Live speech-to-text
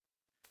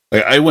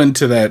Like, I went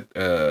to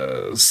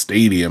that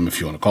stadium, if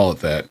you want to call it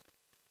that,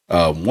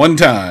 one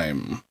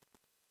time,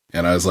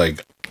 and I was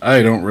like,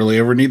 I don't really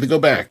ever need to go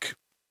back,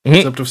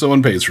 except if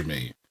someone pays for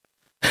me.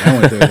 I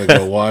went there to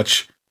go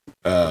watch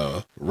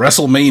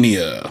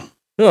WrestleMania.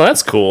 Oh,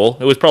 that's cool.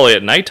 It was probably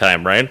at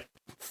nighttime, right?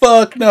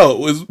 Fuck no, it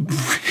was in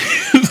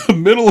the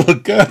middle of the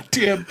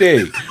goddamn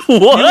day.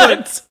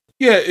 What?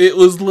 Yeah, it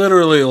was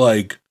literally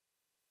like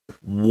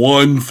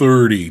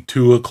 1:30,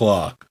 2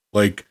 o'clock.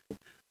 Like,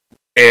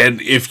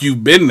 and if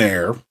you've been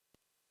there,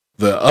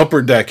 the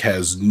upper deck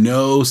has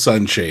no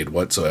sunshade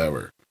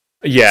whatsoever.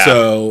 Yeah.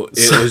 So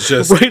it was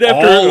just right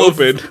after all it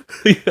opened.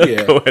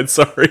 Yeah. Go ahead,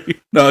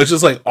 sorry. No, it's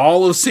just like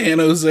all of San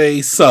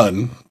Jose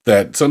sun,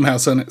 that somehow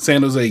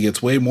San Jose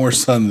gets way more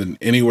sun than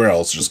anywhere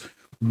else, just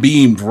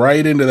beamed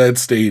right into that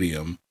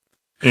stadium.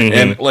 Mm-hmm.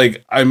 And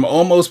like, I'm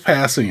almost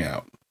passing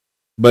out.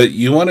 But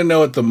you want to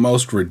know what the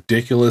most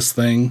ridiculous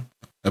thing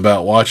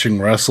about watching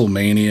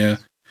WrestleMania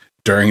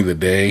during the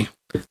day?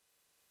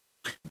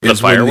 The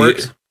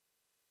fireworks?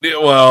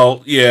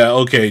 Well, yeah,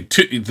 okay.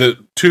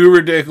 The two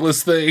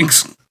ridiculous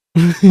things.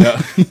 No,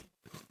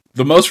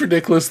 the most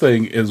ridiculous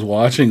thing is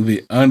watching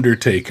The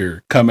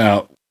Undertaker come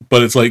out,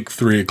 but it's like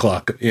 3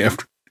 o'clock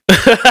after.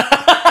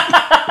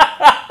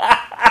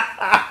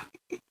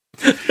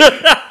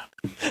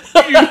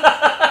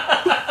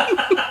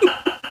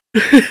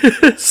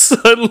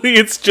 Suddenly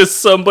it's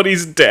just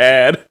somebody's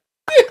dad.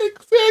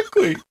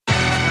 Exactly.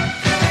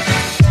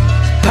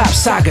 Pop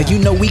Saga, you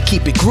know we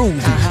keep it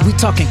groovy. We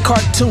talking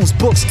cartoons,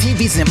 books,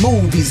 TVs, and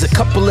movies. A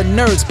couple of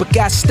nerds, but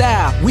got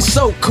style. We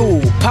so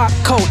cool. Pop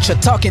culture,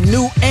 talking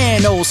new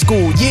and old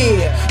school.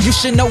 Yeah, you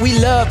should know we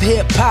love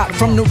hip hop.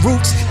 From the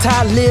roots,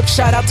 Ty Lib,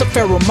 shout out to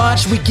Pharoah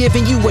Monch. We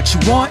giving you what you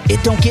want.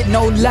 It don't get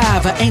no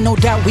lava. Ain't no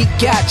doubt we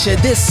got you.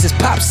 This is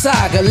Pop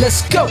Saga.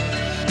 Let's go.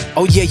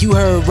 Oh yeah, you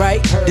heard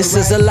right. This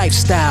is a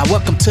lifestyle.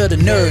 Welcome to the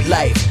nerd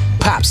life.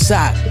 Pop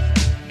Saga.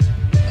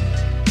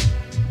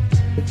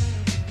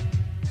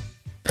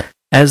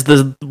 As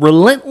the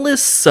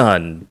relentless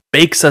sun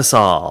bakes us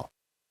all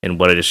in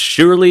what is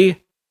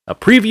surely a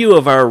preview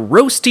of our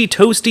roasty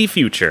toasty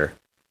future,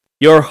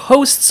 your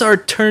hosts are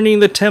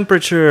turning the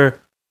temperature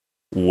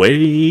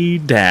way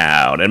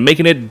down and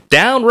making it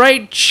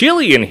downright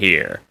chilly in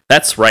here.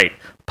 That's right,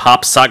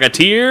 Pop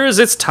Sagateers,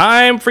 it's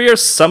time for your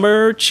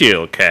summer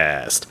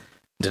chillcast.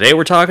 Today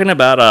we're talking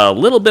about a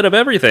little bit of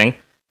everything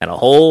and a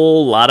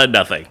whole lot of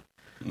nothing.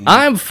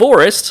 I'm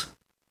Forrest,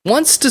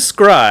 once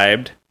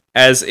described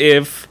as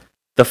if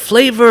the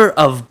flavor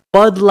of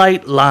Bud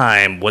Light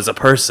Lime was a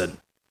person.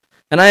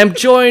 And I am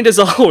joined, as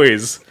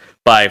always,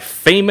 by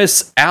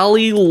famous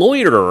alley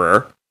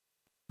loiterer,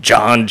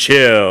 John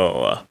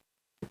Chill.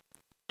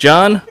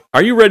 John,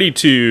 are you ready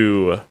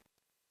to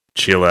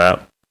chill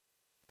out?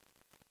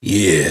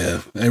 Yeah,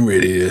 I'm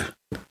ready to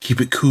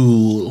keep it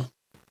cool.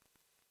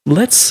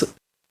 Let's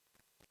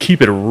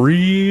keep it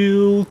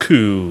real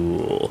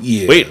cool.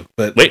 Yeah. Wait,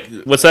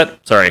 what's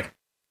that? Sorry.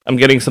 I'm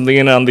getting something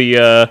in on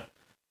the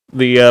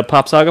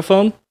Pop Saga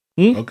phone?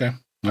 Okay.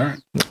 All right.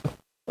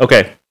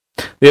 Okay.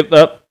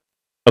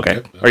 Okay.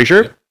 Yep. Are you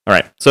sure? Yep. All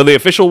right. So the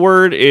official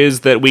word is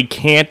that we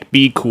can't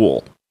be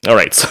cool. All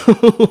right. So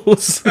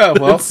oh,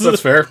 well, that's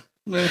fair.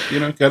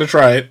 Gotta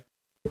try it.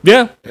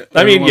 Yeah.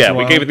 I mean, yeah,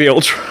 we gave it the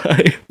old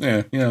try.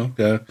 Yeah,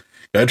 gotta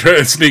try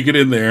to sneak it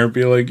in there and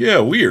be like, yeah,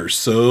 we are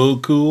so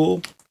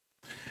cool.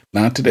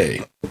 Not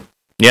today.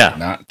 Yeah.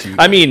 Not today.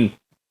 I mean,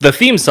 the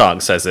theme song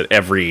says it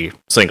every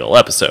single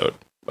episode.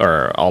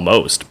 Or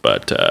almost,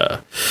 but, I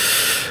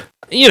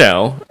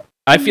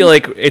feel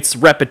like it's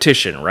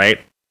repetition, right?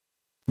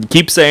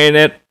 Keep saying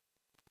it,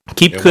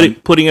 keep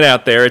putting it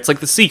out there. It's like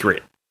the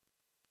secret.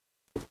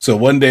 So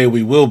one day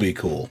we will be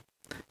cool.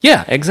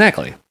 Yeah,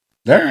 exactly.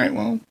 All right,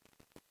 well,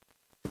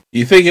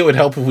 you think it would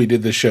help if we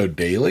did the show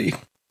daily?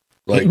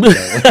 Like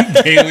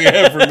daily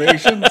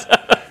affirmations?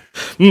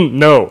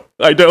 No,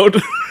 I don't.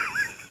 All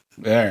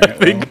right, I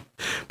think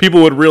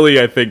people would really,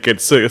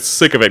 get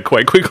sick of it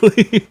quite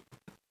quickly.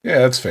 Yeah,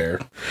 that's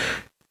fair.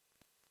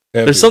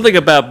 There's something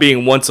about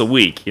being once a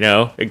week,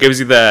 It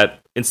gives you that,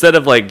 instead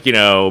of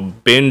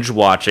binge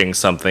watching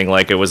something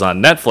like it was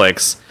on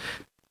Netflix,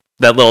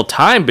 that little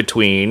time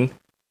between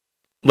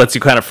lets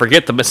you kind of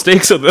forget the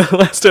mistakes of the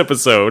last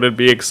episode and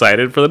be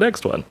excited for the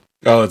next one.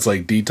 Oh, it's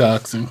like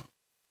detoxing?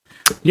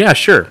 Yeah,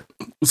 sure.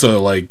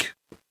 So,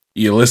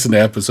 you listen to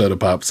an episode of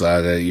Pop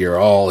Saga, you're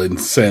all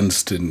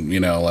incensed and,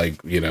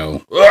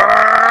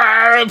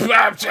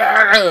 Pop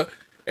Saga!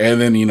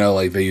 And then,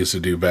 like they used to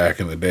do back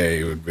in the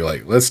day, it would be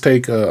like, let's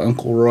take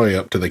Uncle Roy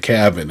up to the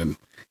cabin and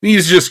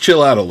he's just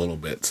chill out a little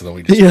bit. So then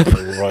we just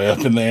put Roy up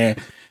in there.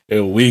 A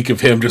week of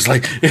him just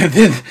and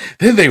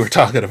then they were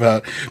talking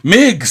about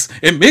Miggs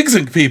and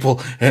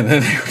people. And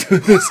then they were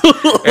doing this.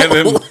 And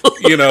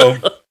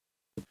then,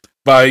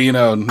 by,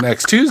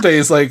 next Tuesday,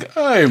 it's like,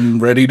 I'm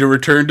ready to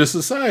return to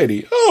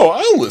society. Oh,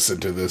 I'll listen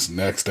to this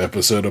next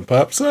episode of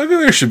Pop Saga.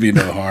 There should be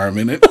no harm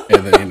in it.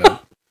 And then,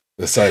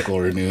 the cycle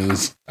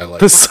renews.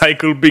 The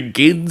cycle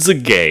begins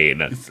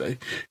again.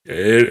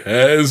 It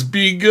has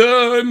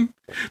begun.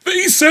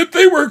 They said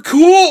they were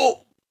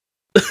cool.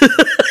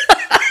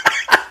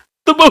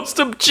 most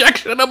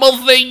objectionable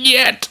thing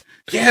yet.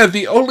 Yeah,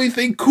 the only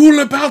thing cool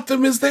about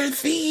them is their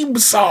theme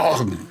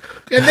song.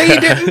 And they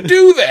didn't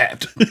do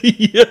that.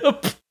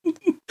 Yep.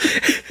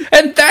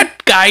 And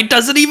that guy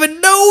doesn't even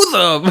know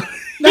them.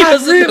 He Not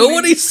doesn't know really.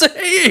 what he's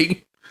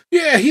saying.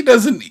 Yeah, he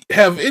doesn't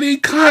have any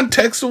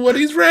context of what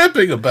he's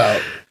rapping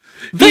about.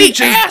 They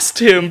just- asked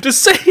him to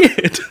say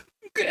it.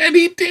 And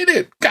he did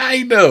it,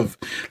 kind of.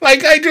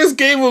 Like, I just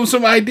gave him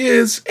some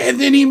ideas,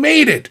 and then he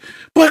made it.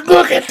 But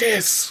look at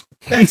this.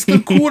 That's the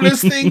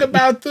coolest thing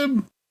about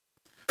them.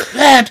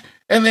 That,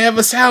 and they have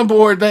a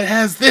soundboard that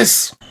has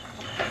this.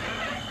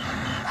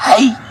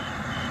 Hey!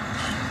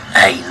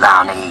 Hey,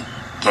 Lonnie,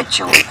 get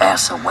your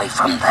ass away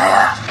from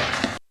there.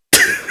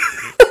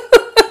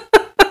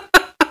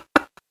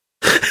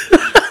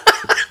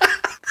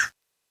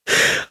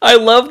 I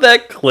love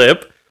that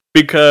clip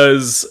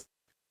because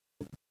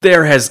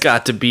there has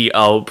got to be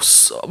our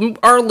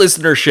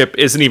listenership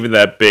isn't even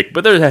that big,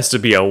 but there has to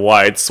be a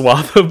wide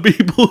swath of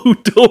people who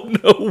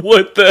don't know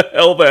what the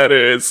hell that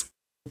is.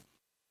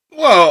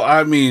 Well,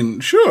 I mean,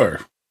 sure.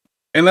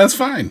 And that's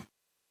fine.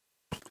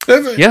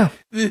 Yeah.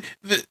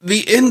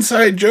 The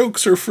inside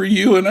jokes are for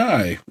you and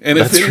I. And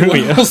if That's true,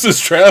 anyone yeah. else is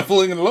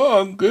traveling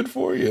along, good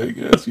for you, I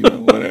guess. You know,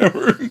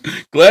 whatever.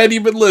 Glad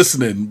you've been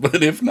listening.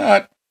 But if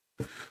not,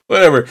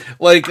 whatever.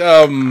 Like,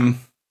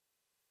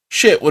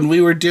 shit, when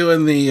we were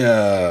doing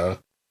the,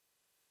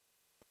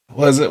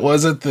 was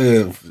it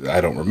the,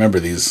 I don't remember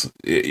these.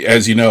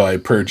 As you know, I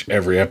purge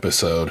every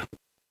episode.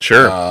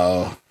 Sure.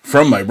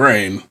 From my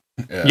brain.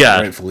 Yeah.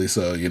 Rightfully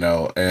so, you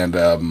know.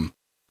 And,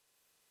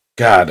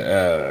 God,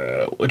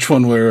 which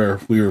one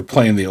we were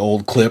playing the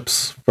old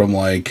clips from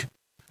like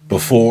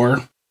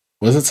before?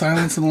 Was it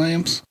Silence and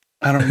Lambs?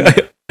 I don't know.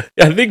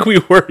 I think we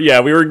were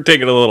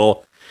taking a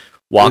little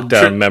walk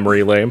down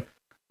memory lane.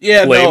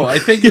 Yeah, Lame. no, I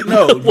think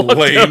Walk down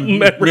lame.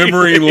 memory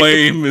Memory lane.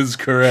 lame is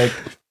correct.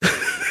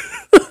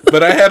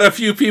 But I had a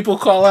few people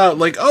call out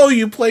like, "Oh,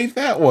 you played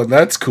that one.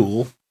 That's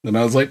cool." And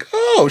I was like,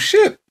 "Oh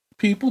shit,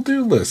 people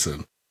do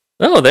listen."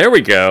 Oh, there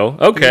we go.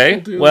 Okay.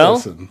 People do Well,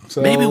 listen.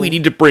 So, maybe we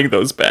need to bring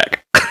those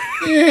back.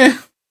 Yeah,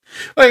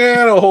 like I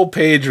got a whole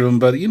page of them,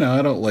 but you know,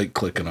 I don't like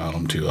clicking on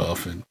them too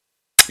often.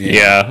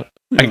 Yeah.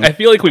 I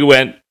feel like we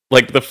went,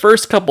 like, the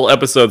first couple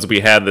episodes we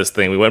had this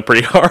thing, we went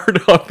pretty hard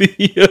on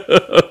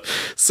the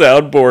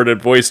soundboard and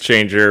voice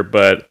changer,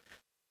 but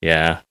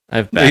yeah,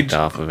 I've backed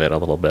off of it a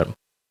little bit.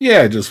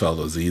 Yeah, I just felt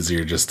it was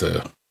easier just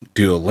to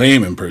do a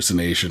lame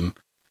impersonation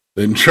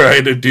than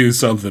try to do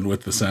something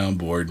with the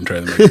soundboard and try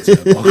to make it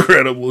sound all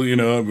credible, you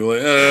know. I'd be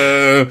like,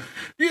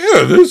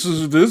 yeah, this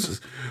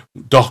is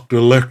Dr.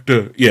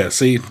 Lecter. Yeah,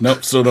 see?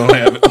 Nope, still don't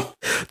have it.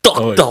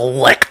 Dr.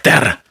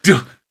 Lecter!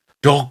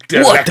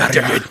 Dr. What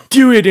Lecter. are you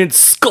doing in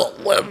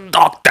Scotland,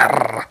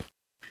 Doctor?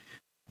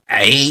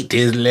 I ate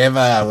his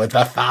liver with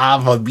a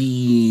fava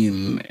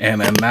bean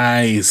and a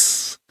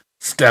nice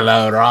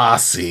Stella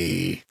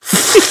Rossi.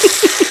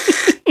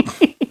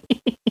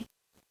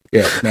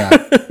 Yeah, nah.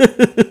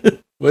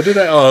 What did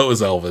I? Oh, it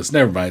was Elvis.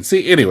 Never mind.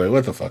 See, anyway,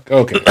 what the fuck?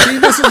 Okay. See,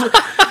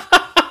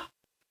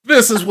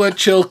 this is what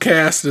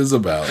Chillcast is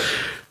about.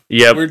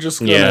 Yep. We're just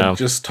gonna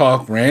just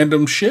talk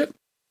random shit.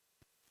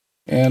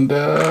 And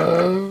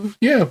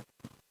yeah.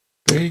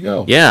 There you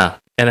go. Yeah.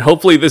 And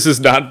hopefully this has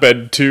not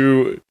been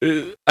too...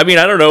 I mean,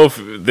 I don't know if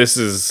this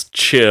is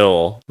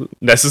chill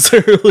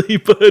necessarily,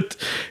 but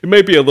it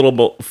might be a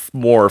little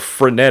more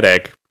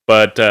frenetic.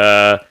 But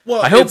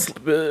Well, I hope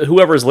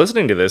whoever's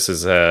listening to this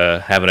is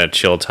having a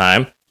chill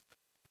time.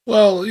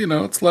 Well, you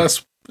know, it's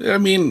less. I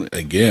mean,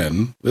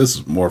 again, this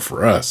is more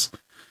for us.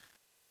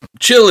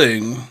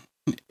 Chilling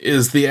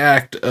is the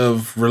act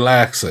of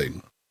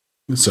relaxing.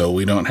 So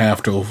we don't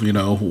have to, you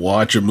know,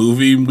 watch a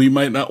movie we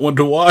might not want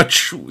to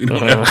watch. We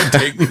don't have to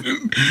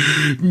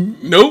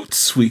take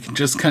notes. We can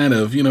just kind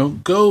of, you know,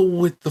 go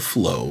with the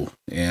flow.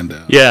 And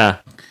Yeah.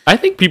 I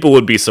think people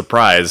would be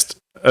surprised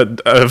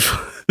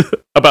of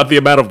about the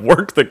amount of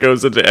work that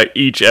goes into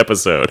each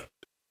episode.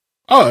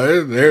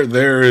 oh,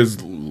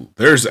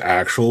 there's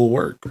actual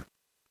work.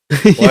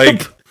 Like,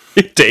 Like,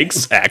 it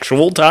takes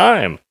actual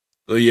time.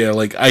 yeah,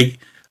 like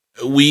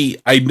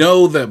I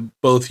know that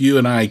both you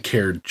and I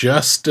care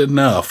just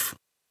enough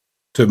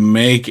to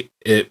make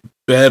it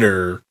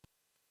better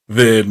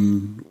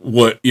than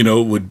what, you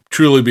know, would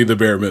truly be the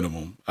bare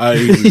minimum.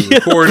 We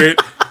record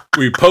it,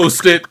 we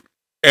post it,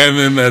 and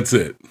then that's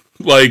it.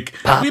 Like,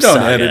 Pop we don't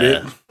Saga, edit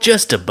it.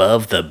 just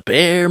above the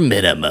bare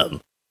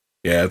minimum.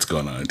 Yeah, it's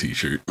going on a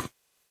t-shirt.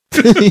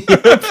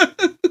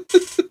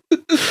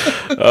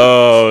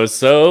 Oh,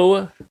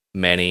 so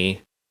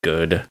many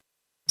good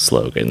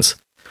slogans.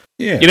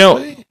 Yeah. You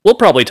know, we'll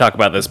probably talk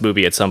about this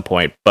movie at some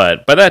point,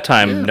 but by that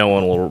time, no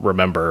one will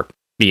remember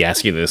me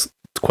asking this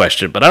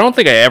question. But I don't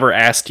think I ever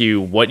asked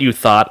you what you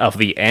thought of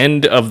the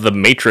end of the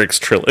Matrix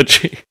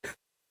trilogy.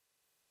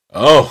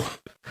 Oh.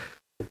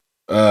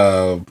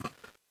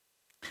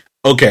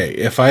 Okay,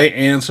 if I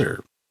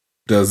answer,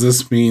 does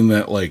this mean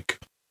that, like,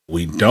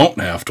 we don't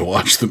have to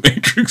watch the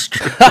Matrix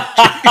trilogy?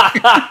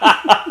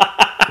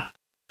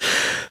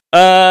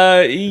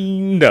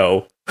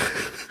 No.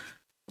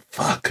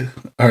 Fuck.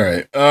 All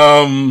right.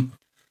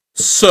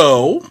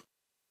 So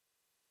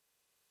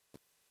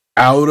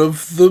out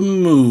of the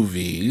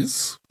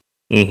movies,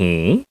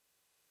 Mm-hmm.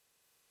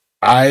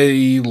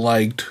 I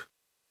liked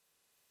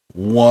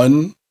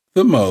one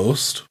the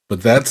most,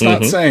 but that's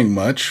not saying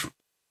much.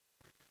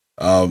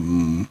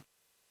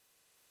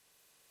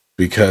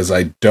 Because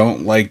I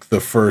don't like the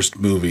first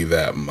movie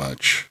that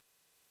much.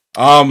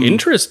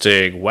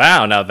 Interesting.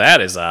 Wow, now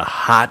that is a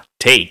hot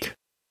take.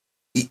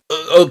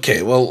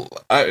 Okay, well,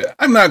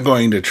 I'm not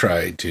going to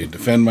try to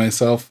defend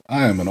myself.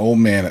 I am an old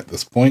man at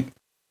this point.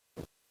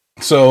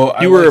 So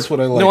that's what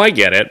I like. No, I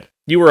get it.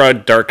 You were a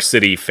Dark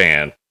City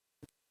fan.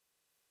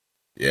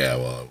 Yeah,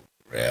 well,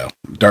 yeah,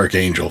 Dark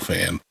Angel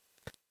fan.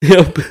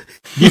 Yep.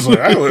 He's like,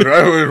 I would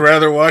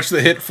rather watch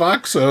the hit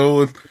Foxo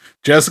with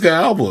Jessica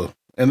Alba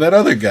and that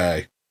other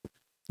guy.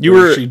 You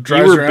were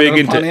big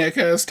into Pontiac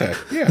Aztek.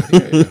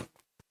 Yeah.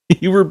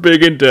 You were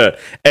big into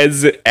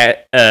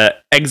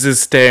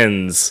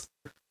Existenz.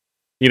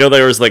 You know,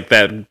 there was like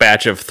that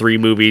batch of 3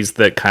 movies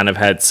that kind of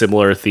had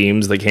similar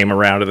themes that came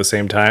around at the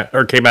same time,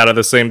 or came out at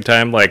the same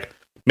time, like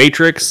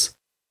Matrix,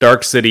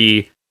 Dark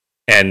City,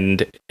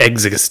 and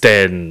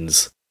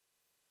Existenz.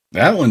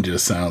 That one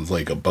just sounds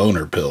like a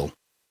boner pill.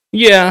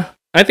 Yeah,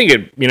 I think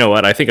it. You know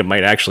what? I think it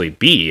might actually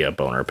be a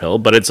boner pill,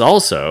 but it's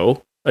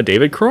also a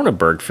David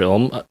Cronenberg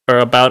film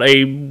about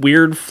a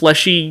weird,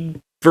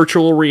 fleshy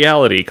virtual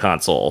reality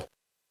console.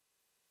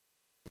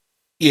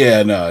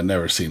 Yeah, no, I've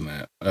never seen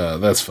that.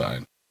 That's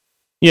fine.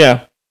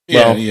 Yeah.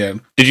 Well, yeah.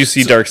 Did you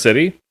see Dark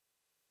City?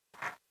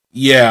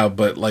 Yeah,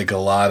 but like a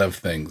lot of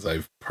things,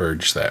 I've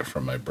purged that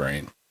from my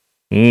brain.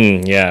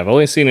 Yeah, I've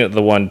only seen it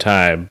the one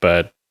time,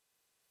 but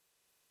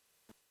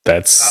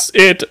that's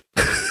it.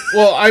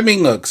 Well, I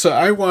mean, look, so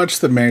I watched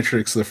The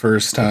Matrix the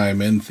first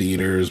time in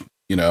theaters.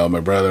 You know, my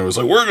brother was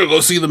like, we're going to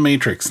go see The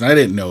Matrix. And I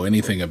didn't know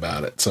anything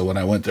about it. So when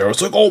I went there, I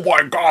was like, oh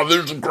my God,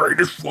 this is the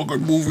greatest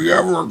fucking movie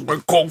ever.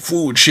 Like Kung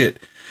Fu and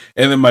shit.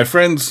 And then my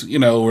friends, you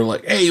know, were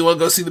like, hey, you want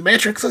to go see The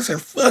Matrix? I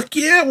said, fuck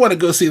yeah, I want to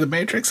go see The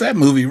Matrix. That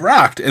movie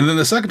rocked. And then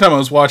the second time I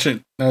was watching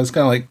it, I was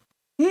kind of like,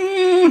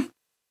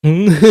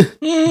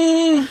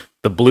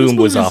 The bloom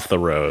was off the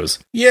rose.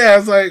 Yeah, I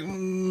was like,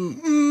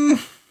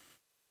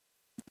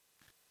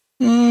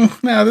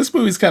 nah, this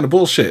movie's kind of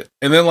bullshit.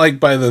 And then, like,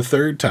 by the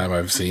third time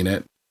I've seen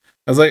it,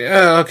 I was like,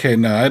 oh, okay,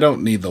 no, I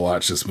don't need to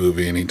watch this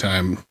movie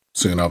anytime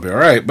soon. I'll be all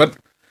right. But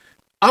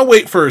I'll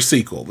wait for a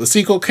sequel. The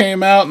sequel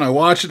came out, and I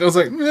watched it. I was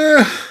like,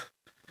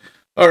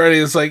 already,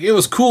 it's like, it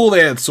was cool.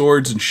 They had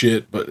swords and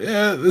shit, but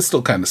this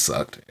still kind of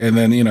sucked. And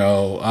then, you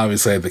know,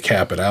 obviously I had to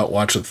cap it out,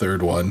 watch the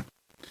third one.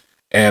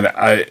 And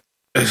it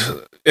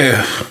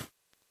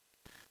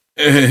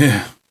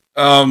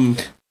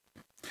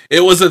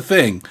was a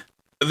thing.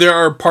 There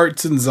are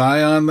parts in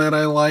Zion that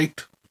I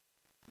liked.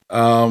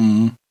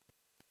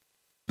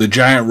 The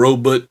giant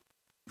robot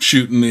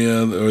shooting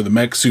the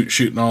mech suit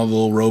shooting all the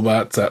little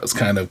robots, that was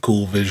kind of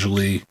cool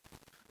visually.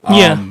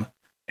 And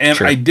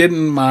sure. I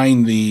didn't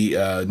mind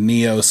the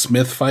Neo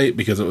Smith fight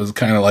because it was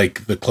kind of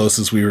like the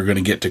closest we were going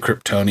to get to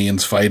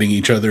Kryptonians fighting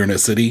each other in a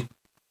city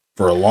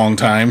for a long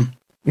time.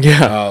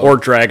 Yeah, or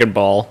Dragon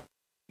Ball.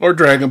 Or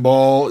Dragon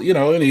Ball, you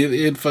know, and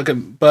it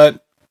fucking,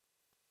 but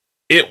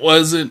it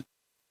wasn't,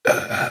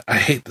 I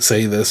hate to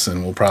say this,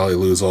 and we'll probably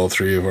lose all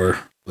 3 of our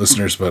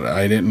listeners, but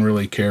I didn't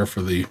really care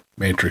for the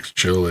Matrix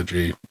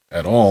trilogy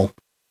at all.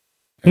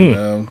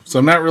 And, so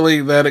I'm not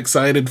really that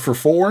excited for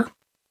 4.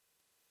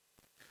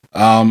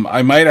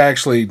 I might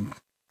actually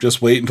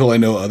just wait until I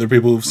know other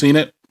people who've seen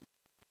it,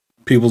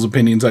 people's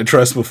opinions I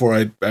trust, before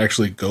I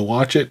actually go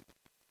watch it.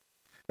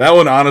 That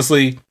one,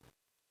 honestly,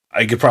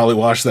 I could probably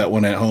watch that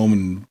one at home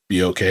and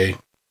be okay.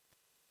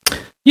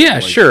 Yeah,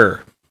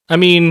 sure. I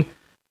mean,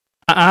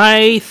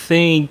 I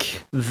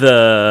think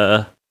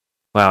wow,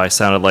 I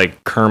sounded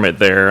like Kermit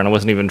there, and I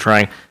wasn't even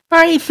trying.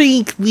 I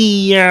think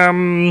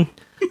the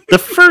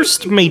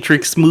first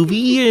Matrix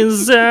movie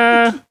is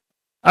a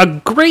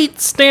great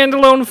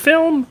standalone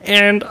film,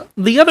 and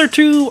the other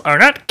 2 are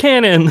not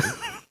canon.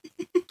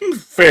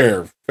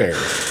 Fair.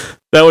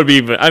 That would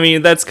be, I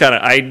mean, that's kind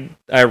of,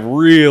 I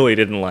really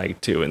didn't like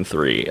 2 and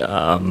 3.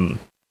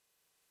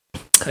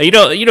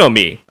 You know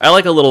me. I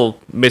like a little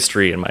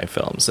mystery in my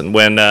films, and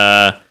when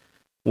the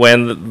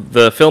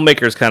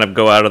filmmakers kind of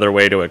go out of their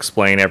way to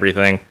explain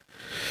everything,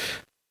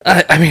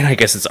 I mean, I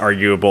guess it's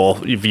arguable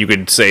if you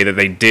could say that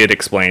they did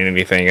explain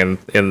anything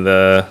in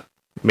the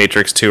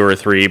Matrix 2 or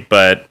 3,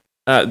 but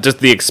just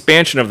the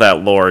expansion of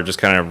that lore just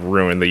kind of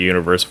ruined the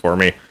universe for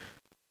me.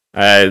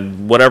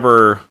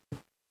 Whatever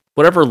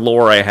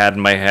lore I had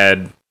in my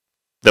head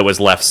that was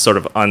left sort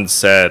of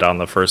unsaid on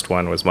the first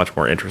one was much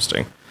more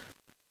interesting.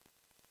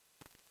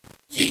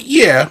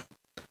 Yeah,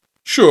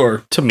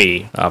 sure. To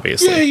me,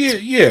 obviously.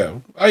 Yeah.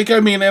 Like, I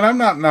mean, and I'm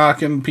not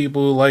knocking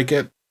people who like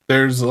it.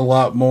 There's a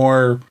lot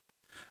more,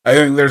 I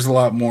think there's a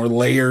lot more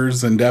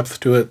layers and depth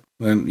to it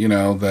than, you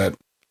know, that,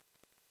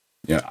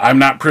 yeah, I'm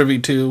not privy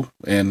to,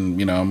 and,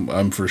 you know,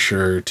 I'm for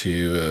sure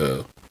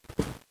to,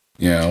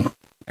 you know,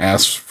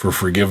 ask for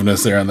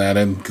forgiveness there on that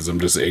end, because I'm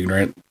just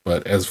ignorant.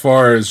 But as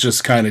far as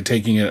just kind of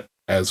taking it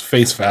as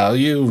face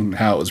value and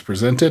how it was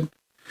presented,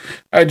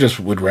 I just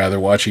would rather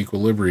watch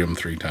Equilibrium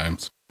 3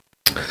 times.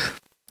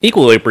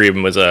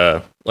 Equilibrium was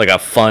a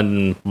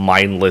fun,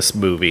 mindless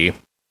movie.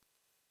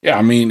 Yeah,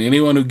 I mean,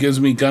 anyone who gives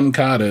me gun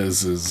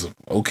katas is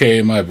okay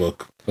in my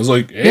book. I was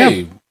like,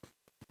 hey,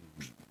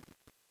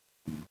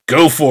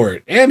 go for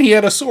it. And he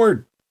had a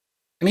sword.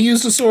 And he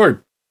used a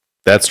sword.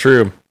 That's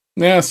true.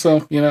 Yeah,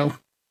 so,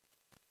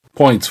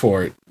 points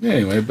for it.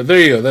 Anyway, but there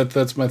you go.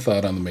 That's my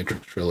thought on the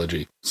Matrix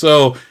trilogy.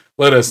 So,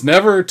 let us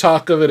never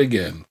talk of it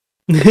again.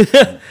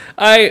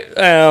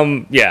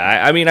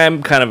 I mean,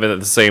 I'm kind of at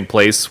the same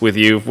place with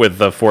you with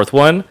the fourth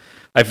one.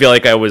 I feel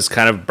like I was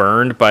kind of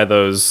burned by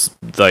those,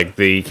 like,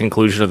 the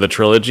conclusion of the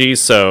trilogy,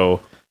 so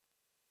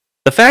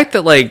the fact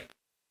that, like,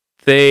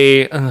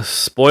 they,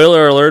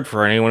 spoiler alert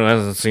for anyone who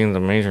hasn't seen the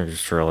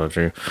Matrix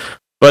trilogy,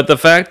 but the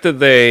fact that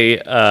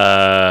they,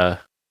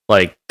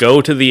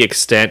 go to the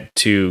extent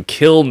to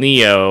kill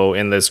Neo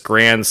in this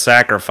grand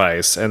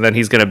sacrifice, and then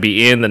he's gonna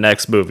be in the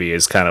next movie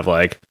is kind of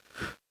like,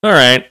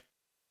 alright,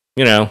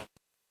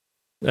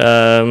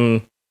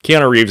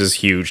 Keanu Reeves is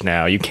huge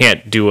now. You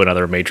can't do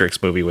another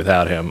Matrix movie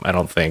without him, I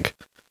don't think.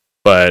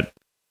 But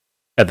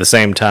at the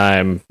same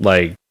time,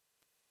 like,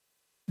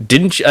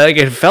 didn't you, like,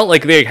 it felt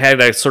like they had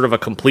a sort of a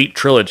complete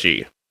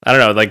trilogy. I don't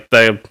know, like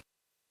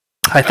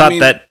I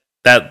thought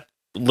that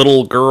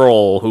little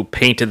girl who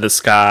painted the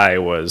sky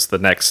was the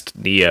next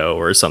Neo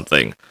or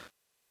something.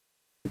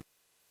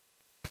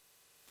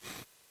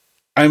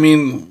 I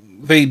mean,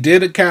 they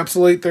did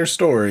encapsulate their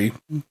story,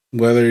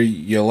 whether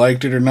you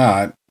liked it or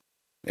not.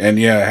 And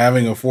yeah,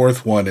 having a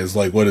fourth one is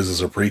like, what is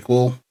this, a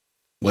prequel?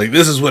 Like,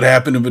 this is what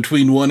happened in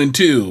between 1 and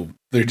 2.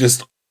 They're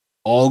just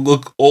all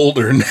look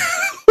older now.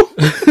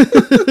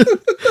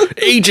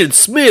 Agent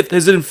Smith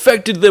has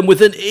infected them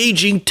with an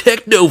aging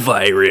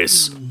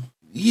technovirus.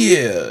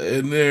 Yeah,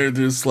 and they're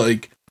just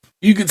like,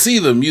 you could see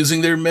them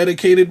using their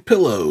medicated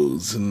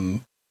pillows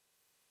and,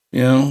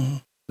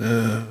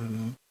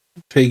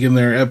 taking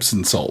their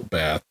Epsom salt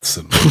baths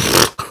and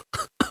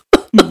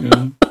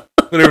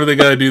whatever they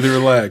gotta do to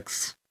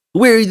relax.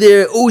 Wear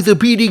their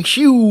orthopedic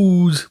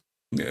shoes.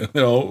 Yeah,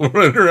 they're all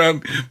running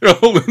around, they're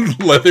all in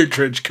leather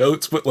trench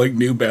coats, but like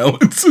New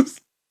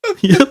Balances.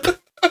 Yep.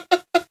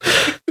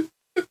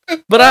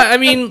 But I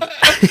mean,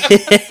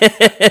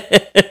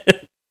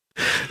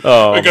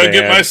 oh, I gotta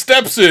get my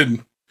steps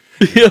in.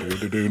 Yep.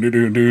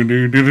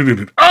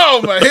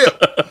 Oh, my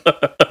hip.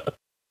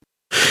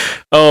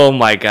 Oh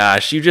my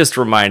gosh, you just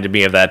reminded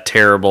me of that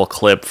terrible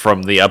clip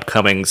from the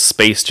upcoming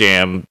Space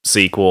Jam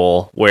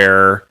sequel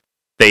where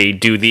they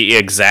do the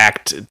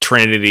exact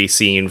Trinity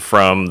scene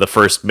from the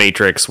first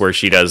Matrix where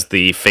she does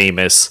the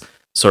famous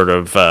sort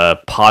of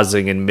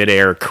pausing in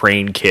midair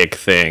crane kick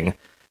thing.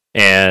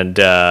 And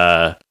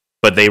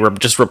but they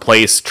just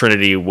replaced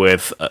Trinity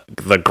with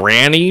the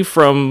granny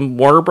from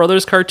Warner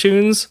Brothers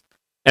cartoons.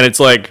 And it's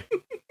like,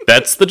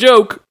 that's the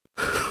joke.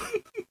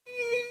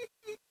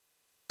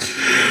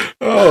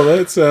 Oh,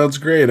 that sounds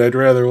great. I'd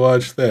rather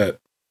watch that.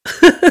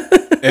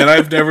 And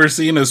I've never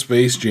seen a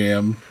Space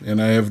Jam,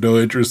 and I have no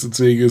interest in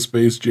seeing a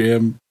Space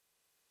Jam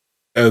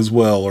as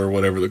well, or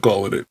whatever they're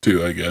calling it,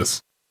 too, I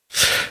guess.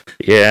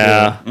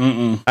 Yeah.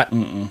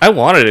 I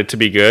wanted it to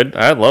be good.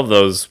 I love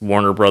those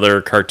Warner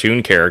Brother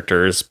cartoon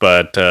characters,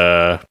 but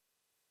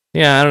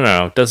yeah, I don't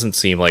know. It doesn't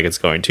seem like it's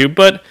going to,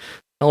 but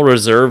I'll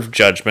reserve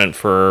judgment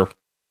for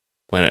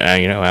when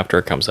after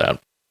it comes out.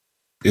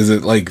 Is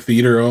it like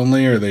theater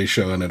only, or are they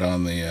showing it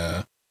on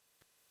the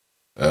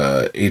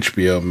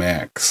HBO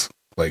Max?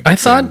 Like, I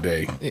thought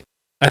day?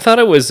 I thought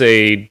it was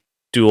a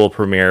dual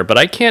premiere, but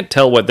I can't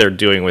tell what they're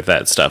doing with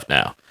that stuff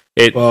now.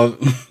 Well,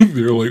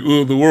 they're like,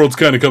 oh, the world's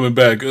kind of coming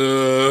back.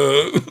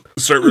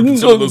 Start ripping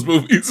some of those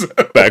movies.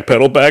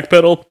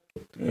 Backpedal.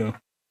 Yeah.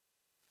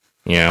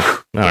 Yeah,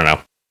 I don't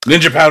know.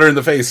 Ninja powder in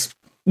the face.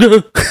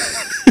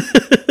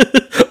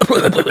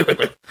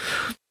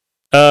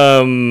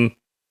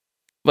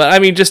 But I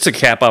mean, just to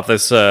cap off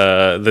this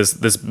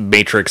this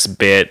Matrix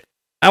bit,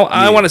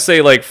 I want to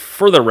say, like,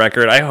 for the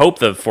record, I hope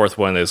the fourth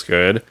one is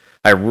good.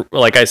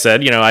 Like I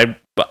said,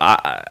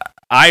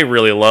 I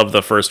really love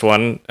the first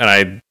one, and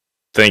I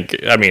think,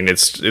 I mean,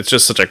 it's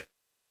just it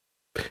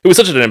was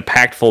such an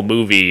impactful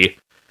movie,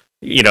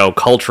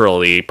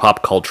 culturally,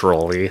 pop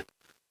culturally.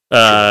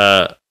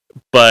 So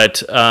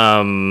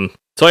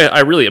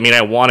I really, I mean,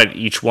 I wanted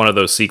each one of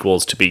those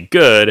sequels to be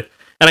good.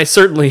 And I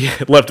certainly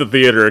left the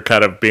theater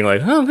kind of being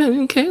like, oh,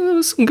 okay, there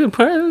was some good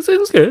parts. It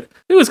was good.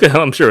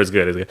 I'm sure it was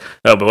good.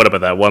 Oh, but what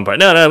about that one part?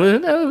 No,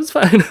 it was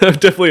fine. I'm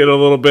definitely a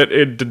little bit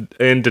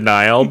in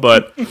denial.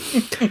 But,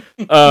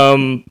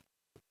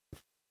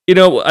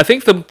 I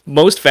think the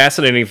most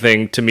fascinating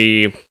thing to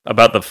me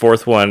about the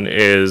fourth one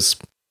is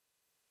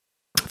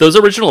those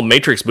original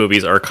Matrix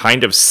movies are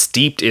kind of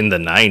steeped in the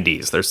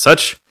 90s. They're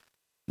such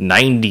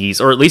 90s,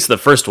 or at least the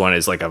first one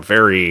is like a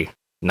very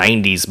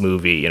 90s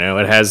movie.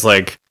 It has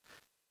like,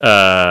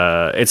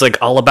 it's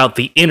like all about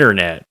the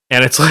internet,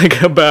 and it's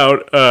like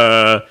about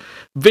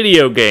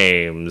video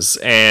games,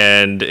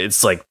 and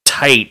it's like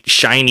tight,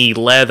 shiny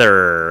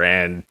leather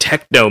and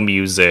techno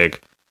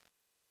music.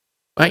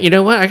 You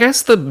know what? I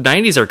guess the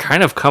 90s are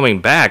kind of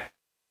coming back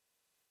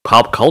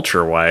pop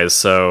culture wise,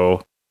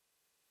 so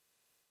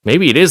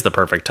maybe it is the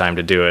perfect time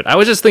to do it. I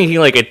was just thinking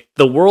like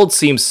the world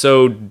seems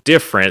so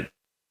different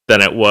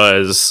than it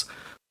was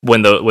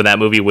when that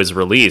movie was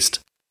released.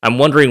 I'm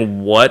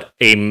wondering what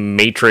a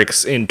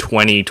Matrix in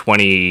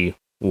 2020,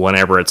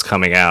 whenever it's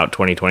coming out,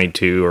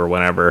 2022 or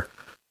whenever,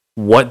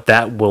 what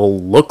that will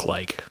look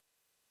like.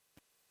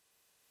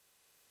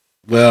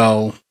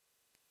 Well,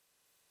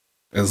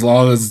 as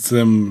long as it's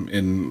them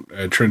in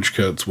trench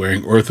coats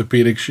wearing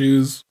orthopedic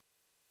shoes,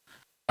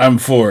 I'm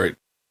for it.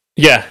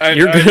 Yeah,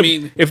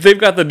 if they've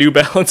got the New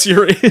Balance,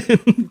 you're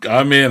in.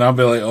 I'm in. I'll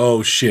be like,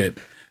 oh shit,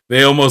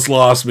 they almost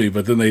lost me,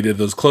 but then they did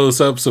those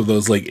close-ups of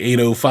those like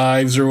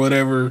 805s or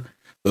whatever,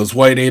 those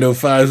white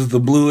 805s with the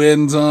blue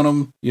ends on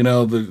them. You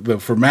know, the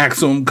for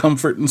maximum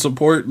comfort and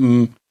support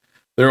in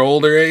their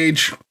older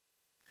age.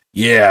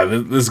 Yeah,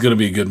 this is gonna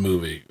be a good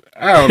movie.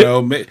 I don't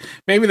know.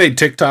 Maybe they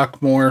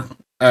TikTok more.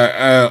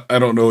 I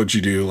don't know what you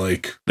do.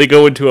 Like they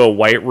go into a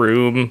white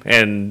room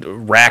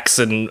and racks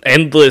and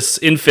endless,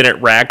 infinite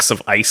racks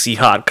of icy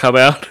hot come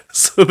out,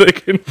 so they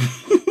can.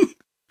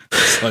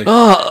 Like,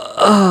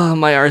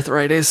 my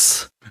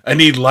arthritis. I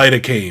need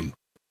lidocaine.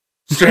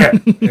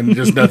 Strap and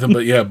just nothing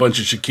but a bunch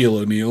of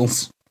Shaquille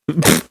O'Neals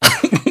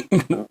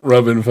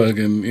rubbing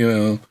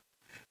fucking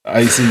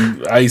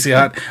icy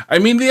hot. I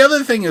mean, the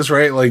other thing is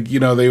right. Like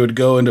they would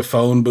go into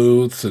phone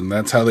booths and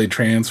that's how they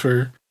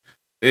transfer.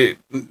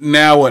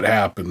 Now what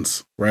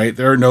happens, right?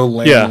 There are no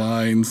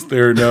landlines.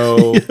 There are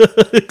no...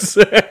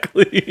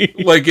 Exactly.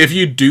 Like, if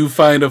you do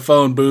find a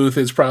phone booth,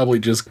 it's probably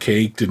just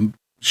caked and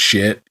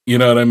shit. You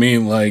know what I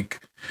mean?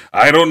 Like,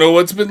 I don't know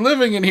what's been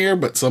living in here,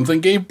 but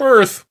something gave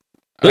birth.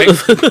 I'm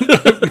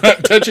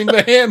not touching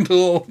the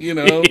handle,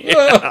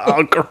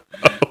 Oh,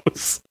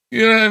 gross.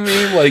 You know what I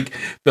mean? Like,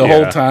 the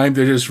whole time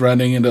they're just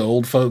running into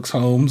old folks'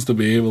 homes to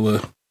be able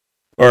to...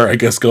 Or, I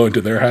guess, going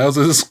to their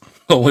houses.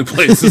 Only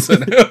places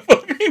that have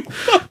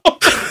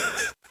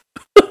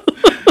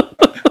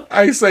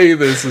I say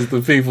this as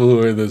the people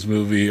who are in this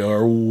movie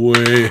are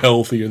way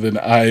healthier than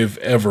I've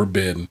ever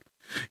been.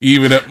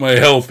 Even at my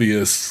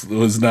healthiest,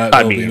 was not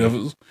healthy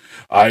enough.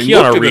 I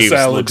looked at a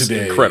salad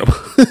today. Incredible.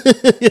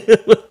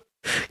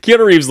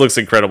 Keanu Reeves looks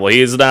incredible. He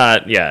is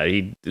not.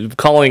 He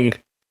calling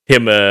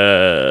him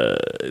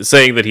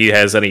saying that he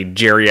has any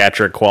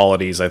geriatric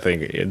qualities. I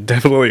think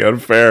definitely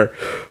unfair,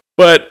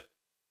 but.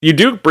 You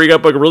do bring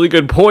up a really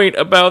good point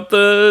about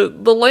the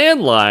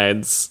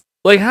landlines.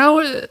 Like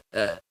how,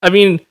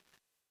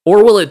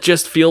 or will it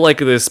just feel like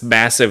this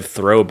massive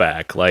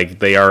throwback? Like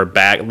they are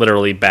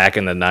literally back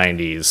in the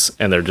 90s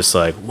and they're just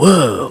like,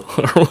 whoa,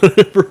 or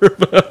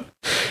whatever.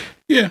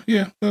 Yeah,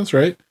 that's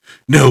right.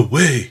 No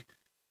way.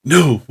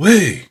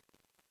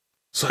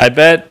 So, I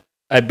bet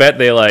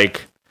they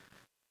like,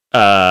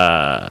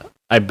 I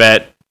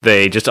bet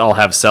they just all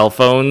have cell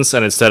phones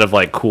and instead of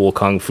like cool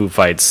kung fu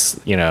fights,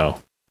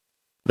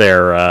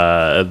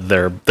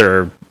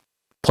 they're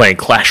playing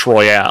Clash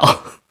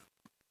Royale.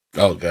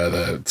 Oh god,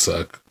 that'd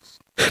suck.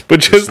 But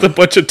just a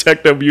bunch of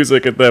techno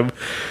music and them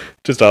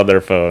just on their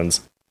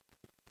phones.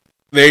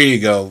 There you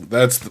go.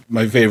 That's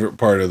my favorite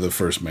part of the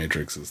first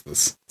Matrix is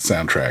this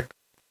soundtrack.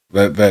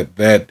 That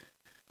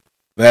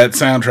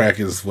soundtrack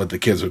is what the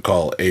kids would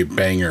call a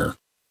banger.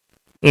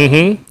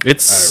 Mm-hmm.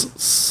 It's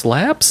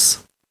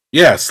slaps?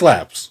 Yeah,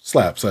 slaps.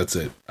 That's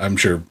it. I'm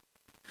sure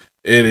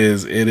it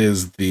is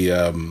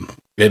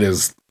it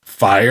is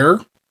fire.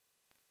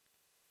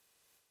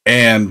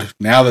 And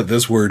now that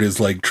this word is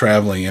like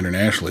traveling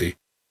internationally,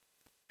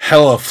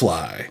 hella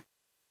fly.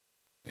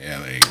 Yeah,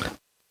 there you go.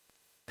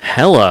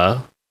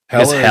 Hella?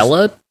 It's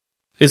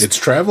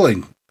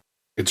traveling.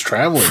 It's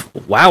traveling.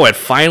 Wow, it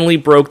finally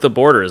broke the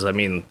borders. I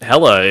mean,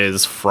 hella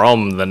is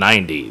from the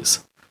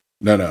 90s.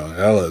 No,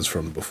 hella is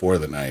from before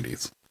the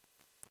 90s.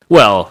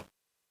 Well,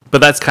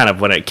 but that's kind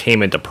of when it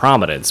came into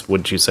prominence,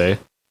 wouldn't you say?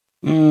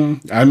 I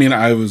mean,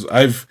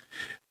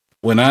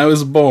 when I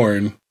was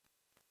born,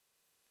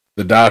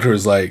 the doctor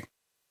was like,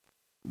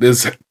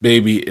 this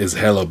baby is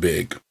hella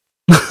big.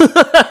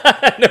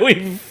 No,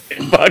 he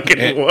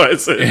fucking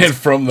wasn't. And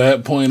from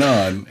that point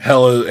on,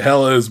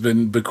 hella has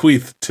been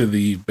bequeathed to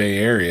the Bay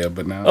Area,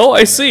 but now... Oh,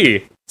 I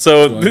see.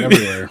 So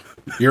everywhere.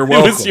 You're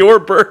welcome. It was your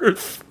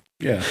birth.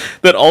 Yeah.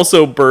 That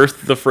also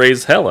birthed the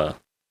phrase hella.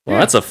 Well,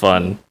 that's a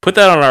fun. Put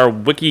that on our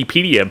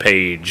Wikipedia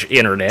page,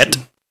 internet.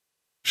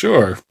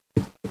 Sure.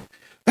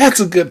 That's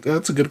a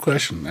good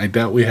question. I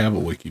doubt we have a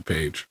wiki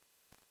page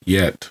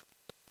yet.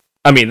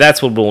 I mean,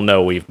 that's when we'll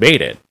know we've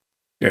made it.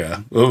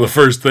 Yeah. Well, the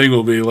first thing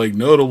will be like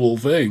notable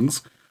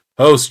things.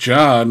 Host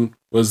John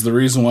was the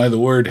reason why the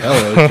word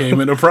hella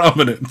came into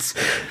prominence.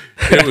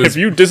 If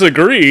you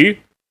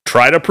disagree,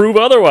 try to prove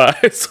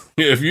otherwise.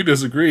 If you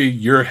disagree,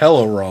 you're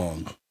hella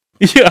wrong.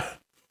 Yeah.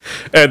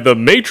 And The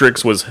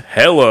Matrix was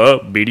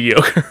hella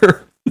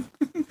mediocre.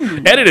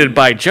 Edited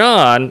by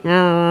John.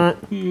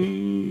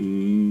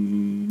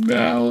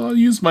 Now I'll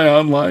use my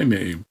online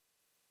name.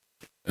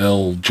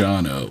 El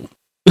Jono.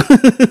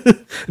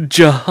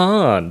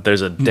 Jahan.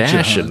 There's a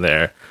dash in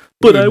there.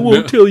 But I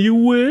won't tell you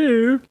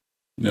where.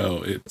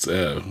 No, it's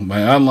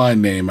my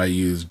online name. I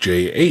use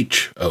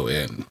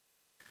JHON.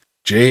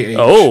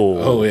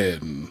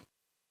 JHON.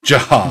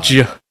 Jahan.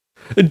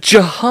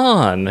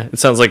 Jahan. It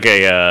sounds like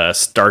a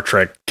Star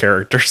Trek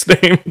character's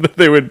name that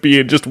they would be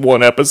in just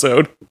one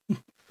episode.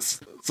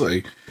 It's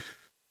like,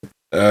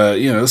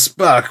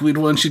 Spock, we'd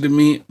want you to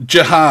meet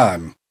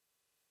Jahan.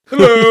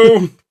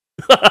 Hello.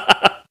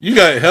 You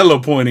got hella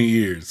pointy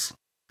ears.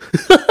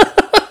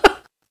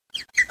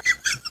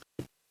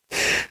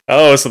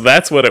 Oh, so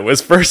that's what it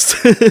was first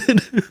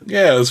said.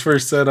 Yeah, it was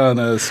first said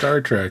on Star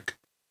Trek.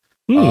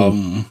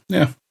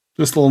 Yeah,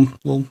 just a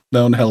little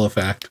known hella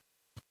fact.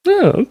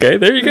 Oh, okay,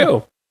 there you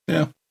go.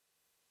 Yeah.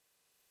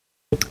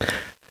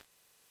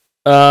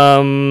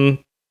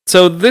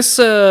 So this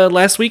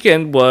last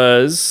weekend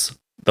was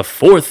the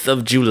 4th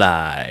of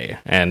July,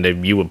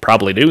 and you would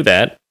probably do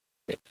that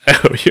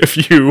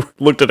if you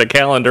looked at a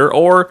calendar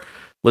or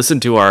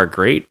listened to our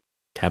great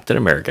Captain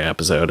America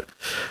episode.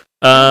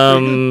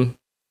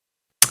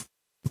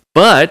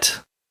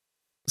 But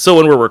so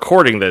when we're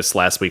recording this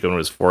last weekend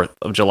was 4th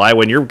of July,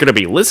 when you're going to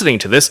be listening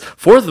to this,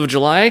 4th of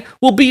July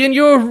will be in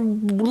your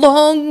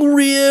long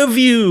rear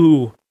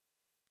view.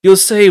 You'll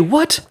say,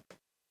 what?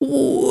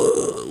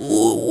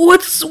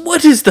 What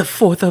is the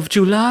 4th of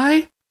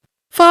July?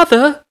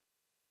 Father,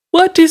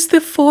 what is the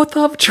 4th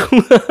of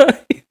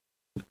July?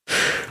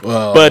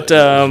 Well, but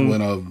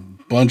when a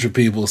bunch of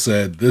people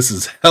said this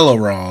is hella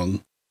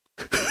wrong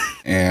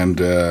and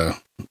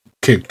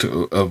kicked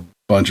a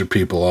bunch of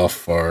people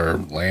off our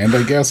land,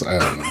 I guess. I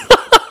don't know.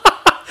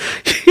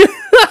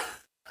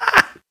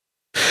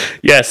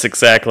 Yes,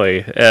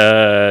 exactly.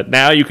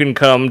 Now you can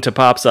come to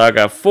Pop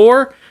Saga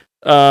for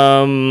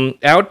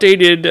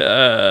outdated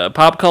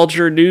pop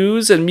culture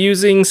news and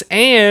musings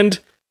and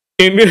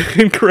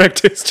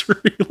incorrect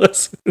history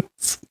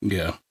lessons.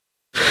 Yeah.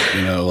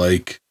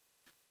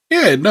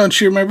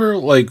 Don't you remember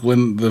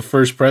when the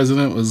first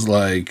president was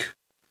like,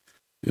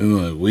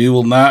 we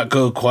will not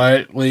go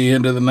quietly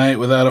into the night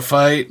without a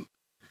fight.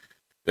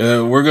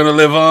 We're going to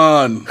live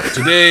on.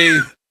 Today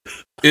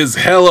is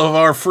hell of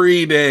our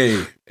free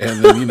day.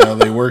 And then,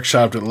 they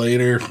workshopped it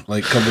later,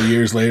 a couple of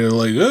years later,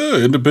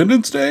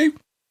 Independence Day?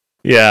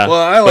 Yeah.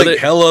 Well, I like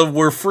hell of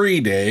we're free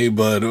day,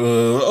 but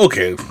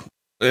okay.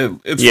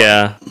 It's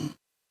yeah. Fine.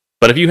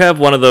 But if you have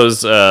one of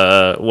those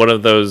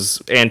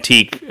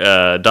antique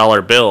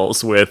dollar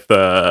bills with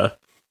our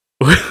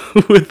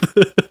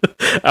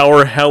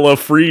hella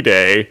free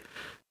day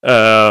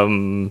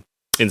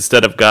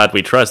instead of God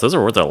We Trust, those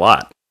are worth a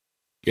lot.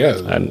 Yeah,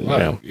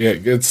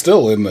 it's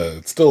still in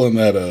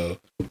that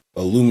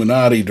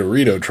Illuminati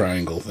Dorito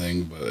triangle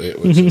thing, but it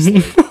was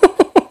just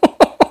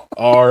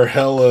our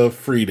hella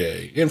free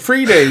day. And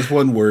free day is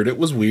one word. It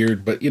was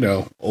weird, but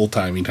old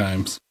timey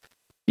times.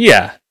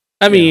 Yeah.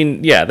 I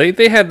mean,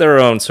 they had their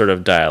own sort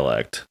of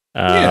dialect.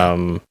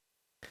 But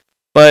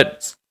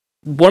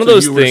one of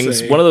those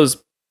things, one of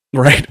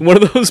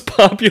those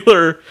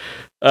popular,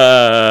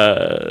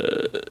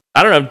 I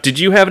don't know, did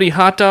you have any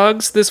hot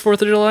dogs this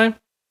 4th of July?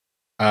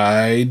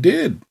 I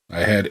did.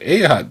 I had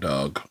a hot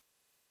dog.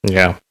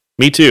 Yeah,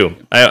 me too.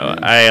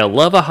 I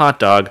love a hot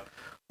dog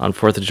on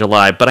 4th of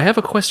July, but I have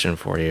a question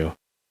for you.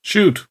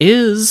 Shoot.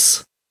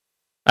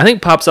 I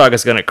think Pop Saga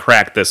is going to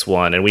crack this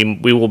one, and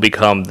we will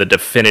become the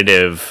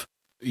definitive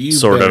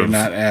sort of...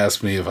 not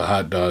ask me if a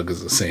hot dog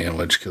is a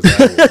sandwich, because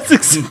I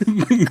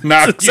will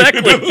knock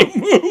exactly. you to the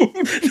moon.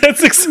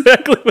 That's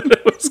exactly what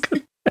I was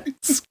going to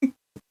ask.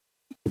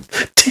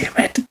 Damn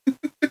it.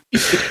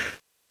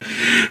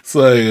 It's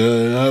like,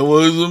 I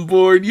wasn't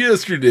born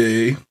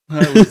yesterday.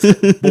 I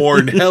was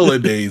born hella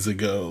days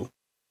ago.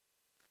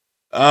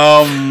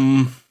 All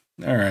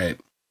right.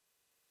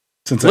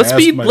 Since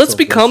Let's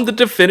become the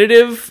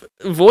definitive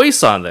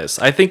voice on this.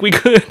 I think we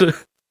could.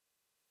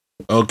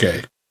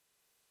 Okay.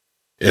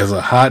 Is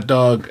a hot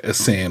dog a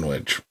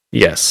sandwich?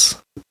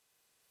 Yes.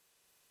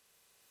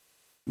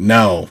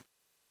 No.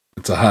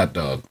 It's a hot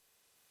dog.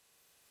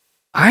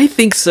 I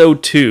think so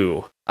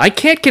too. I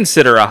can't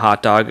consider a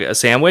hot dog a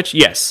sandwich.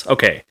 Yes.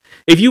 Okay.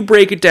 If you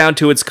break it down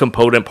to its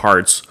component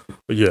parts,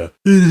 yeah,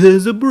 it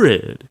has a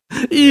bread.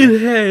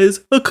 It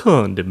has a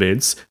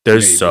condiments.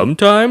 There's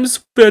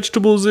sometimes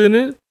vegetables in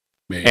it.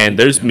 Maybe, and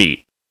there's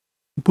meat.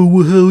 But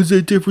how is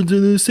that different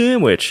than a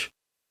sandwich?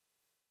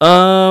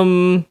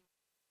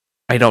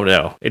 I don't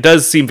know. It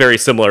does seem very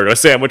similar to a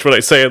sandwich when I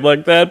say it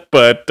like that,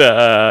 but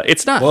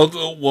it's not.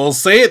 Well, we'll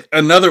say it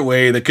another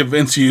way to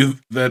convince you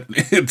that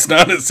it's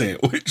not a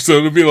sandwich. So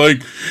it'll be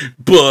like,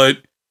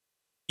 but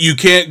you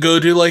can't go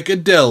to like a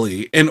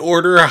deli and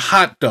order a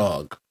hot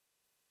dog.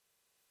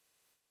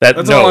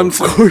 That's all I'm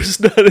saying. Of course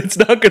not. It's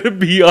not going to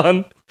be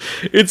on.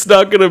 It's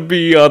not going to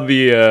be on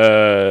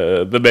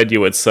the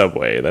menu at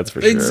Subway. That's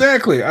for sure.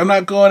 Exactly. I'm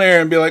not going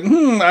there and be like,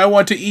 I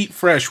want to eat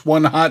fresh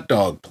one hot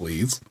dog,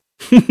 please.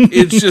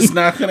 It's just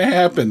not going to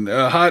happen.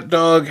 A hot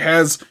dog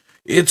has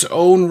its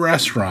own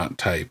restaurant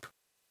type.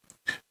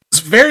 It's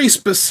very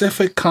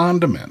specific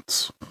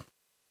condiments,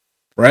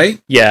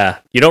 right? Yeah,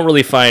 you don't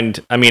really find.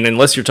 I mean,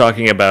 unless you're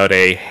talking about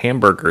a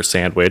hamburger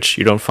sandwich,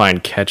 you don't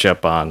find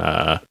ketchup on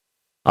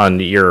on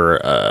your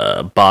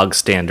bog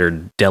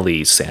standard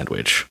deli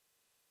sandwich.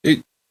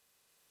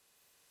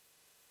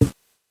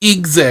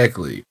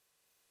 Exactly.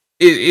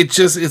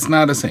 It's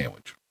not a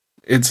sandwich.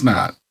 It's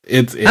not.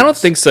 It's I don't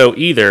think so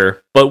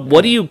either. But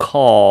what do you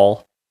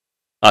call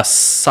a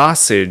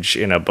sausage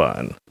in a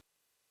bun?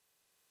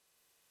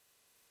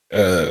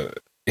 I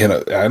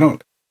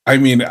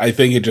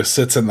think it just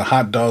sits in the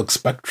hot dog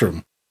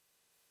spectrum.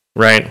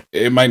 Right.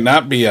 It might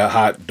not be a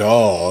hot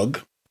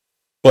dog,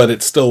 but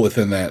it's still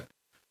within that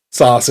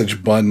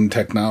sausage bun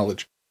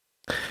technology.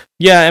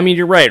 Yeah, I mean,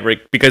 you're right,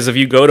 Rick, because if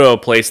you go to a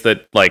place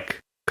that, like,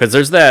 because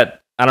there's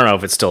that, I don't know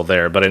if it's still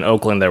there, but in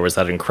Oakland there was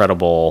that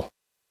incredible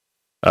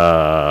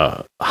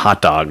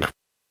hot dog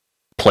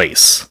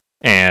place,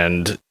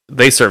 and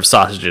they serve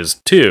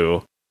sausages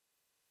too.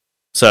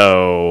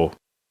 So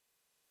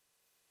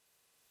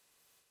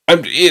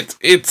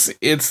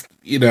it's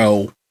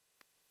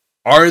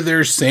are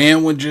there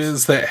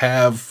sandwiches that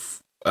have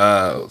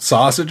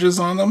sausages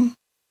on them?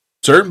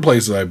 Certain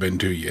places I've been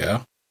to,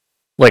 yeah.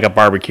 Like a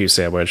barbecue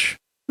sandwich.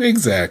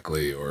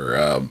 Exactly.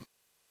 Or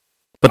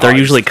but they're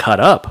usually cut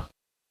up.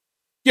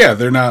 Yeah,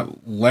 they're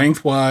not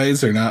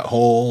lengthwise, they're not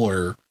whole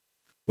or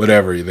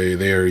whatever.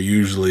 They are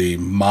usually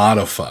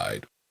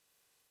modified.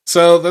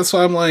 So that's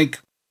why I'm like,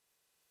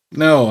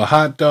 no, a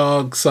hot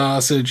dog,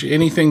 sausage,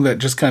 anything that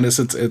just kind of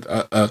sits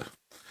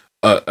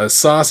a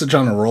sausage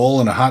on a roll,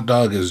 and a hot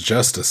dog is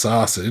just a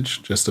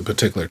sausage, just a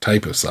particular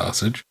type of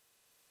sausage.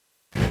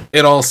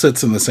 It all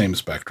sits in the same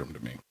spectrum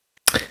to me.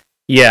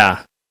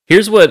 Yeah.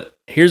 Here's what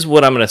I'm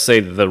going to say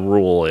the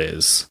rule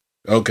is.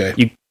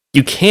 Okay.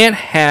 You can't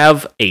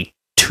have a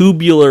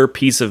tubular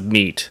piece of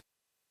meat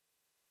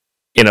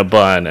in a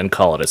bun and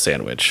call it a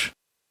sandwich.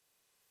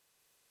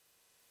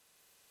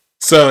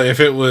 So if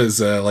it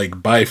was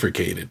like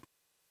bifurcated.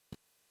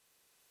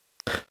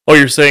 Oh,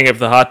 you're saying if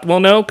the hot... Well,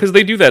 no, because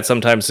they do that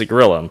sometimes to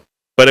grill them.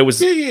 But it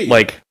was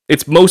like,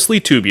 it's mostly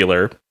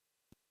tubular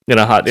in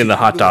the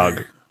hot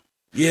dog.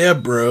 Yeah,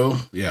 bro.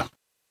 Yeah.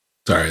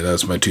 Sorry, that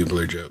was my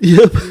tubular joke.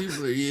 Yep.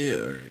 Yeah.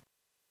 All right.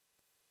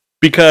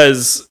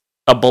 Because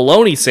a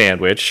bologna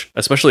sandwich,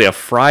 especially a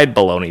fried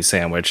bologna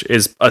sandwich,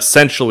 is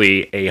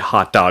essentially a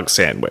hot dog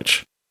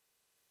sandwich.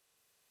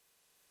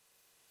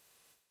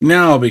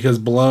 No, because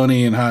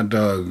bologna and hot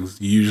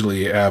dogs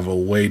usually have a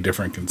way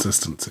different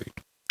consistency.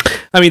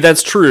 I mean,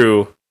 that's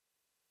true.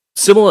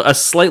 A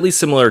slightly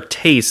similar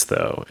taste,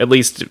 though. At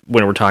least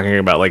when we're talking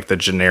about like the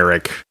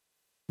generic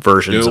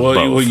versions of both.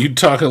 Well, you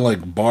talking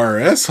like Bar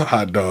S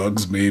hot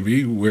dogs,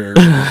 maybe, where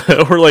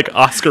or like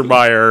Oscar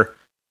Mayer.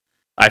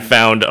 I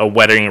found a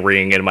wedding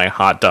ring in my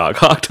hot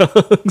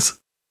dogs.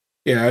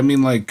 Yeah, I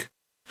mean,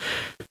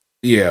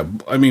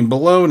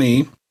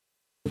 bologna,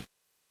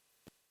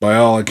 by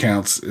all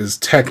accounts, is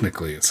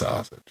technically a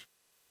sausage.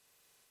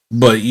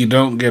 But you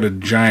don't get a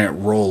giant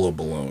roll of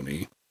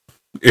bologna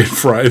and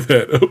fry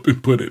that up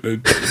and put it in a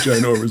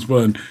ginormous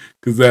bun,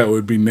 because that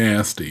would be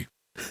nasty.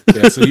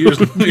 Yeah, so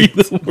usually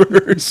the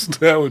worst.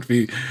 That'd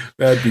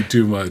be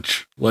too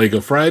much. Like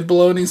a fried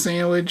bologna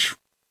sandwich,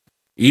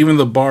 even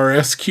the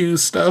Bar SQ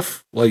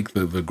stuff, like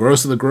the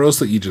gross of the gross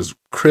that you just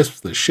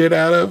crisp the shit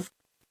out of,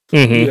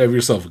 you have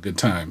yourself a good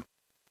time.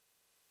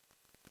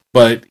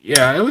 But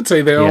yeah, I would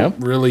say they don't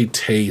really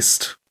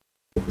taste.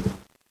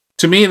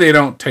 To me, they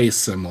don't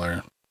taste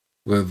similar.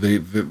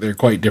 They're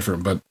quite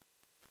different. But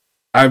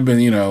I've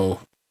been,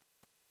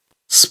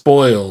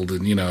 spoiled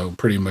and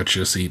pretty much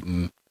just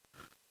eaten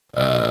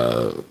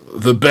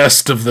the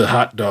best of the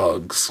hot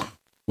dogs.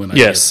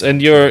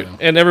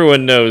 And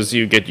everyone knows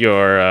you get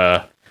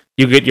your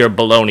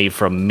bologna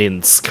from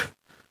Minsk.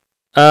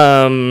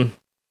 But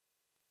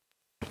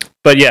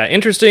yeah,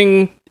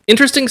 interesting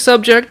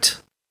subject.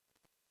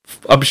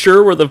 I'm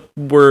sure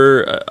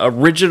we're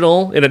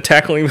original in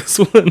tackling this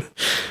one,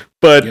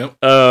 but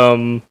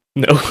no,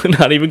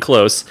 not even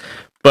close.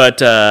 But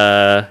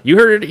you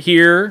heard it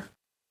here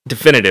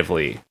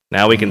definitively.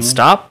 Now we can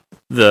stop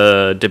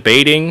the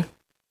debating.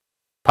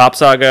 Pop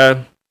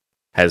Saga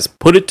has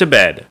put it to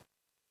bed.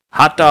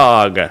 Hot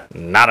dog,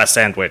 not a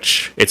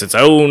sandwich. It's its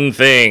own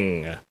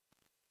thing.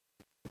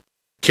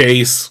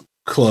 Case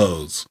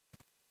closed.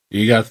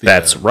 You got the.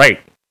 That's right.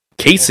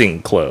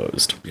 Casing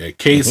closed. Yeah,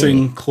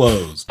 casing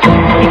closed.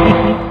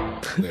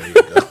 There you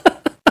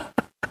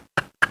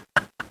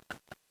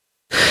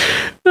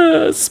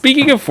go.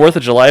 Speaking of 4th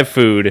of July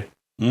food,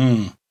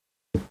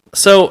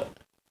 so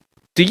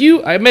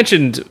I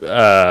mentioned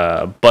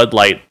Bud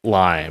Light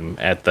Lime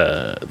at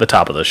the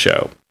top of the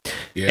show,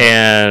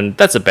 and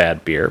that's a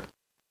bad beer,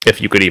 if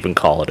you could even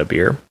call it a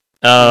beer.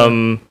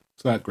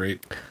 It's not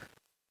great.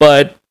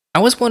 But I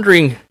was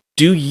wondering,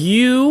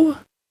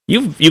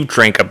 You've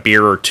drank a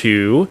beer or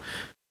two.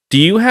 Do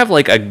you have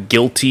like a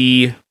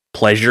guilty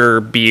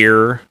pleasure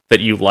beer that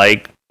you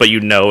like, but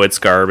it's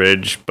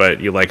garbage, but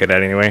you like it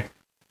anyway?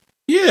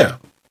 Yeah.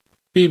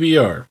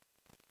 PBR.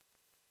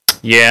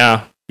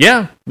 Yeah.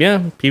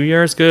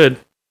 PBR is good.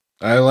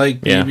 I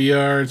like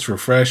PBR. It's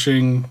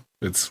refreshing.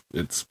 It's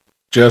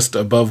just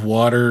above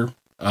water.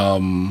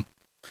 But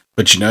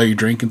you're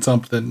drinking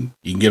something.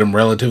 You can get them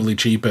relatively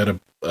cheap at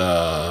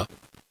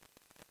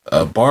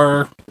a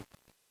bar.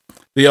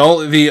 The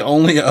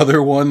only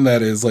other one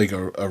that is like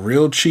a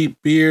real cheap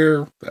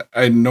beer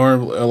I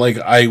normally like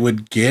I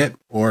would get,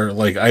 or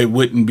like I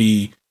wouldn't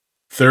be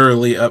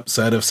thoroughly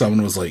upset if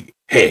someone was like,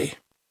 "Hey,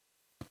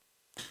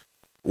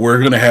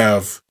 we're gonna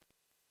have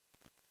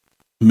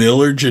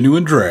Miller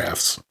Genuine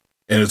Drafts,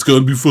 and it's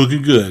gonna be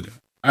fucking good."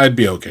 I'd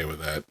be okay with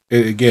that.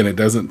 Again, it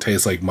doesn't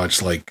taste like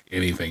much like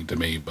anything to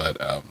me, but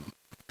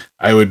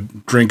I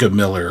would drink a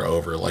Miller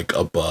over like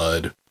a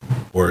Bud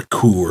or a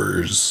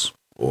Coors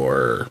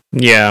or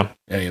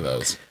any of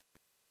those.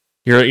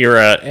 You're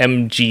a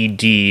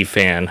MGD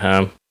fan,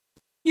 huh?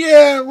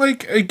 Yeah,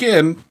 like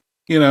again,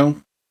 you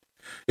know,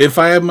 if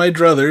I have my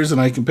druthers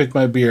and I can pick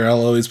my beer,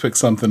 I'll always pick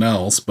something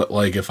else. But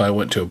like if I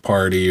went to a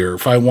party or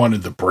if I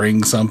wanted to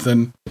bring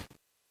something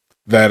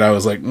that I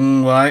was like,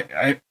 well,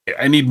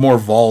 I need more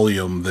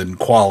volume than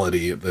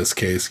quality in this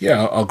case.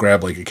 Yeah, I'll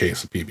grab like a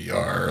case of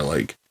PBR or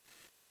like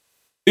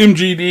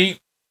MGD,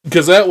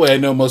 because that way I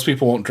know most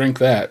people won't drink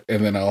that,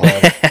 and then I'll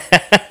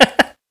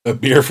have a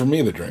beer for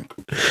me to drink.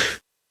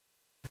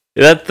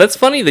 That's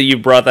funny that you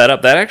brought that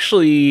up. That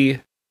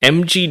actually,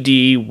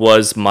 MGD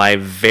was my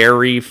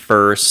very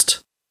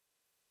first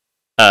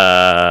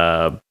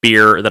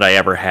beer that I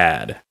ever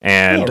had.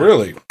 And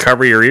really?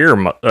 Cover your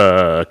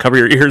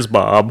ears,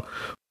 Bob.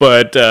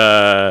 But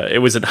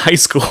it was in high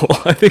school.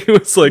 I think it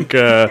was like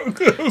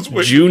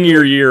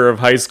junior year of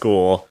high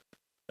school.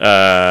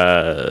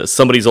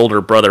 Somebody's older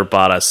brother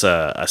bought us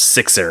a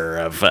sixer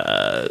of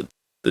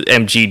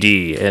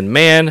MGD, and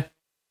man,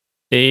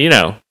 you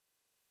know,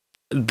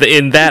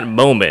 in that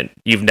moment,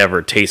 you've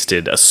never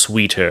tasted a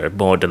sweeter,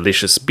 more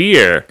delicious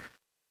beer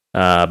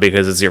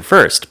because it's your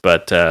first.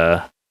 But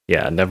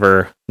yeah,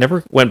 never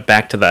went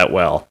back to that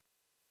well.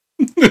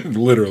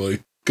 Literally,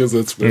 because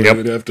that's where they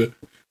would have to.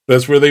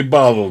 That's where they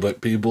bottled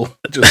it, people.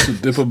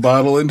 Just dip a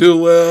bottle into a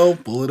well,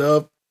 pull it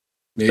up.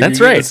 Maybe that's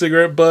you're right.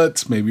 Cigarette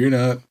butts. Maybe you're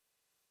not.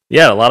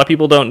 Yeah, a lot of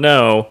people don't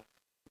know.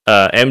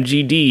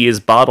 MGD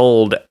is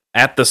bottled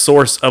at the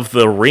source of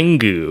the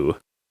Ringu.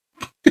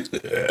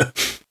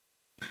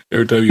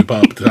 Every time you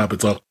pop the top,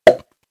 it's all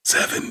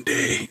 7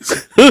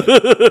 days.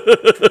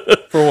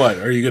 For what?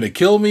 Are you going to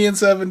kill me in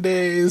 7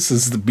 days?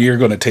 Is the beer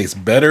going to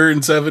taste better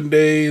in 7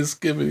 days?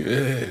 Give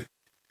me.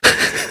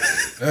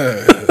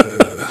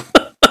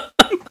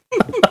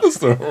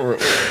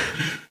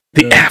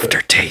 The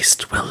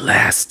aftertaste will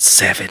last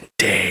 7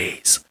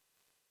 days.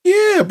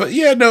 Yeah, but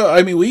yeah, no,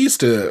 I mean, we used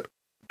to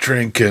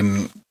drink,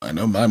 and I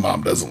know my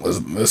mom doesn't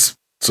listen to this,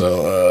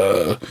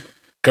 so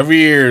cover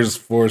your ears,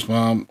 Forrest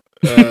Mom.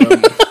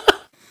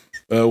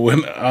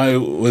 When I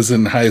was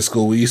in high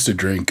school, we used to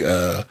drink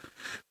the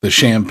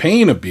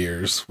champagne of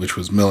beers, which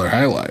was Miller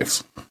High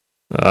Lifes.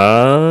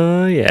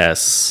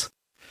 Yes.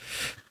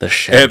 The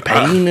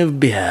champagne of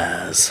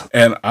beers.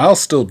 And I'll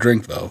still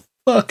drink the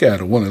fuck out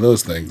of one of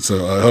those things,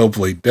 so I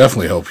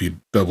definitely hope you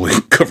doubly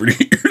covered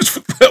your ears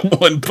with that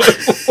one. But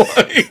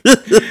like,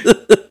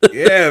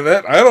 yeah,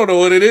 that I don't know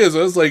what it is.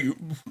 I was like,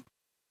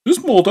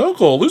 this malt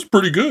alcohol, this is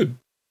pretty good.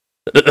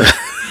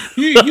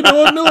 you know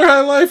what, Miller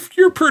High Life,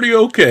 you're pretty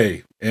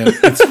okay. And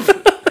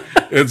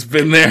it's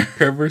been there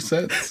ever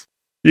since.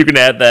 You can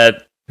add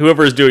that,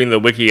 whoever's doing the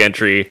wiki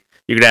entry,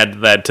 you can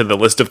add that to the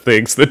list of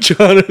things that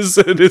John has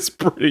said is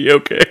pretty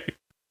okay.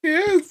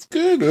 Yeah, it's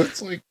good.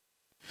 It's like,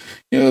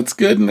 you know, it's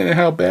good and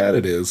how bad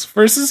it is.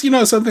 Versus, you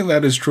know, something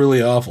that is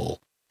truly awful.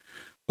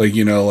 Like,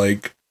 you know,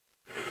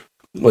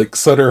 like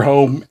Sutter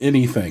Home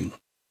anything.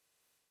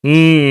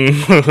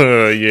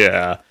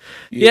 Yeah.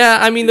 Yeah,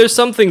 I mean, there's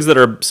some things that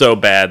are so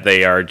bad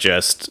they are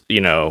just, you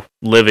know,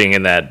 living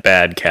in that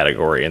bad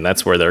category, and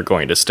that's where they're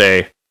going to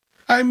stay.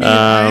 I mean,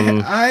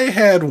 I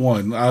had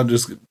one. I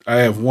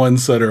have one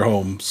Sutter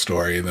Home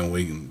story, and then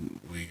we can.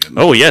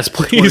 Oh yes,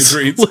 please.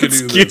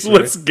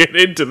 Let's get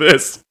into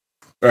this.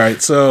 All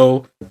right,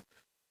 so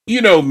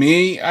you know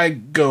me, I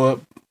go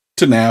up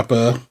to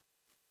Napa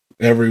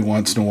every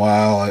once in a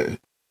while.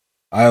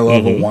 I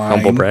love a wine.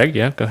 Humble brag,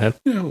 yeah. Go ahead.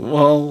 Yeah,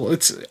 well,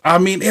 it's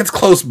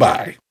close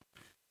by.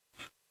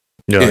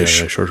 Yeah,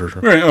 sure.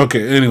 Right.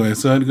 Okay. Anyway,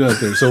 so I'd go out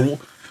there. So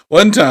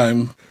one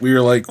time we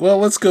were like, well,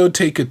 let's go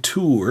take a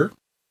tour.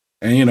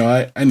 And, you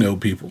know, I know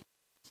people.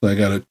 So I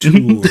got a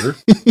tour.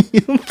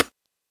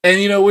 And,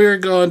 you know, we were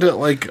going to,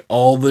 like,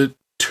 all the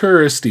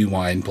touristy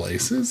wine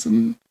places.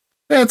 And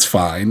that's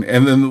fine.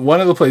 And then one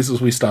of the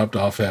places we stopped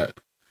off at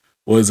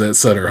was at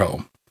Sutter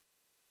Home.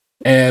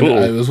 And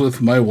I was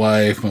with my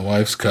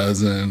wife's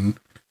cousin,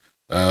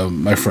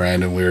 my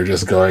friend, and we were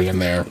just going in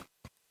there.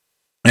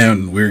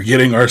 And we were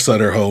getting our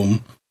Sutter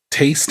Home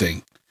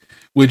tasting,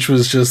 which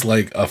was just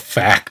like a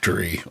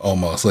factory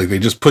almost. Like they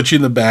just put you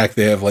in the back.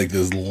 They have like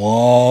this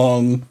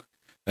long,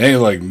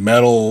 like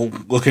metal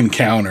looking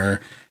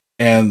counter.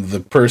 And the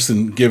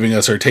person giving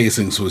us our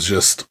tastings was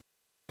just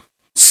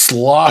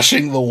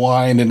sloshing the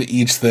wine into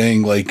each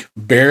thing, like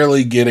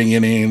barely getting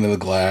any into the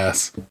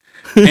glass.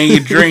 And you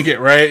drink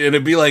it, right? And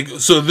it'd be like,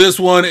 so this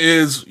one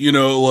is, you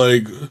know,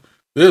 like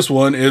this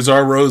one is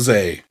our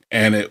rosé.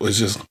 And it was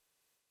just,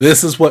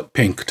 this is what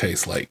pink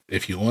tastes like.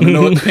 If you want to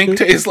know what pink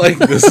tastes like,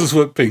 this is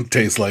what pink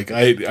tastes like.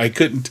 I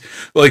couldn't,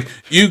 like,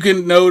 you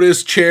can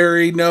notice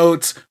cherry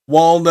notes,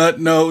 walnut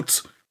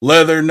notes,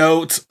 leather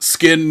notes,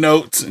 skin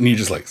notes, and you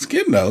just like,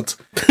 skin notes?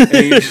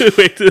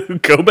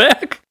 Wait, go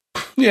back?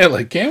 Yeah,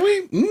 like, can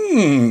we?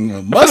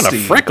 I Musty. found a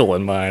freckle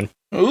in mine.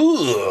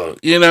 Ooh,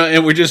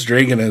 and we're just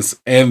drinking this,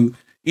 and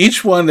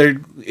each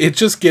one, it's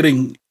just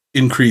getting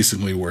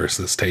increasingly worse,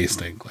 this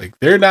tasting. Like,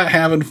 they're not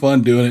having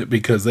fun doing it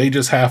because they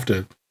just have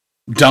to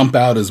dump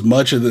out as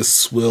much of this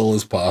swill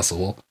as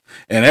possible.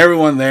 And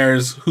everyone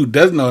there's who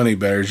doesn't know any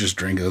better is just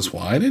drinking this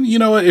wine. And you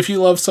know what? If you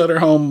love Sutter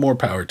Home, more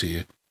power to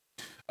you.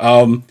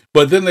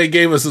 But then they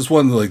gave us this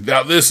one, like,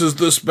 now this is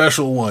the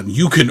special one.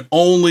 You can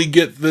only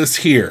get this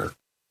here.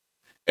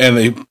 And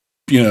they,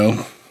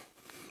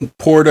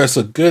 poured us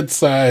a good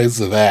size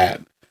of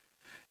that.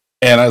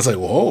 And I was like,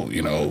 well,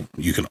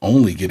 you can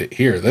only get it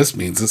here. This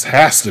means this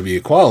has to be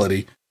a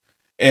quality.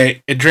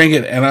 And I drink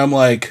it, and I'm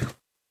like,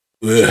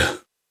 ugh.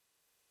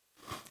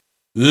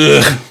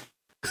 Ugh.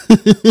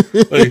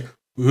 Like,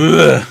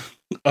 ugh.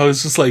 I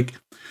was just like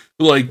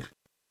the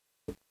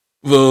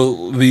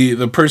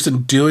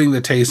person doing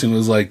the tasting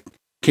was like,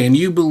 can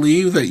you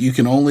believe that you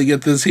can only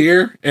get this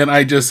here? And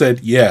I just said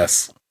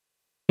yes.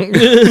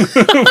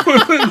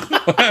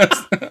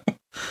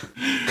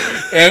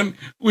 And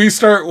we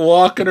start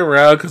walking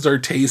around because our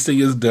tasting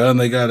is done.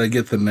 They got to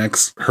get the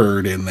next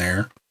herd in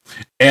there.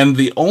 And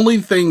the only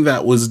thing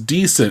that was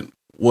decent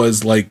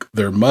was like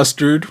their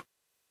mustard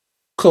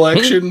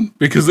collection,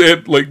 because they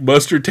had like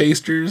mustard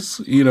tasters,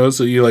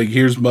 so you like,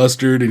 here's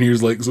mustard and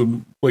here's like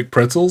some like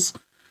pretzels.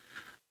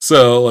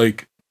 So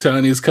like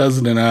Tanya's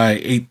cousin and I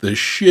ate the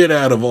shit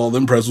out of all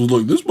them pretzels.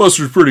 Like, this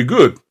mustard's pretty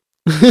good.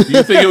 Do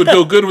you think it would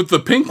go good with the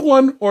pink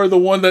one or the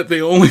one that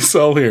they only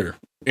sell here?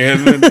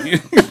 And then,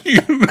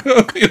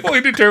 the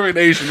only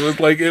determination was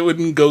like, it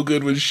wouldn't go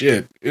good with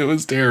shit. It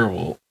was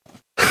terrible.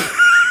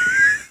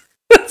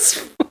 That's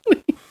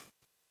funny.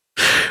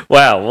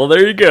 Wow. Well,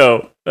 there you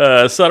go.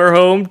 Sutter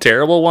Home,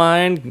 terrible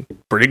wine,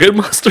 pretty good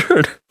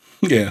mustard.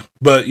 Yeah.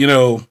 But,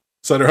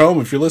 Sutter Home,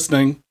 if you're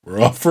listening,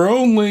 we're offer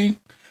only.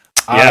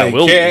 Yeah,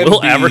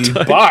 we'll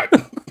advertise.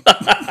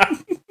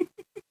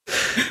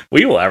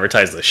 We will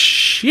advertise the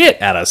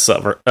shit out of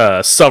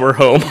Summer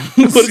Home.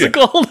 What is it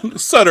called?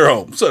 Sutter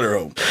Home.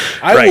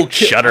 Home.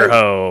 Shutter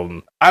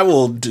Home. I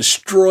will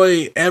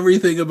destroy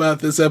everything about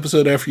this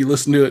episode after you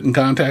listen to it and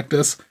contact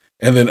us,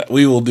 and then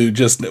we will do a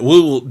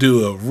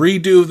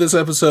redo of this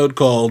episode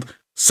called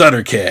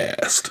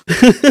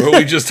Suttercast, where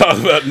we just talk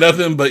about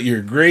nothing but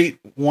your great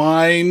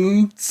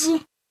wines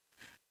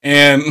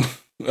and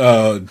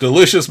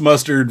delicious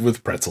mustard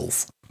with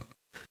pretzels.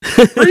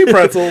 Free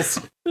pretzels.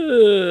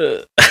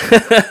 Well,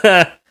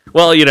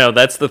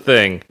 that's the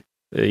thing.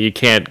 You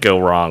can't go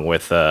wrong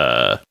with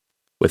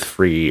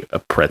free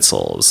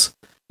pretzels.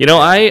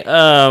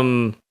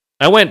 I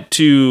went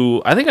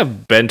to, I think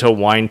I've been to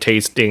wine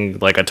tasting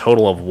like a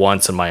total of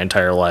once in my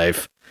entire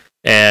life.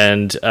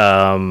 And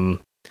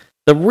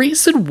the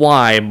reason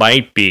why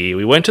might be,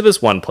 we went to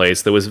this one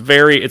place that was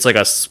it's like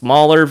a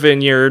smaller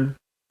vineyard.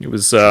 It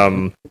was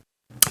down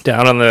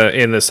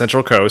in the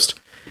Central Coast.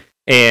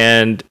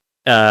 And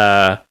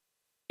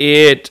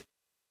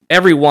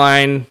every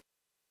wine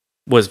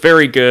was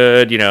very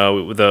good.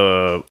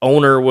 The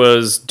owner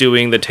was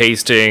doing the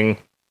tasting.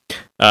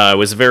 It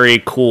was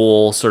very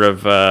cool, sort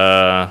of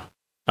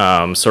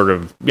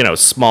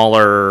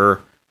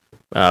smaller,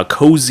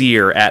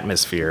 cozier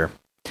atmosphere.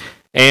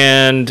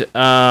 And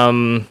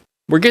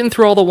we're getting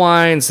through all the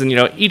wines, and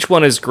each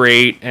one is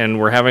great, and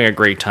we're having a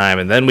great time.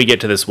 And then we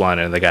get to this one,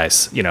 and the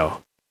guy's,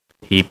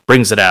 he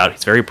brings it out.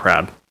 He's very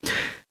proud,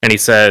 and he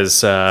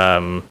says,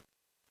 who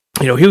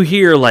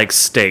here likes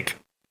steak?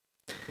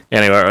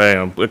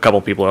 Anyway, a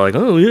couple people are like,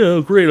 oh yeah,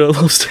 great, I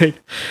love steak.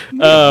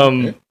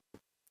 And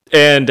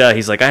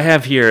he's like, I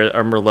have here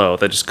a Merlot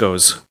that just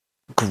goes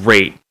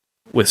great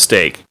with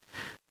steak.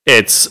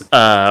 It's,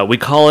 we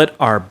call it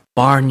our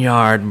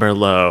Barnyard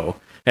Merlot.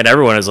 And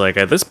everyone is like,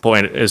 at this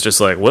point, is just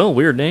like, well,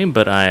 weird name,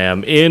 but I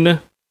am into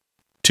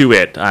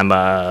it.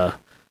 I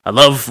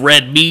love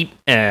red meat,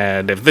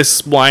 and if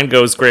this wine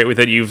goes great with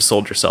it, you've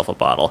sold yourself a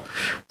bottle.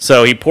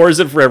 So he pours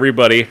it for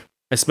everybody.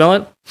 I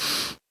smell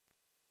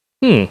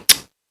it.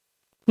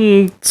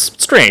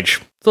 It's strange.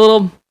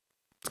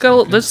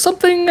 There's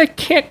something I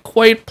can't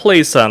quite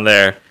place on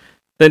there.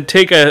 Then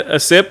take a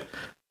sip.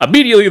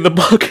 Immediately in the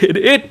bucket,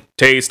 it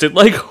tasted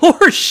like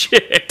horse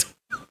shit.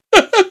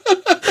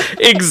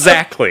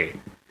 Exactly.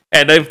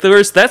 And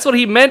that's what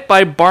he meant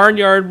by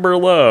Barnyard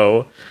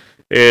Merlot,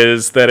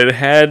 is that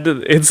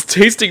its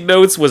tasting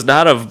notes was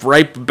not of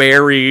ripe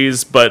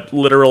berries, but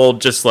literal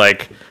just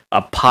like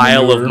a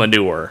pile of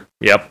manure.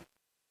 Yep.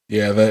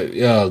 Yeah,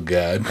 oh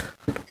God.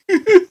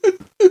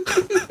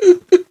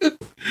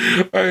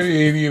 I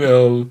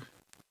mean,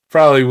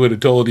 probably would have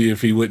told you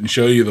if he wouldn't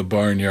show you the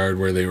barnyard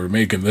where they were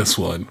making this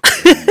one.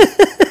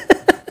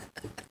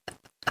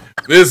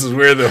 This is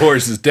where the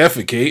horses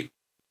defecate.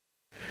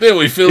 Then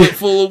we fill it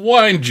full of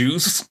wine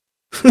juice.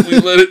 We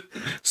let it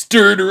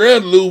stir it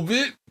around a little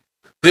bit.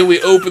 Then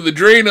we open the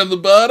drain on the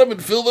bottom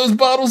and fill those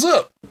bottles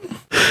up.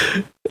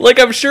 Like,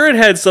 I'm sure it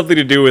had something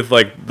to do with,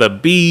 like, the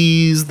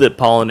bees that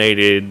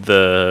pollinated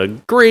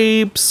the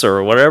grapes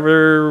or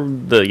whatever.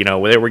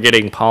 They were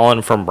getting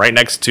pollen from right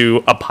next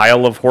to a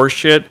pile of horse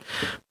shit.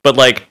 But,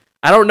 like,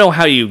 I don't know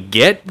how you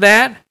get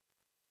that.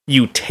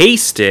 You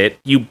taste it,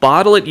 you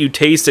bottle it, you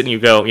taste it, and you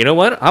go, you know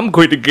what? I'm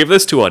going to give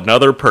this to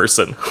another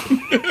person.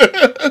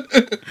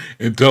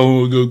 And tell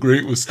them it'll go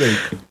great with steak.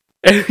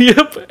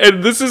 Yep,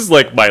 and this is,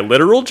 like, my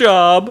literal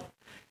job.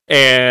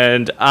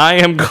 And I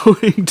am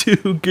going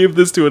to give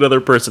this to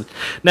another person.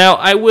 Now,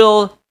 I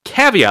will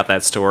caveat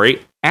that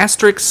story.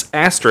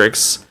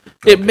 Asterisk.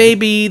 It may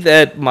be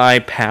that my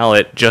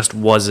palate just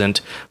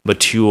wasn't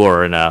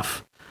mature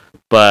enough.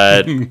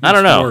 But I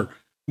don't know.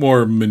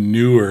 More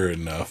manure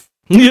enough.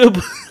 Yep.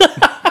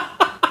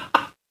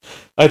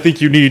 I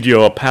think you need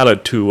your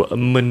palate to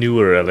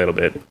manure a little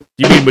bit.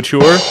 You mean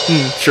mature?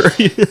 Sure.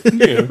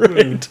 Yeah,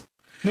 right.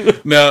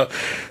 Now,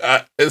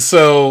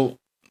 so...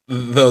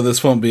 though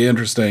this won't be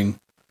interesting,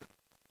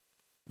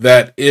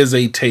 that is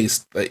a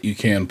taste that you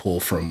can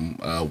pull from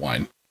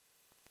wine.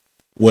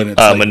 When it's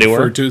like manure?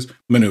 referred to as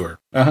manure.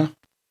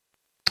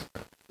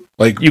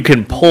 Like you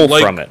can pull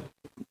from it.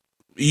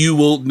 You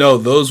will no,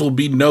 those will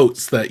be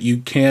notes that you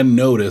can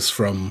notice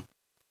from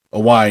a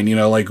wine.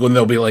 Like when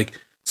they'll be like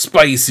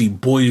spicy,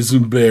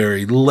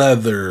 boysenberry,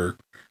 leather.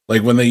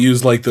 Like when they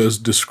use like those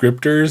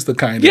descriptors, the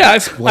kind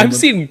of I've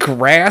seen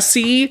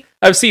grassy,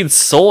 I've seen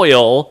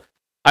soil.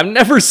 I've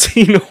never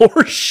seen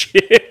horse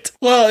shit.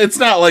 Well, it's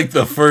not like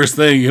the first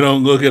thing. You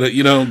don't look at it.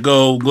 You don't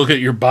go look at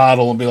your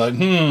bottle and be like,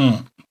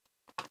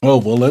 Oh,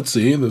 well, let's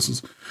see. This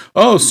is,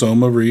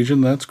 Soma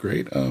region. That's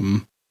great.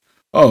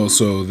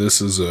 So this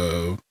is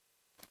a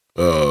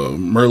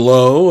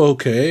Merlot.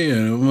 Okay.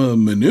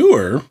 And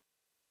manure.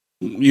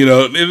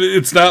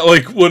 It's not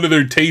like one of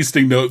their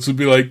tasting notes would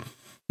be like,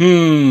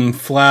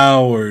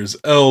 flowers,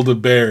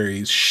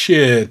 elderberries,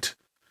 shit.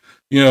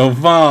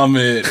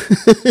 Vomit,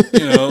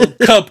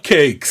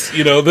 cupcakes,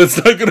 that's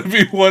not going to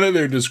be one of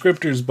their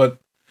descriptors, but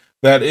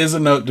that is a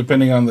note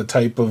depending on the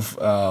type of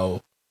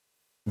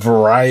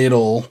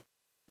varietal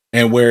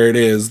and where it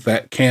is.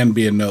 That can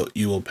be a note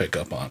you will pick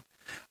up on.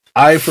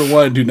 I, for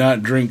one, do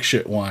not drink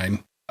shit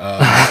wine.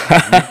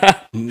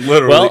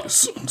 Literally. Well,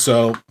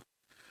 so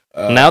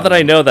now that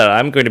I know that,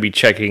 I'm going to be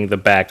checking the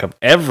back of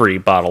every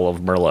bottle of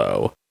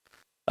Merlot.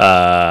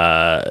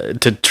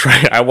 To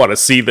try, I want to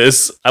see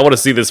this. I want to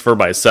see this for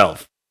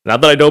myself.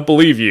 Not that I don't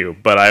believe you,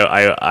 but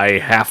I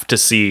have to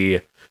see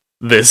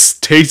this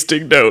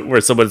tasting note where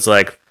someone's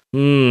like,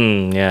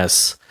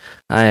 yes,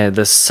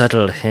 the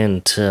subtle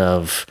hint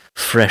of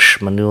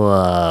fresh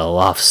manure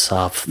wafts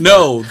off.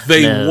 No,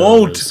 they nose.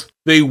 won't.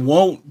 They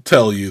won't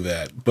tell you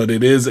that, but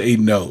it is a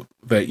note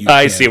that you.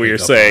 I see what you're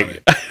saying.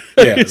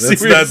 Yeah,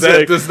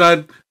 that does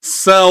not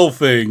sell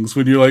things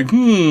when you're like,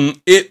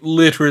 it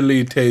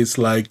literally tastes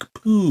like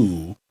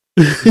poo.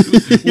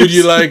 Would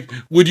you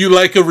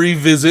like a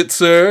revisit,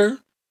 sir?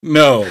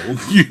 No.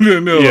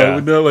 No, yeah. I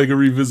would not like a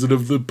revisit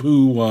of the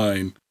poo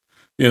wine.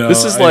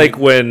 This is like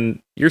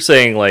when you're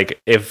saying,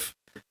 like, if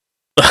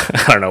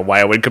I don't know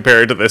why I would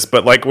compare it to this,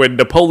 but like when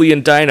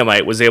Napoleon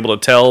Dynamite was able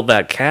to tell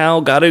that cow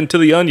got into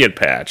the onion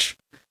patch,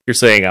 you're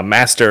saying a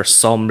master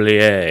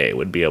sommelier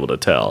would be able to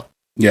tell.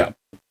 Yeah.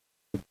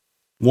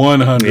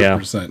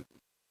 100%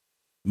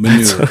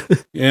 manure.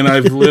 And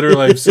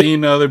I've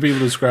seen other people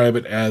describe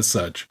it as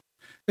such.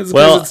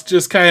 It's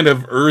just kind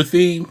of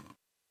earthy,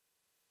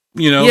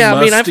 musty.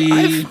 I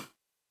mean,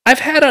 I've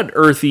had an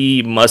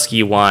earthy,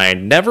 musky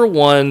wine. Never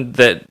one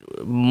that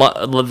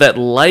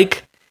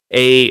like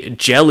a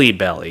Jelly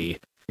Belly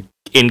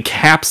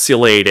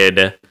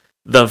encapsulated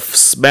the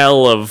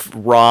smell of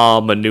raw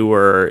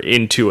manure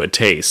into a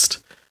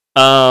taste.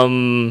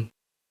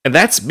 And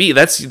that's me.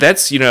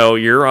 That's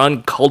your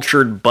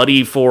uncultured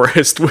buddy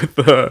Forrest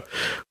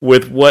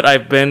with what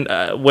I've been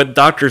what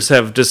doctors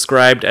have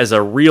described as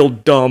a real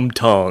dumb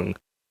tongue.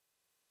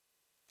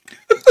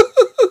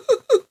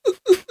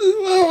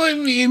 Well, I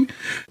mean,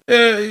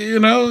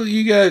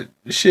 you got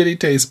shitty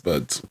taste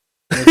buds.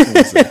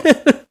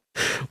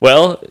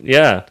 Well,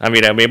 yeah. I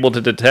mean, I'm able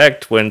to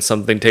detect when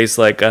something tastes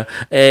like a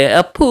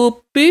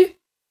poopy.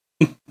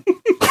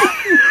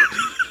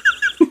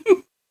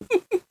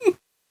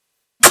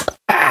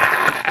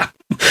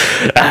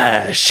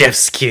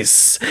 Chef's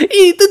kiss.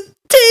 It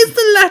tastes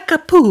like a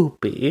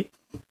poopy.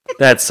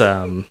 That's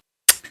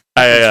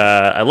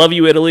I love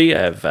you, Italy.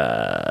 I've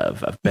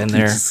been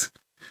there.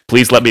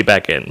 Please let me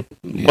back in.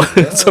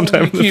 Yeah,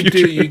 sometime in the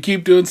future. You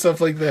keep doing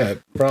stuff like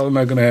that. Probably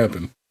not going to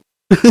happen.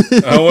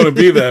 I want to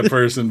be that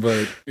person,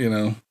 but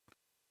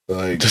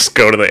like just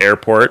go to the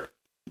airport.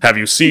 Have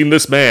you seen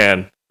this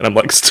man? And I'm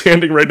like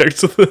standing right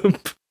next to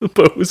the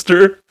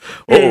poster.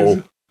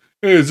 Oh,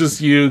 it's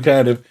just you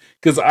kind of.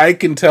 Because I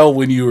can tell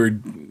when you were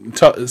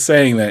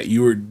saying that,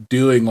 you were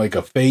doing like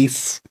a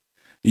face.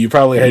 You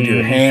probably had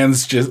your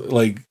hands just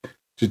like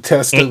to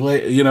test it,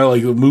 like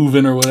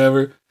moving or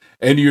whatever.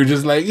 And you're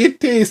just like,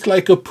 it tastes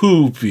like a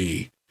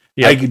poopy.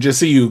 Yep. I could just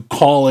see you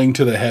calling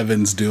to the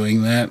heavens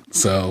doing that.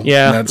 So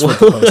yeah, that's what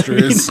the poster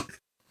is.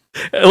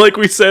 like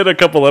we said a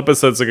couple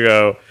episodes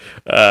ago,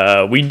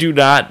 we do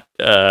not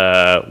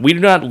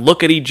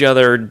look at each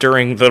other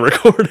during the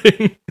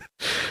recording,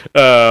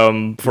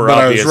 for But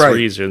I was obvious right.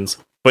 reasons.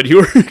 But you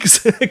were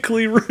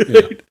exactly right.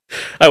 Yeah.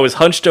 I was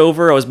hunched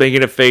over. I was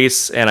making a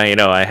face, and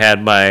I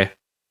had my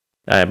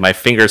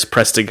fingers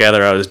pressed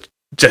together. I was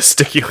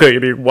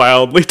gesticulating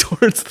wildly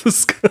towards the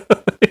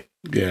sky.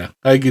 Yeah,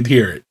 I could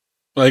hear it.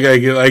 Like I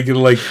could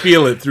like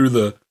feel it through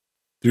the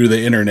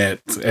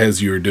internet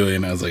as you were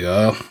doing. I was like,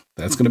 oh,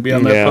 that's gonna be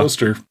on that Yeah.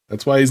 poster.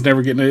 That's why he's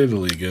never getting to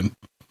Italy again.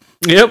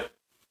 Yep.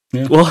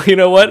 Yeah. Well, you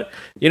know what,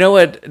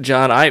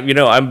 John.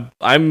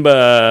 I'm.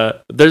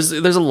 There's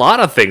a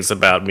lot of things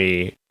about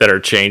me that are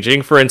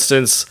changing. For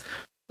instance,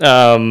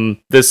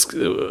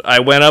 I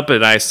went up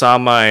and I saw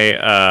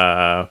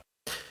my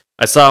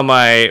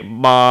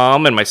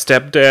mom and my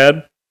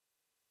stepdad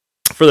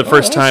for the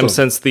first time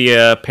awesome. since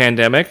the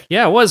pandemic.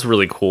 Yeah, it was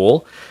really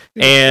cool.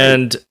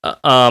 And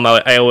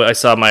I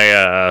saw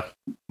my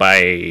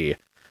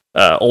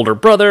older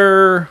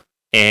brother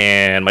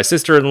and my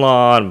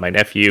sister-in-law and my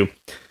nephew.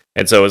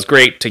 And so it was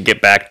great to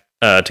get back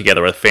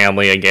together with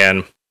family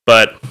again.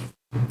 But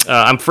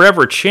I'm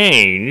forever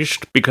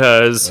changed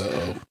because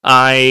Uh-oh.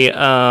 I,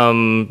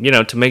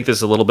 to make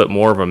this a little bit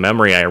more of a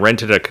memory, I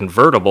rented a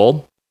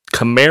convertible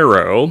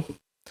Camaro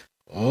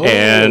Oh.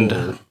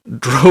 and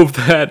drove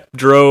that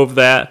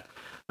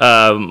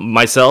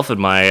myself and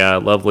my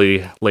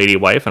lovely lady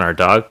wife and our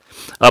dog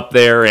up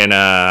there in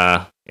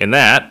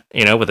that,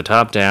 with the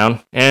top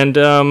down. And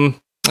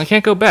I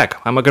can't go back.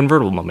 I'm a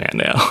convertible man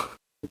now.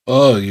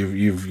 Oh,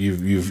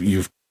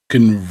 you've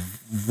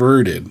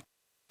converted.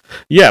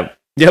 Yep.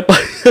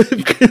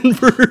 I've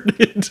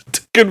converted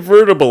to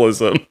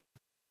convertibleism.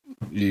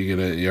 Are you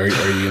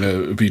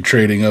gonna be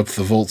trading up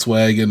the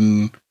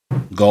Volkswagen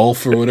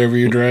Golf or whatever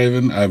you're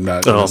driving? I'm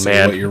not gonna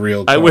say what your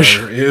real car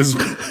is.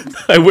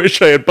 I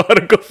wish I had bought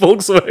a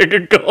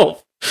Volkswagen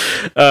Golf.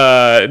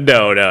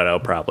 No,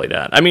 probably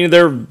not. I mean,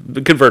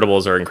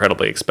 convertibles are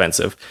incredibly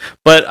expensive,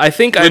 but I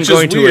think I'm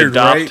going to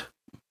adopt. Right?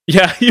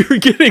 Yeah, you're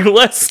getting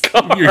less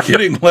car. You're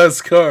getting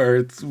less car.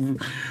 It's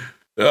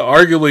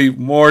arguably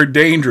more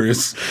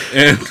dangerous,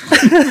 and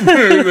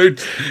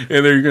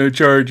they're going to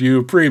charge you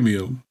a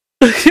premium.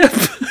 Yep.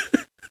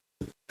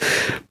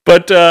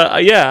 But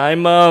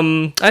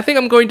I think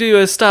I'm going to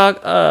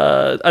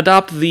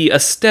adopt the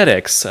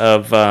aesthetics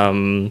of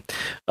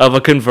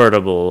a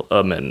convertible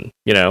man.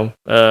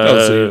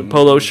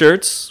 Polo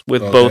shirts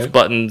with both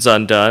buttons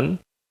undone,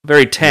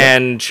 very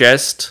tan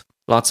chest,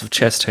 lots of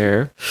chest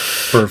hair.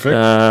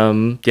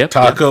 Perfect. Yep.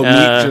 Taco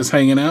meat just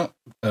hanging out.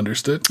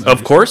 Understood.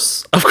 Of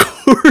course.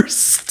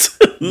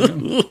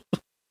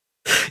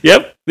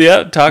 Yep.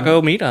 Yeah.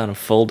 Taco meat on a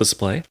full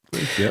display.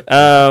 Yep.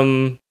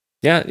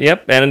 Yeah,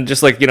 yep, and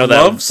just like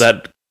Gloves?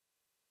 that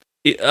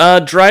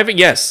driving,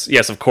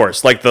 yes, of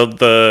course, like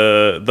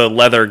the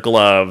leather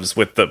gloves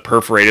with the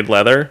perforated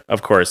leather,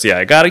 of course, yeah.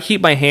 I got to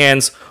keep my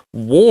hands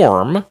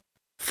warm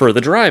for the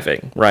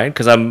driving, right?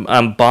 Because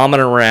I'm bombing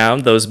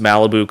around those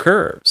Malibu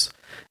curves,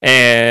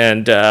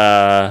 and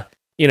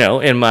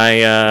in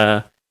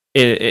my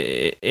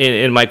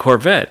in my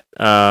Corvette.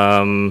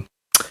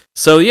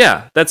 So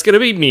yeah, that's gonna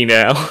be me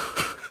now.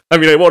 I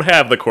mean, I won't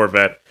have the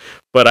Corvette.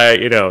 But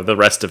the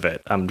rest of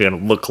it, I'm going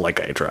to look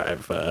like I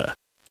drive. So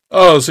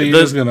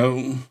you're just going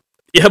to...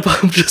 Yep,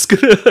 I'm just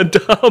going to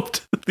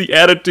adopt the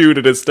attitude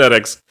and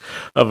aesthetics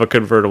of a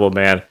convertible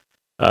man.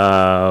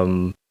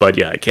 But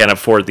yeah, I can't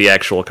afford the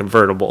actual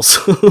convertibles.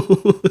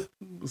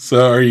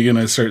 So are you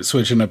going to start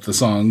switching up the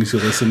songs you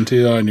listen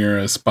to on your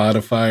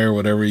Spotify or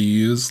whatever you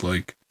use?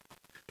 Like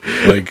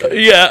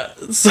Yeah,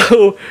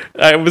 so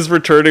I was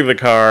returning the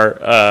car,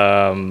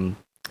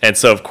 and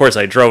so, of course,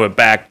 I drove it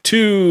back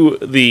to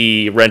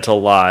the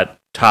rental lot,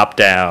 top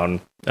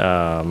down,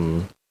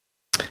 and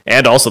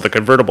also the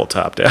convertible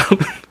top down.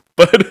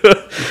 But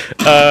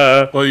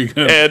well, you're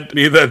gonna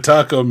need that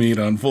taco meat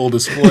on full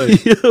display.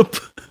 Yep.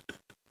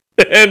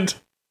 And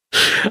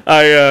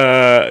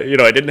I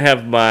didn't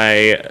have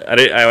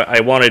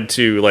I wanted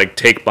to like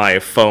take my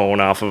phone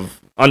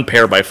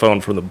unpair my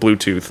phone from the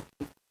Bluetooth,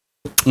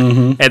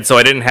 and so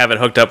I didn't have it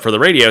hooked up for the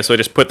radio. So I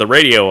just put the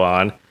radio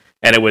on,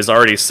 and it was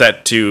already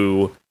set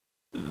to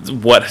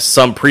what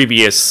some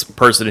previous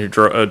person who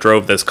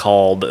drove this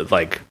called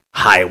like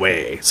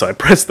highway. So I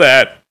pressed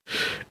that,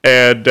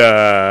 and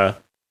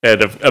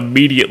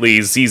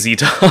immediately ZZ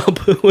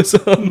Top was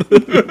on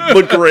the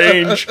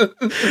Lagrange.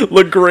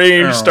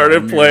 Lagrange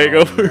started playing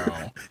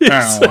over.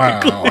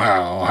 Exactly.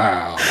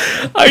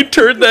 I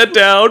turned that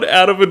down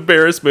out of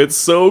embarrassment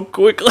so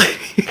quickly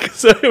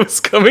because I was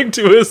coming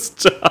to a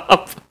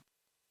stop,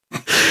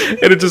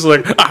 and it just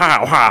like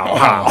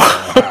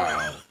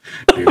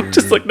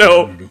just like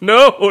no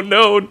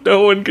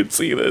one could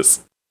see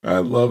this. I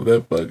love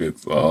that fucking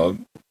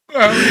song.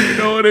 I don't even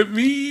know what it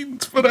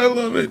means, but I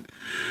love it.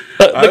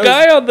 The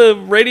guy on the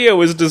radio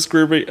was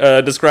describing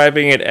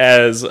it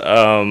as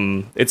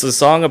it's a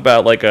song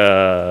about like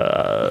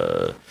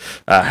a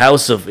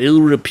house of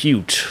ill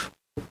repute.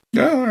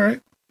 Yeah, all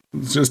right.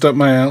 It's just up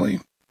my alley.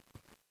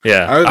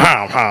 Yeah.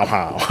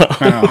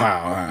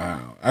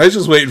 I was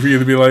just waiting for you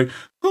to be like,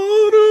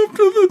 on up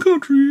to the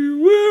country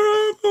where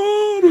I'm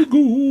gonna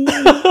go.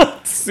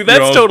 See,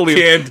 that's totally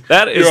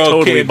that is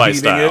totally my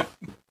style.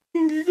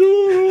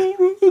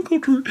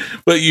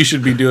 But you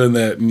should be doing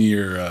that in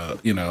your,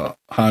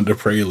 Honda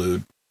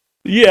Prelude.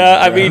 Yeah,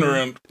 I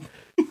mean,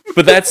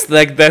 but that's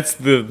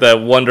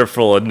the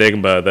wonderful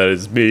enigma that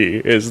is me.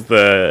 Is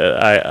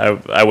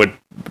I would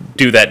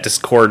do that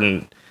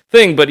discordant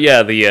thing, but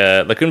yeah,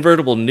 the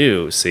convertible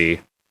knew.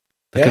 See,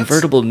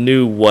 convertible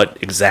knew what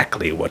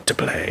to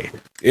play.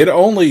 It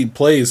only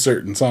plays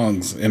certain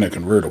songs in a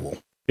convertible.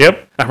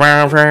 Yep. And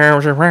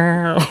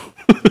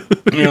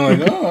you're like,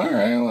 oh, all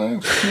right.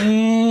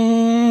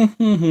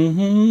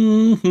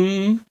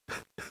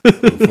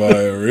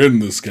 Fire in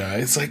the sky.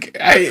 It's like,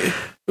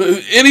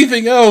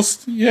 anything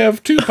else? You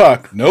have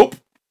Tupac. Nope.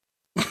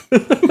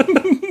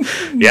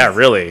 Yeah,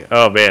 really.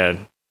 Oh,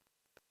 man.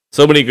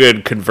 So many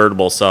good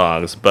convertible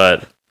songs,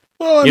 but,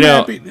 well, I'm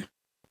happy.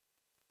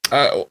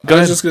 I was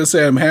ahead. just going to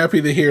say, I'm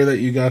happy to hear that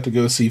you got to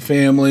go see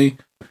family,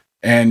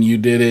 and you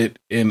did it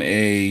in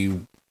a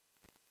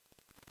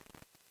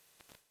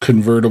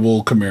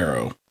convertible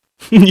Camaro.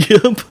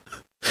 Yep.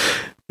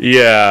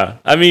 Yeah.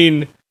 I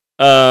mean,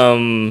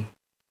 and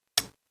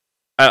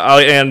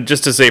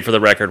just to say for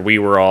the record, we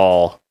were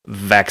all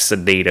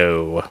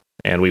vaccinated,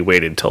 and we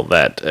waited till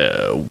that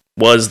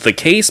was the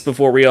case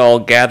before we all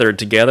gathered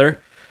together,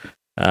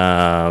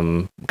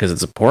 because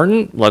it's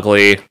important.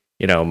 Luckily,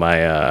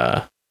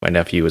 my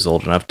nephew is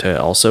old enough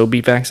to also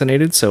be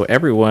vaccinated, so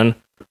everyone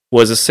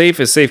was as safe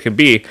could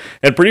be.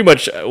 And pretty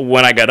much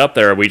when I got up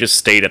there, we just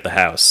stayed at the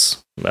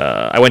house.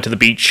 I went to the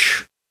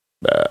beach,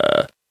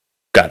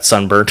 got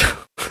sunburned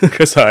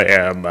because I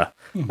am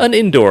an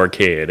indoor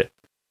kid.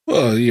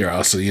 Well, you're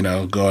also,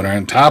 going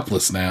around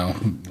topless now,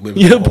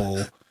 living the whole,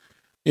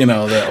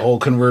 that whole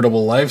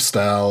convertible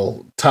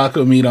lifestyle.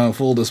 Taco meat on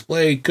full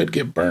display could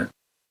get burnt.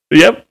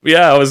 Yep.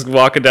 Yeah, I was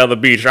walking down the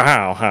beach.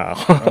 How?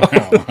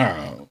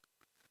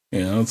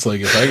 It's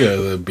like if I go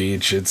to the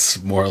beach,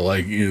 it's more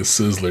like a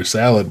Sizzler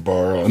salad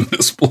bar on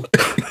display.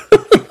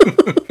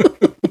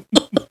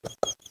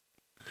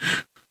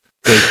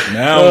 Like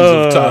mounds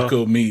of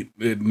taco meat,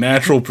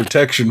 natural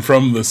protection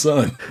from the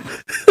sun.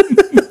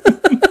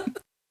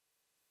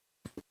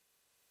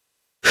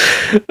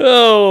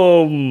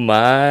 Oh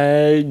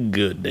my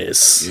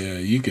goodness. Yeah,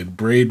 you could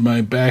braid my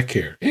back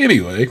hair.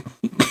 Anyway.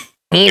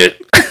 It's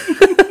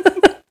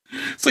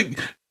like,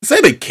 is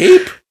that a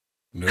cape?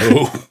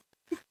 No.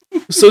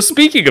 So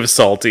speaking of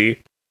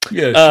salty,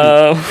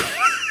 yeah,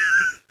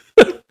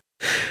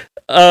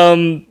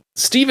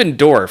 Steven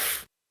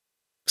Dorff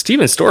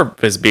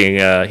is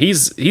being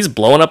he's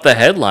blowing up the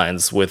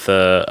headlines with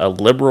a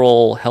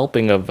liberal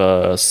helping of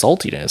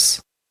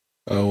saltiness.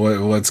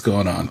 Oh, what's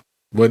going on?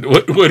 What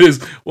is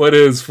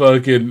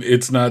fucking?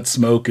 It's not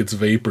smoke, it's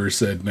vapor.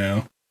 Said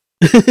now.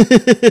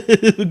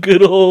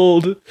 Good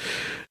old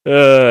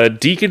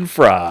Deacon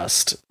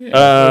Frost. What's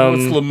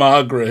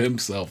Lamagra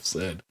himself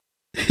said.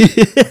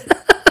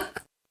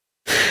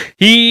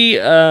 He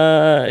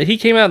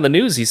came out in the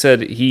news. He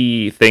said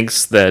he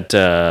thinks that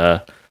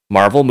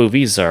Marvel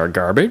movies are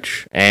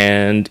garbage,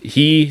 and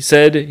he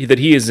said that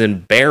he is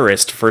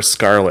embarrassed for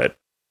Scarlet.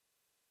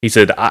 He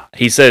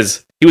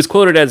says he was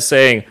quoted as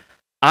saying,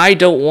 "I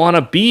don't want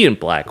to be in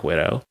Black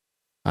Widow.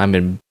 I'm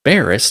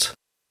embarrassed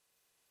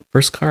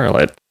for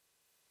Scarlet."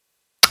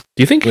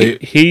 Do you think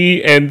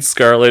he and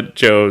Scarlett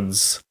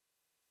Jones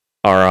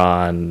are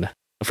on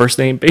a first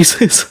name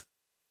basis?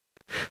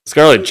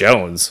 Scarlett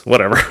Jones,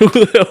 whatever. Who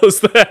the hell is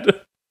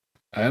that?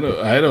 I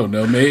don't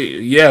know.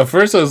 Maybe, yeah.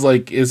 First, I was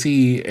like, is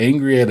he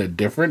angry at a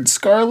different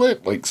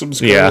Scarlett? Like some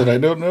Scarlett I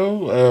don't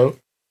know.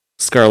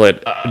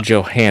 Scarlett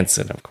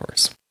Johansson, of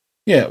course.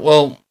 Yeah.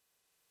 Well,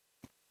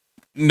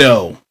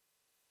 no.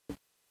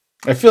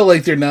 I feel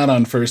like they're not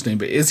on first name.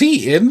 But is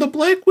he in the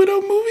Black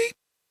Widow movie?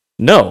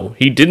 No,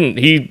 he didn't.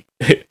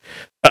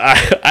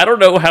 I don't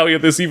know how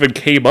this even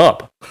came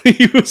up.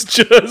 He was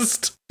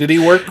just... Did he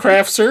work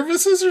craft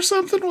services or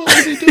something? What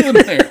was he doing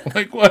there?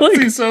 Like, why is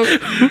he so...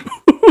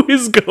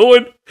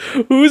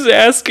 Who's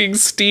asking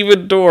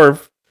Steven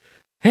Dorff,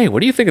 hey,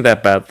 what do you think of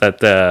that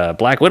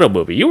Black Widow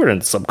movie? You were in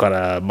some kind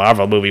of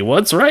Marvel movie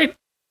once, right?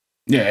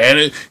 Yeah,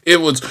 and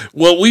it was...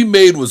 What we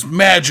made was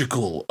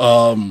magical.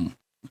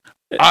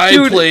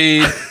 I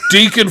played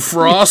Deacon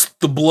Frost,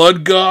 the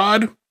Blood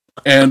God,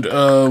 and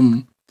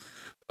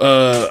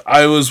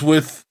I was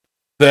with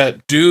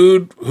that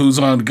dude who's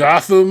on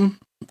Gotham.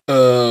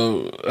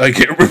 I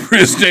can't remember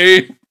his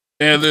name.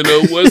 And then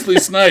Wesley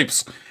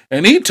Snipes.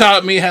 And he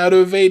taught me how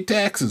to evade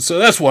taxes. So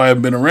that's why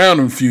I've been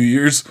around in a few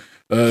years.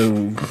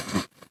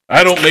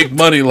 I don't make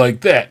money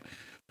like that.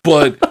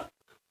 But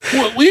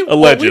what we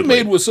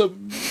made was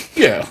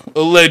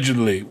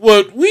allegedly.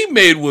 What we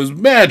made was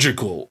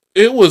magical.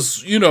 It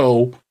was,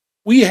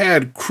 we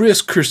had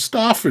Chris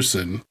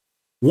Christopherson,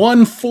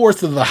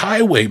 1/4 of the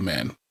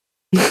Highwaymen.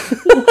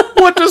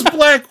 What does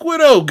Black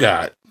Widow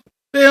got?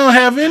 They don't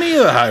have any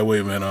of the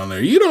Highwaymen on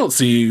there. You don't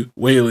see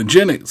Waylon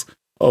Jennings.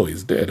 Oh,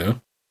 he's dead, huh?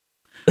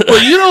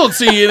 Well, you don't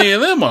see any of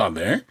them on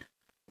there.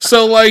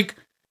 So, like,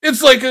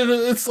 It's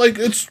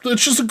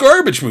just a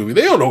garbage movie.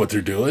 They don't know what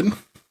they're doing.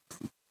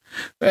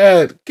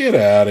 Get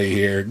out of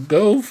here.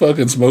 Go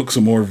fucking smoke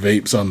some more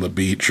vapes on the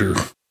beach or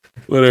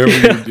whatever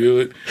you do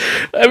it.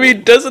 I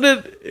mean, doesn't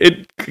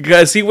it?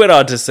 Because he went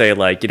on to say,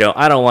 like,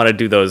 I don't want to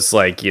do those,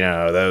 like,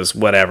 those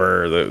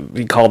whatever.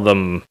 He called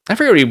them, I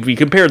forget, he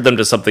compared them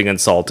to something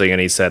insulting, and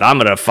he said, I'm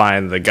going to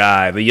find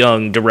the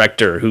young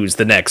director who's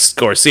the next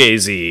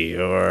Scorsese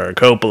or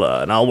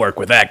Coppola, and I'll work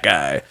with that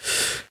guy.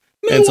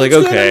 No, and it's like,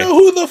 okay. Know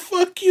who the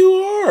fuck you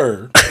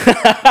are.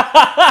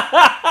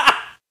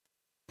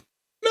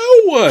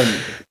 No one.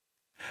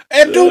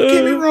 And don't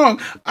get me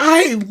wrong,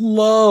 I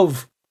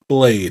love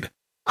Blade.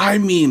 I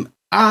mean,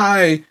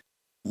 I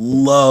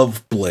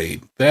love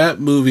Blade. That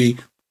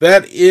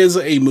is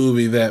a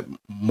movie that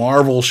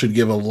Marvel should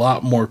give a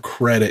lot more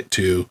credit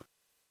to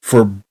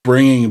for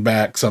bringing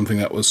back something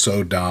that was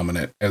so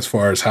dominant as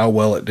far as how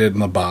well it did in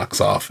the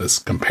box office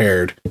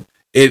compared.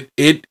 It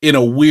in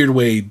a weird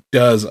way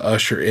does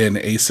usher in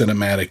a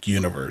cinematic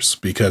universe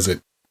because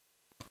it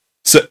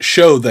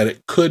showed that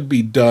it could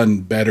be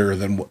done better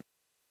than what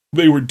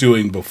they were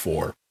doing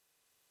before.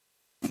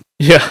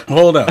 Yeah.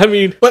 Hold on. I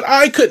mean, but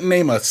I couldn't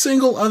name a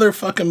single other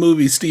fucking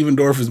movie Steven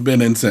Dorff has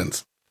been in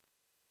since.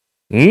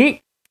 Yeah.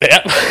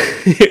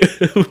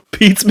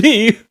 Beats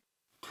me.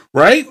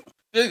 Right?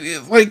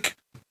 Like,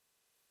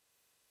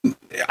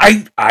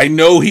 I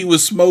know he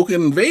was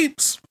smoking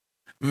vapes.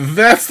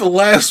 That's the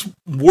last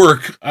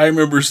work I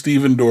remember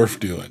Steven Dorff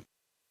doing.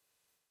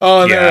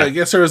 Oh, and yeah. I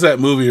guess there was that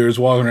movie where he was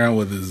walking around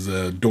with his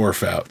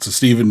Dorff out. So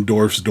Steven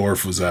Dorff's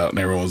Dorff was out, and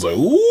everyone was like,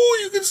 ooh,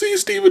 you can see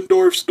Steven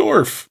Dorff's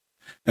Dorff.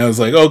 And I was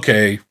like,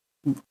 okay,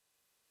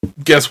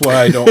 guess why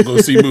I don't go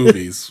see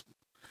movies?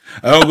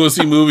 I don't go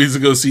see movies to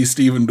go see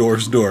Steven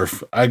Dorff's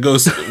Dorff. I go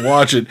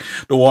watch it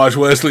to watch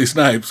Wesley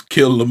Snipes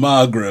kill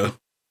Lamagra,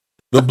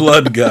 the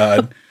blood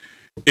god,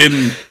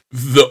 in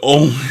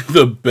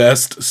the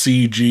best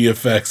CG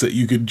effects that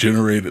you could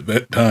generate at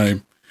that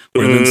time.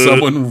 Where then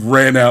someone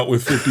ran out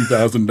with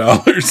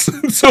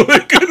 $50,000 so they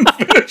couldn't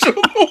finish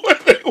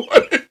what they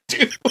wanted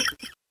to.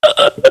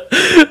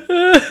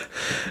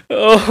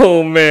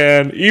 Oh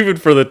man! Even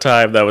for the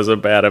time, that was a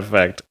bad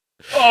effect.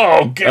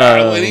 Oh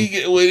god! When he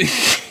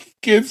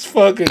gets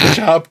fucking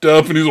chopped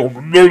up and he's like,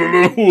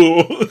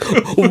 whoa!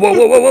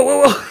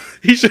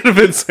 He should have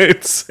been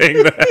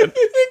saying that.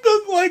 It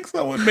looks like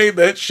someone made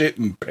that shit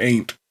in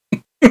paint.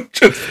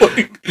 Just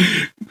like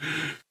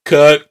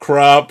cut,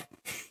 crop,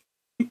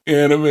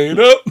 animate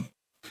up,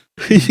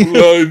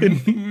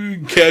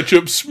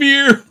 ketchup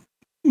smear,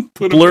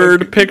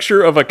 blurred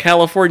picture of a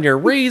California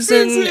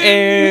raisin,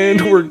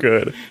 and we're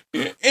good.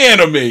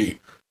 Animate.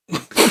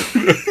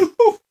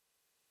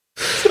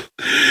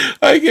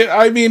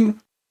 I mean,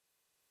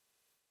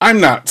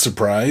 I'm not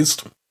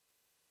surprised.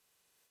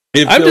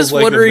 I'm just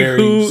like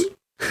wondering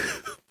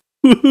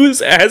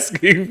who's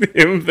asking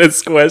him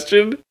this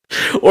question,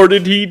 or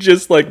did he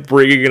just like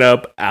bringing it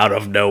up out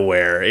of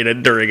nowhere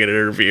during an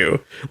interview?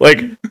 Like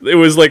it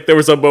was like there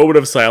was a moment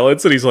of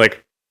silence, and he's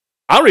like,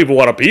 "I don't even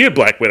want to be in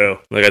Black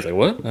Widow." And the guy's like,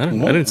 "What? I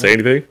didn't say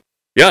anything."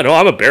 Yeah, no,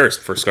 I'm embarrassed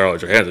for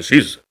Scarlett Johansson.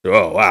 She's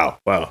wow.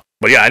 But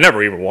yeah, I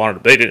never even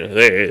wanted.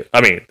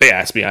 They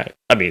asked me.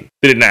 They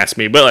didn't ask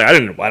me, but like I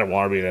didn't want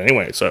to be in it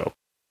anyway. So.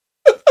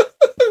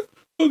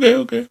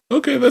 Okay.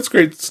 That's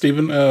great,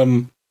 Stephen.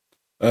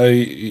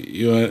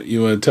 You want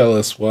to tell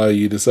us why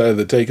you decided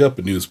to take up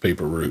a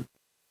newspaper route?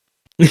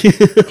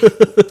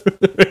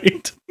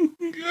 Right.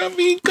 I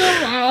mean,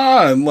 come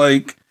on.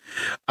 Like,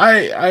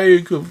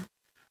 I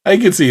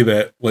can see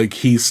that. Like,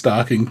 he's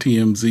stalking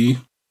TMZ.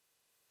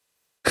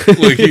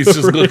 Like, he's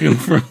just right. Looking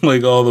for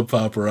like all the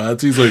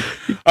paparazzi. He's like,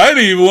 I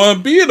didn't even want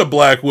to be in a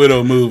Black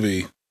Widow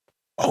movie.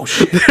 Oh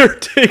shit!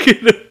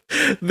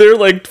 They're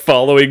like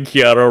following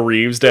Keanu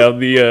Reeves down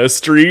the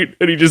street,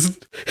 and he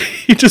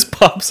just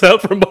pops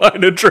out from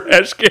behind a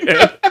trash can.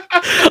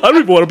 I don't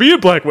even want to be a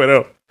Black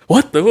Widow.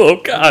 What the?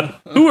 Oh God!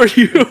 Who are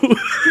you?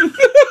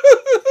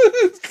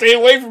 Stay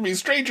away from me,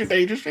 stranger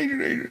danger, stranger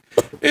danger.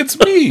 It's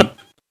me,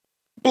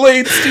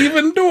 Blade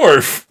Steven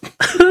Dorff.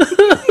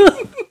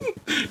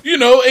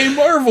 A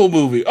Marvel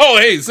movie. Oh,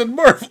 hey, it's in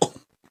Marvel.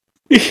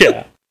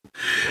 Yeah.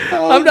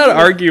 I'm not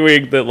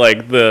arguing that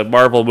like the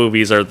Marvel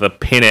movies are the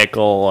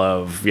pinnacle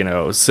of,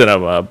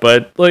 cinema,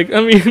 but like,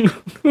 I mean,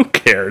 who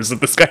cares if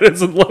this guy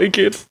doesn't like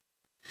it?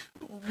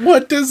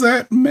 What does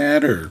that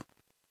matter?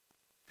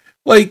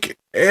 Like,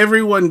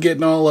 everyone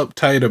getting all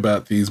uptight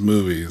about these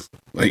movies.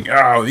 Like,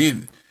 oh,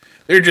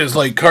 they're just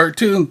like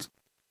cartoons.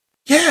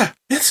 Yeah,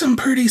 it's some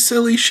pretty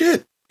silly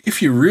shit,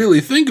 if you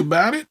really think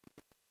about it.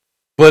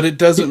 But it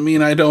doesn't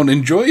mean I don't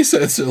enjoy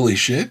that silly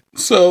shit.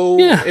 So,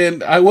 yeah.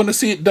 And I want to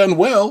see it done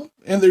well,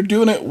 and they're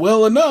doing it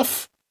well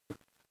enough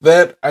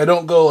that I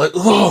don't go like,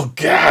 oh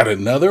God,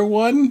 another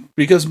one?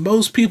 Because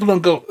most people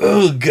don't go,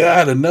 oh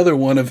God, another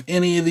one of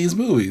any of these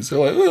movies. They're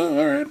like, oh,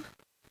 all right.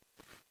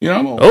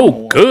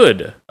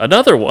 Good.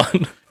 Another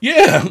one.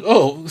 Yeah.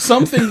 Oh,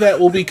 something that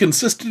will be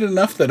consistent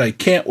enough that I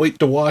can't wait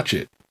to watch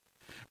it.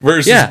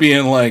 Versus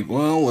being like,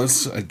 well,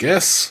 I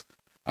guess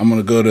I'm going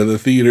to go to the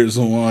theaters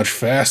and watch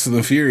Fast and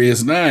the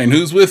Furious 9.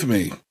 Who's with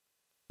me?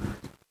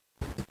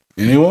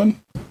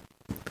 Anyone?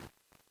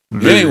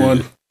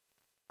 Anyone?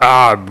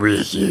 I'm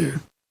with you.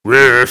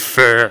 We're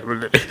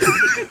family.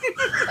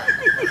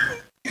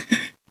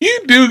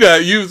 You do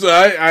got you. So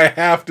I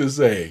have to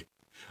say,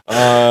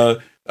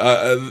 the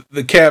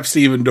Cap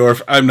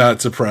Steven-Dorff. I'm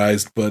not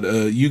surprised, but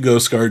you go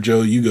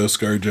ScarJo. You go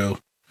ScarJo.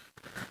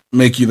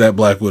 Make you that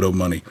Black Widow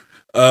money.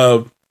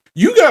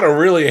 You got to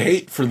really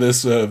hate for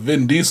this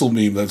Vin Diesel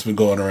meme that's been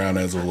going around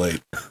as of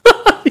late.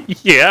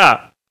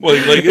 Yeah,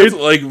 like it's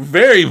like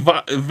very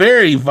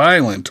very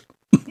violent.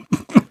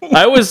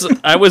 I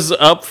was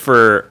up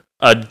for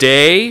a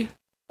day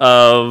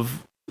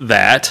of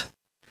that,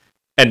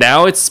 and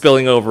now it's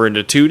spilling over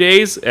into 2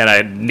 days, and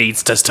it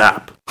needs to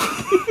stop.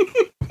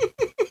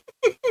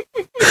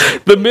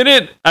 The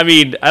minute, I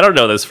mean, I don't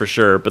know this for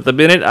sure, but the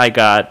minute I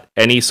got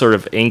any sort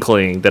of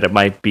inkling that it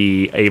might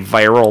be a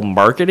viral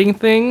marketing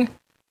thing,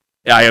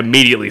 I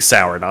immediately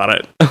soured on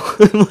it.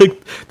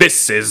 Like,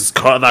 this is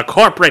the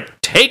corporate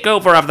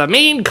takeover of the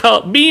meme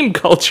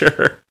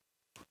culture.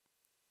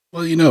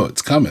 Well, you know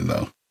it's coming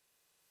though.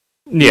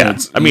 Yeah,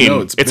 I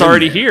mean, it's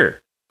already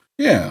here.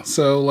 Yeah,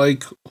 so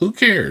like, who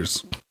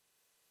cares?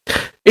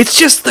 It's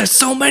just that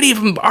so many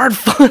of them aren't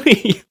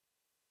funny.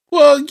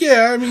 Well,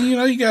 yeah, I mean,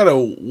 you gotta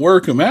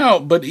work them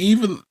out, but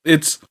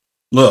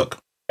look,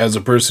 as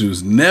a person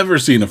who's never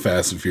seen a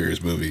Fast and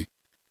Furious movie,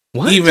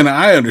 even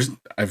I understand,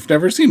 I've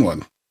never seen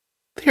one.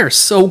 They are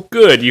so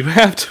good. You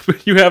have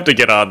to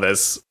get on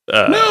this.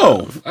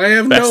 No, I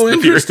have no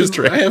interest.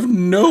 I have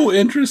no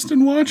interest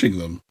in watching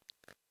them.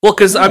 Well,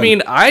 because I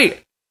mean,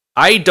 I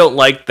don't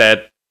like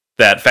that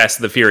Fast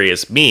and the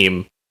Furious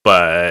meme,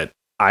 but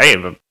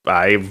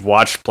I've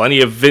watched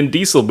plenty of Vin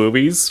Diesel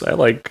movies. I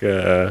like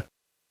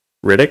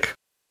Riddick.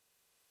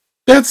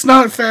 That's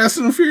not Fast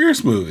and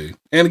Furious movie.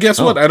 And guess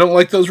what? I don't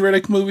like those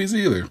Riddick movies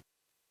either.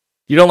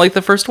 You don't like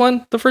the first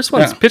one? The first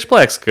one's Pitch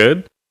Black's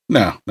good.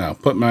 No.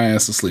 Put my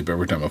ass to sleep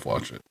every time I've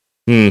watched it.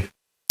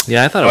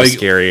 Yeah, I thought it was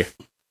scary.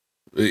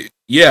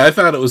 Yeah, I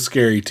thought it was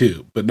scary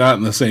too, but not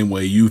in the same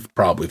way you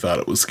probably thought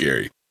it was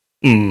scary.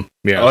 Yeah,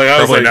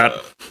 probably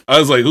not. I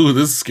was like, ooh,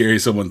 this is scary.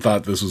 Someone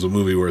thought this was a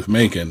movie worth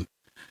making.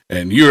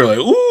 And you were like,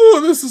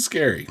 ooh, this is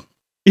scary.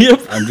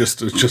 Yep. I'm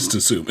just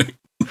assuming.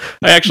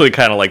 I actually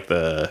kind of like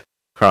the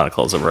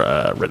Chronicles of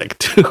Riddick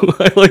too.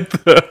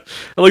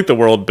 I like the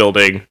world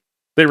building.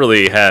 They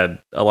really had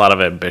a lot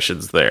of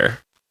ambitions there.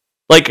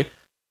 Like,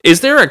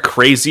 is there a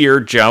crazier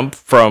jump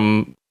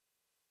from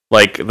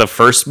like the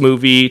first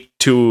movie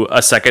to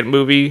a second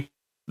movie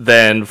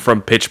than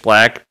from Pitch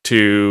Black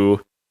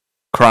to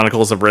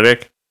Chronicles of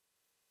Riddick?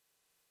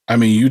 I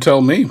mean, you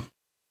tell me.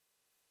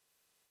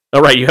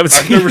 All right, you haven't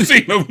I've never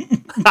seen them.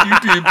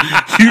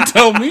 You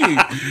tell me.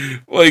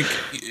 Like,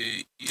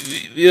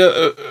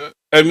 yeah.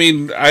 I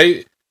mean,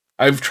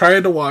 I've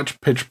tried to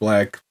watch Pitch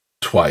Black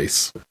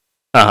twice.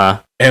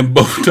 And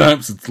both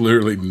times it's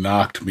literally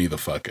knocked me the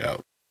fuck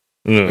out.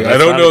 Like, I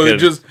don't know. It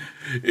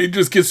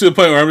just gets to the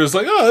point where I'm just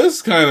like, oh, this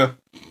is kind of.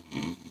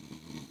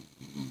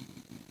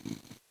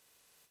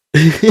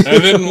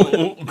 And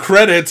then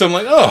credits, I'm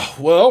like, oh,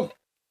 well.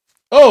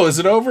 Oh, is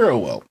it over? Oh,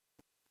 well.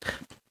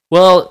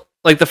 Well,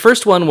 like the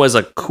first one was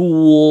a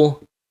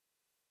cool,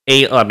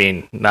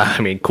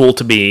 cool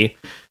to me,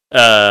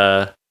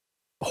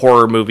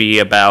 horror movie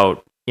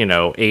about,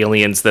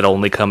 aliens that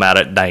only come out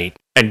at night.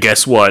 And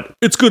guess what?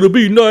 It's gonna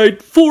be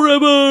night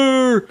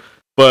forever!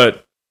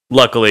 But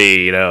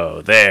luckily,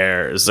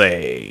 there's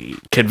a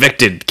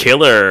convicted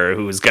killer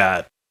who's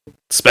got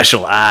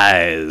special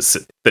eyes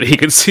that he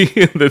can see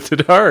in the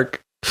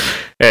dark.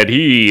 And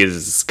he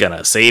is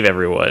gonna save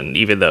everyone,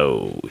 even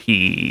though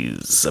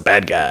he's a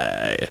bad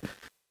guy.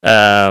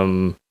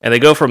 And they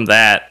go from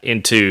that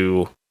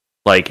into,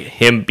 like,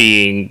 him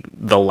being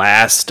the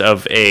last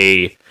of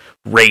a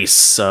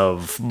race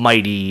of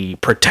mighty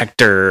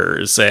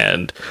protectors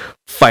and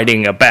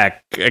fighting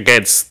back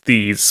against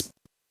these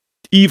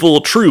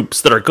evil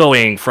troops that are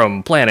going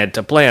from planet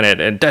to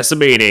planet and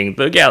decimating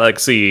the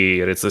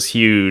galaxy. And it's this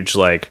huge,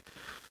 like,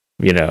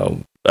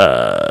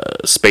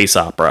 space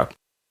opera.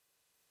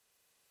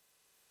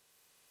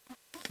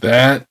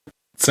 That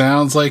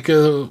sounds like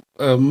a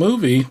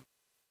movie.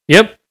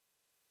 Yep.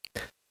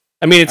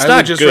 I mean, it's not good. I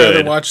would just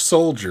rather watch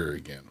Soldier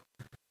again.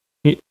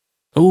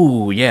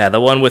 Ooh, yeah, the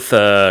one with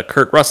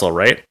Kurt Russell,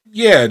 right?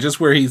 Yeah, just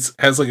where he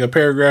has like a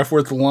paragraph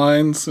worth of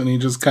lines and he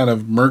just kind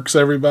of murks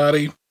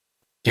everybody.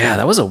 Yeah,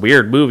 that was a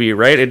weird movie,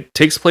 right? It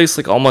takes place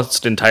like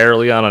almost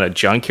entirely on a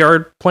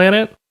junkyard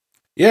planet.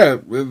 Yeah,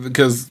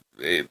 because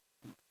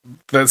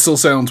that still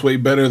sounds way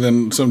better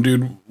than some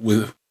dude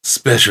with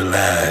special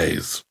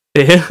eyes.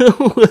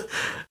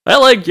 I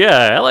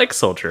like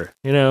Soldier.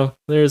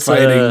 There's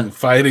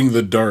fighting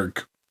the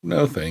dark.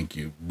 No, thank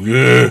you.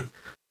 Blech.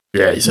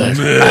 Yeah, he's like,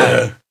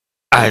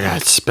 I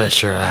got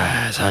special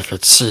eyes. I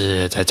could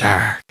see in the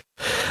dark.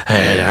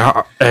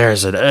 And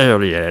there's an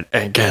alien,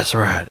 and guess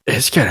what?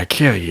 It's gonna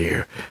kill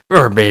you.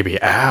 Or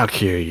maybe I'll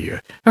kill you.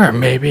 Or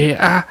maybe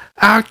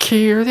I'll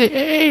kill the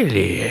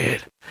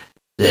alien.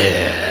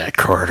 Yeah,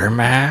 quarter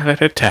mile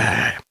at a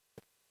time.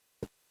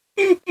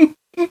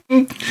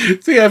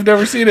 See, I've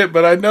never seen it,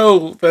 but I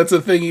know that's a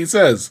thing he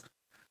says.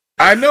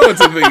 I know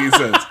it's a thing he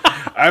says.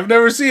 I've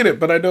never seen it,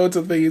 but I know it's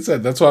a thing he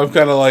said. That's why I'm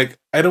kind of like,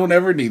 I don't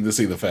ever need to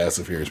see the Fast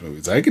and Furious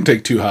movies. I can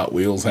take 2 Hot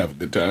Wheels, have a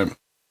good time.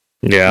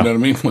 Yeah. You know what I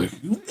mean? Like,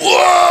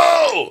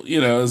 whoa!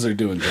 You know, as they're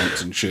doing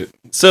jumps and shit.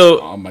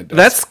 So on my desk.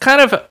 that's kind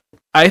of,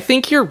 I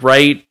think you're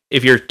right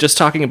if you're just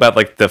talking about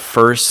like the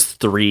first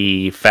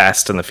 3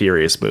 Fast and the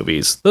Furious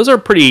movies. Those are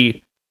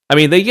pretty, I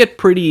mean, they get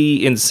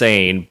pretty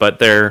insane, but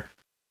they're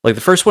like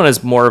the first one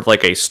is more of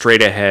like a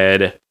straight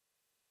ahead,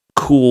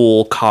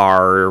 cool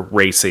car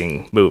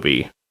racing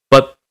movie.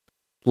 But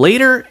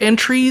later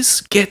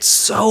entries get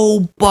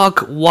so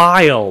buck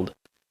wild.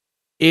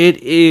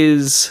 It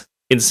is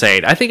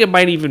insane. I think it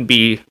might even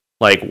be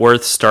like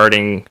worth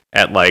starting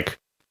at like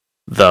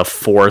the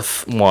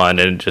 4th one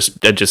and just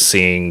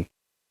seeing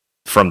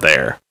from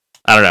there.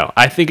 I don't know.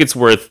 I think it's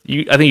worth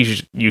you. I think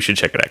you should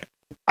check it out.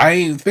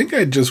 I think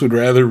I just would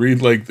rather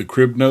read like the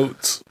crib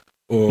notes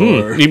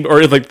or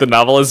like the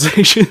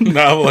novelization.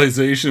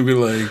 novelization. Be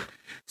like,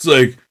 it's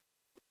like,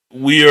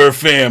 we are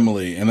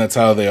family, and that's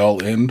how they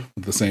all end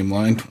with the same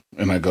line.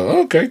 And I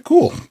go, okay,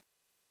 cool.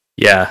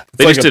 Yeah,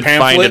 they like just a did find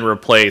pamphlet. and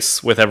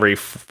replace with every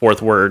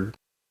 4th word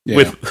Yeah.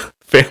 with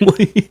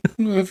family.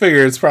 I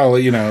figure it's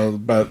probably, you know,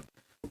 about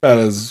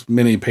as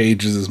many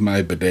pages as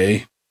my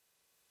bidet.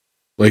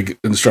 Like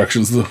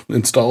instructions to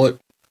install it.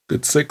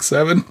 It's 6,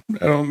 7.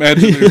 I don't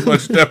imagine there's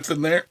much depth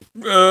in there.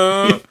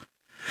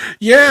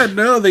 Yeah,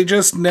 no, they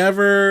just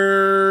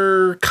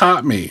never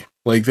caught me.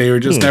 Like they were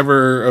just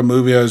never a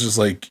movie I was just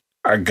like,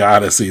 I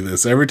gotta see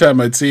this. Every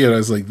time I'd see it, I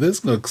was like,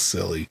 this looks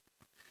silly.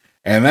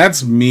 And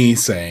that's me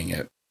saying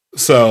it.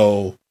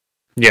 So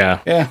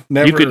Yeah,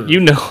 never. you could, you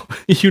know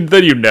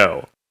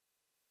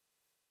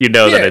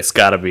that it's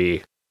got to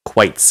be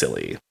quite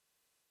silly.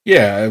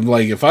 Yeah, I'm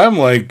like, if I'm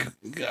like,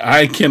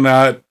 I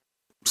cannot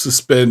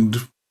suspend,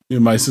 you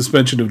know, my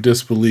suspension of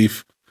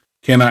disbelief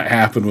cannot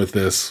happen with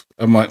this.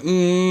 I'm like,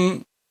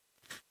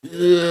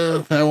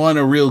 if I want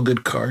a real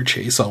good car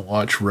chase, I'll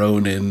watch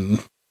Ronin.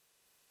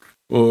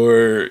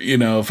 Or, you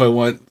know, if I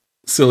want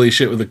silly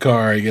shit with a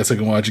car, I guess I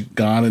can watch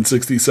Gone in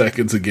 60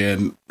 Seconds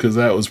again, because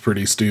that was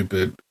pretty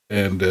stupid.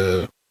 And,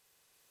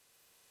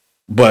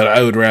 but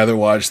I would rather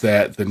watch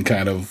that than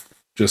kind of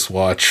just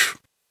watch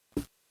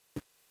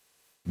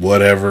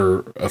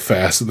whatever a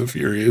Fast and the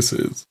Furious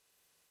is.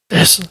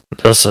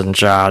 Listen,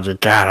 John, you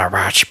gotta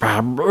watch my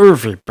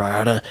movie,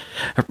 buddy.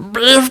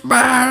 Live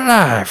my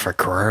life a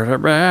quarter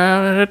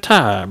mile at a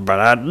time, but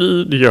I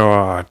need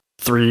your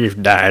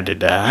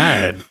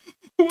 $3.99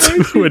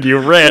 when you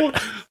rent.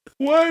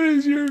 Why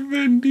does your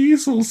Vin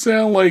Diesel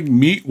sound like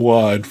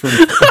Meatwad from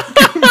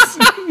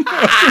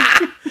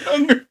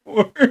Hunger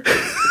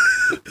Force?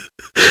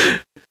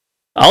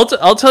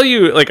 I'll tell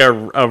you like a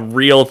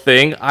real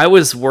thing. I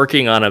was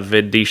working on a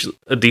Vin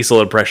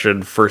Diesel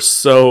impression for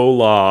so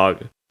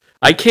long.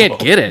 I can't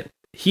get it.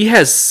 He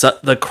has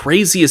the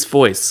craziest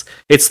voice.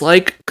 It's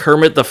like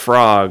Kermit the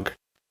Frog,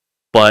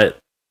 but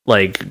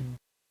like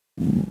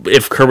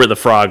if Kermit the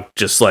Frog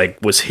just like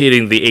was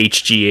hitting the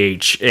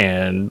HGH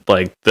and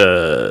like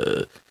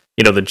the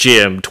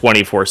gym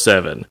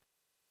 24/7.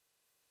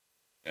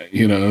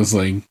 You know, it's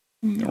like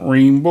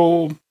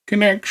Rainbow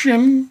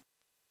Connection.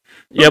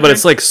 Yeah, but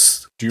it's like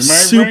Do my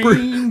super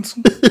brains.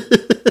 the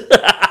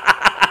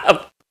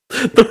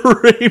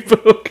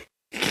rainbow.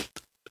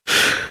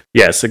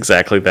 Yes,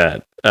 exactly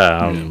that.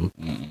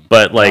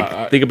 But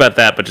like, think about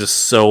that, but just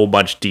so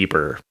much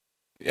deeper.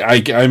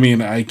 I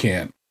mean, I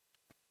can't.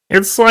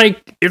 It's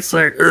like Okay.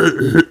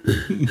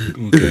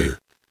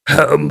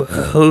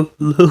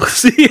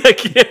 see, I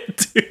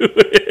can't do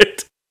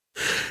it.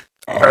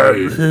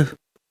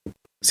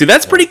 See,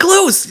 that's pretty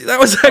close. That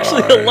was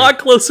actually a lot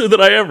closer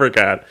than I ever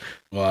got.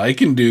 Well, I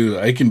can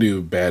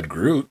do Bad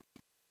Groot.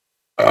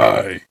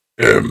 I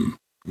am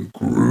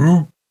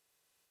Groot.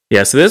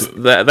 Yeah, so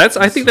that's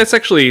I think that's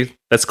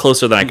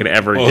closer than I could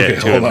ever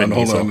get to hold a on, Vin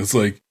hold Diesel. on. It's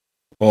like,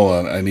 hold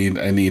on. I need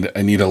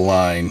a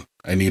line.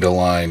 I need a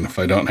line. If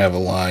I don't have a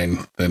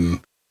line, then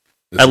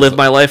I live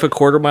my life a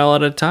quarter mile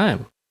at a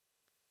time.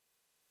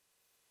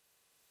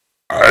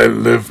 I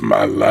live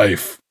my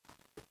life.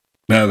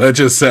 Now that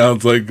just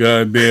sounds like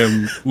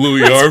goddamn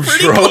Louis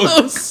Armstrong.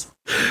 Close.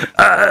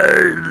 I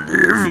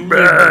live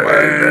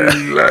my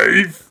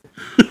life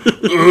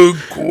a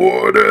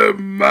quarter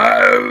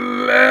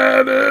mile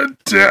at a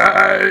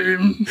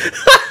time.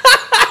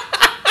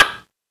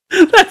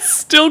 That's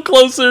still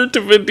closer to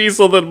Vin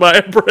Diesel than my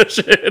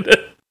impression.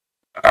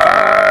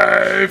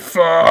 I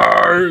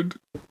fart.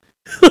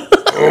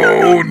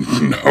 Oh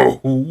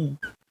no.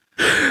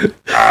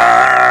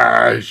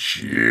 I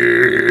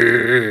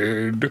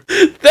shit.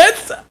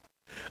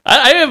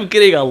 I am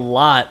getting a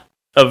lot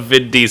of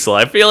Vin Diesel.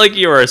 I feel like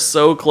you are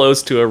so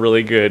close to a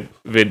really good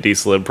Vin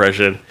Diesel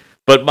impression,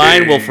 but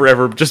mine will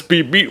forever just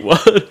be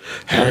Meatwad.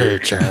 Hey,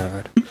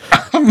 John.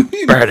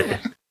 Buddy,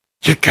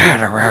 you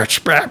gotta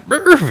watch my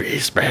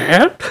movies,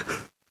 man.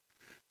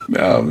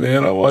 No,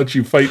 man, I watch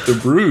you fight the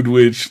Brood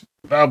Witch.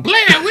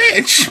 Blair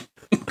Witch.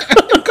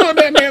 I'm going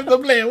down there with the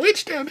Blair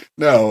Witch down there.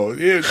 No,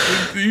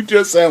 you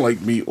just sound like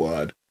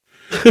Meatwad.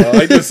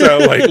 I just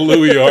sound like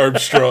Louis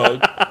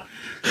Armstrong.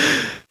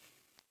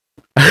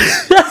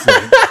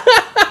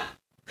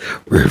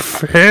 We're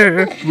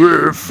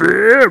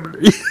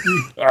family.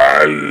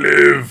 I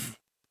live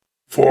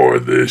for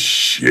this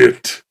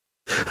shit.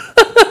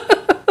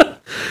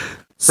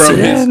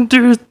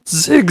 Xander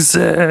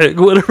Zigzag,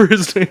 whatever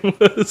his name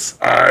was.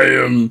 I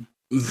am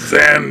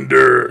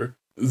Xander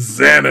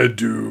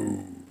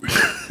Xanadu.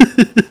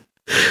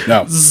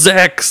 No.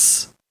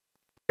 Zex.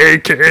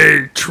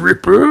 AKA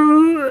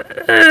Triple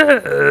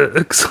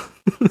X.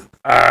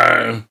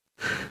 I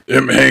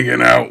am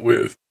hanging out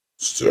with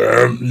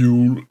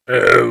Samuel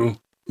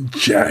L.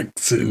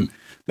 Jackson.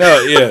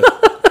 No, yeah.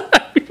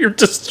 You're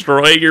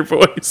destroying your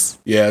voice.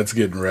 Yeah, it's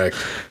getting wrecked.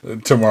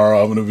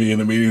 Tomorrow I'm going to be in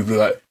the meeting and be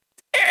like,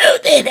 Oh,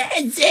 then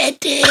I said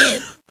to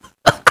him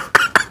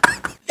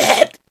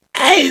that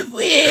I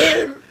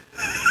will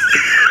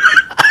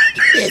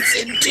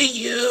listen to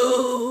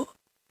you.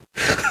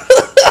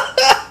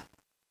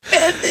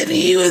 And then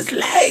he was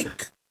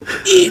like,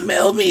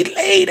 email me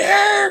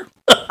later.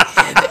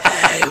 And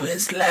I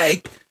was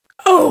like,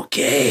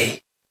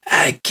 okay,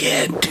 I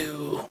can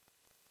do.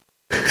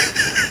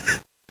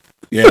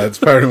 yeah, that's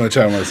pretty much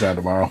how I'm going to sound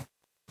tomorrow.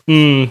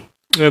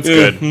 That's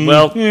good.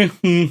 Well,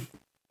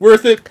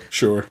 worth it?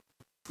 Sure.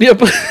 yep.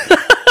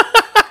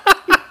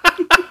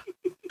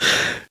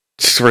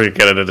 Just we're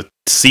gonna get a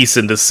cease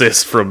and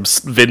desist from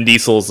Vin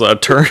Diesel's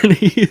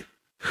attorney.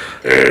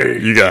 Hey,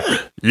 You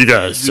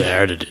guys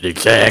sounded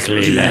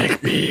exactly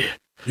like me.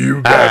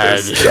 you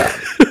gotta stop.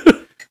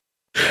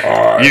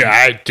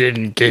 I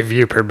didn't give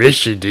you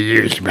permission to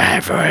use my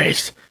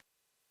voice.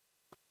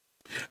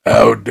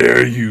 How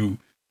dare you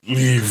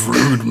leave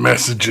rude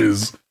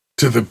messages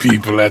to the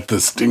people at the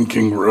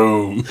Stinking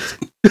Rose?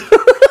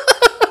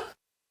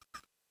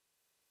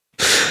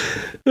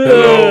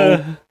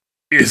 Hello?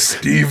 Is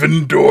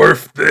Steven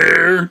Dorff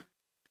there?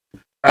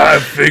 I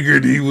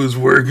figured he was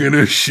working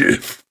a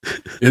shift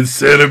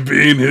instead of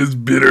being his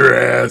bitter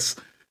ass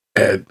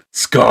at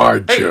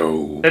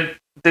ScarJo.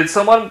 Did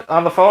someone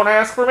on the phone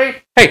ask for me?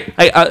 Hey,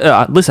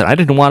 listen, I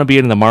didn't want to be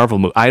in the Marvel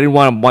movie. I didn't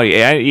want to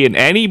be in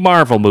any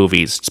Marvel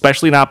movies,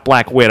 especially not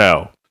Black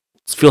Widow.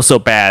 I feel so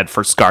bad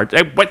for Scar.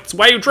 Hey,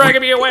 why are you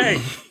dragging me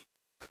away?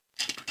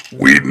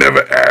 We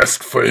never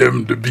asked for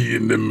him to be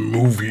in the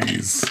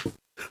movies.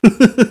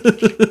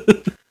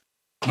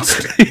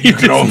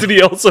 Did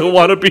he also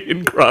want to be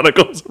in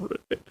Chronicles of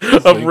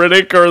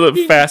Riddick or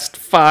the Fast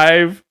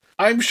Five?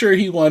 I'm sure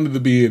he wanted to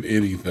be in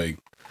anything.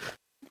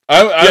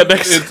 The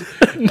next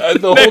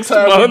whole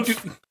time.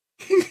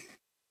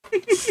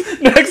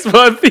 Next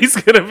month, he's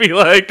gonna be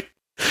like,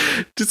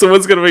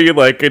 someone's gonna be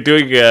like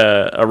doing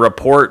a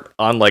report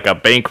on like a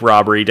bank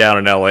robbery down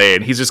in LA,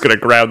 and he's just gonna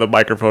grab the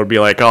microphone and be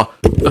like, "Oh,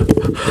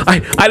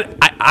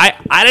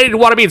 I didn't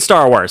want to be in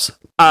Star Wars.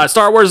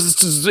 Star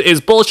Wars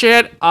is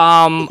bullshit.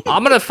 I'm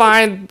gonna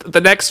find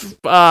the next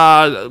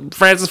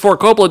Francis Ford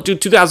Coppola do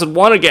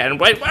 2001 again.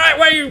 Why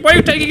are you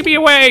taking me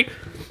away?"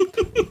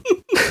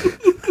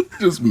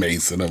 Just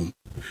macing him.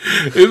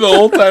 And the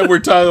whole time we're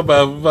talking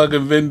about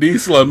fucking Vin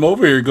Diesel, I'm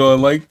over here going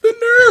like, the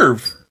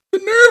nerve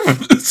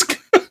of this guy.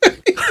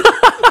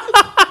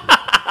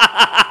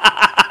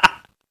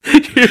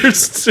 You're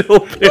still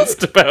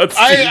pissed about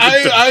Steven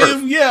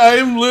I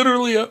am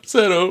literally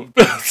upset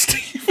about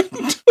Steven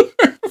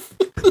Dorff.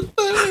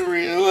 I didn't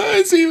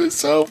realize he was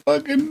so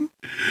fucking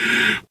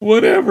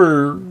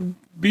whatever,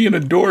 being a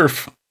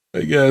dwarf,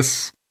 I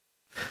guess.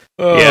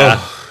 Oh.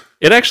 Yeah.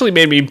 It actually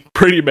made me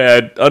pretty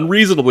mad,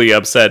 unreasonably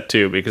upset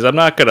too, because I'm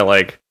not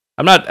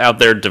out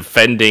there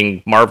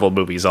defending Marvel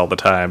movies all the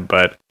time,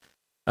 but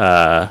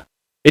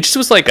it just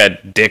was like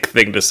a dick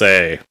thing to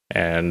say,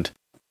 and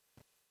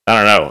I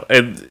don't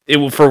know.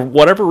 It for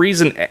whatever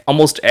reason,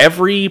 almost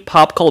every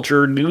pop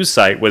culture news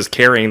site was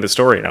carrying the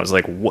story, and I was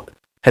like, "What?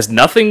 Has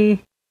nothing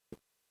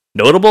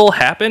notable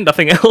happened?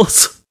 Nothing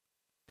else?"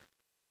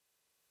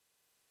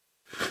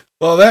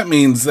 Well, that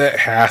means that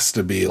has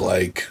to be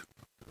like,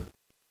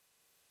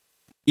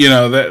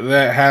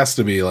 that has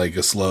to be like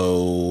a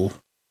slow,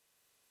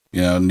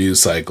 news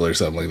cycle or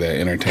something like that,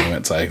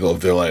 entertainment cycle.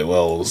 If they're like,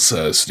 well,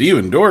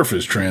 Steven Dorff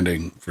is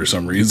trending for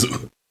some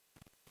reason.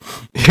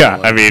 Yeah,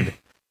 I mean,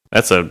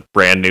 that's a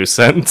brand new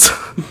sentence.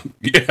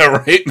 Yeah,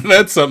 right?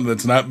 That's something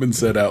that's not been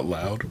said out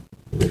loud.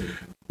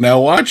 Now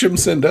watch him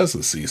send us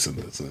a cease and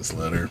desist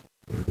letter.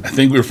 I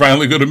think we're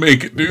finally going to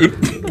make it, dude.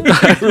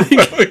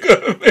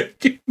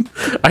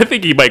 I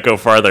think he might go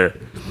farther.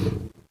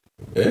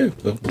 Yeah,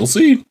 we'll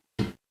see.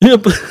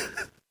 Yep.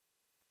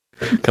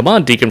 Come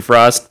on, Deacon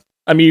Frost.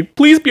 I mean,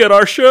 please be on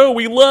our show.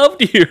 We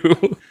loved you.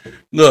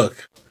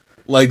 Look,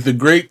 like the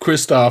great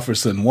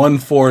Christopherson,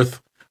 1/4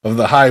 of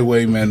the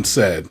Highwaymen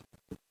said,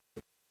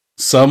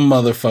 some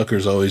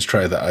motherfuckers always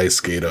try the ice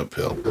skate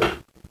uphill.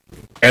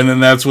 And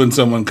then that's when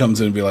someone comes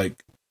in and be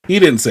like, he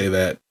didn't say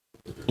that.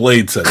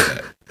 Blade said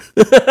that.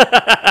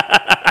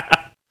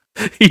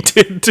 He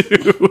did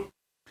too.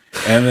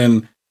 And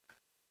then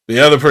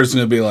the other person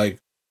would be like,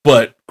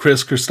 but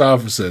Chris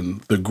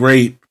Christopherson, the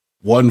great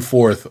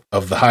 1/4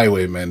 of the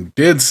highwaymen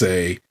did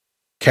say,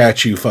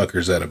 "Catch you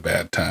fuckers at a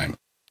bad time."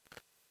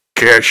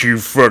 Catch you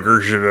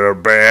fuckers at a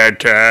bad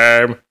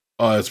time.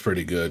 Oh, that's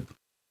pretty good.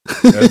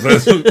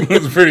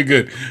 That's pretty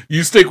good.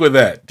 You stick with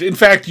that. In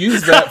fact,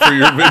 use that for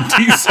your Vin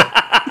Diesel.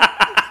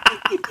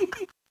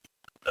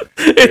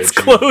 It's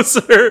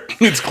closer.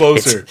 It's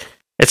closer.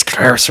 It's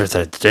closer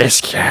than this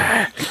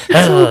guy.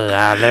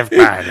 I live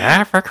by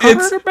half a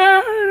quarter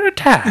at a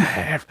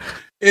time.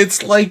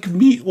 It's like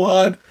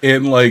Meatwad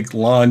and like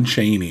Lon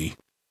Chaney.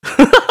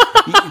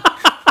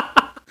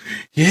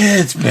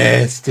 Yes,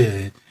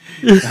 master.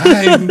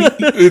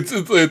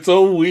 It's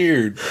so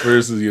weird.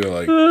 Versus,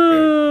 like,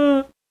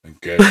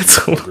 catch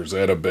you fuckers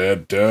at a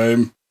bad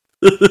time.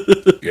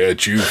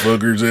 Catch you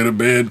fuckers at a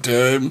bad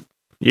time.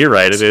 You're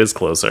right, it is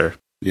closer.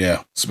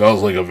 Yeah,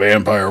 smells like a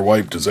vampire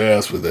wiped his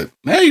ass with it.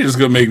 Now you're just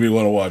gonna make me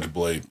want to watch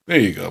Blade. There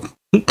you go.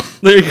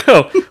 There you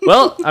go.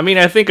 Well, I mean,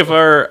 I think if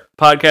our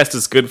podcast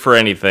is good for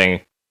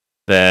anything,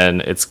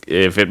 then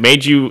if it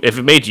made you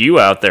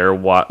out there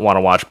want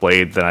to watch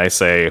Blade, then I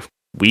say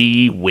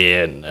we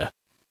win.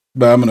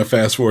 But I'm gonna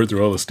fast forward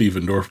through all the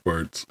Stephen Dorff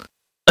parts.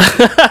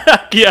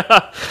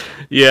 Yeah.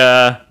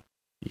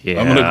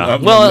 I'm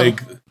gonna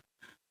make.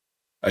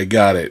 I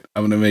got it.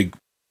 I'm gonna make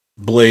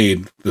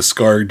Blade the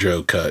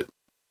ScarJo cut,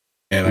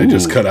 and I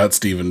just cut out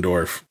Stephen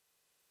Dorff,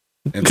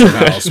 and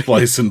somehow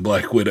splice in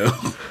Black Widow.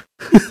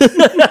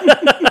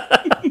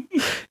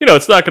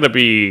 It's not gonna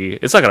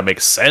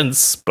make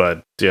sense,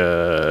 but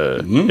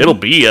it'll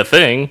be a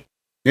thing.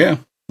 Yeah,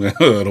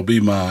 it'll be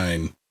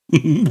mine.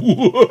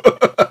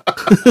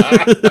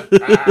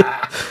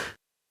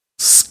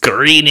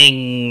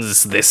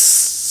 Screenings this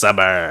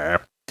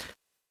summer.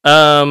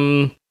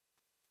 All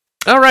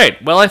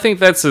right. Well, I think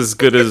that's as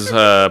good as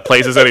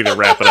place as any to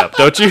wrap it up,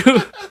 don't you?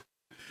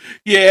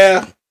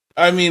 Yeah.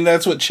 I mean,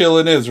 that's what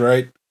chilling is,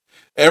 right?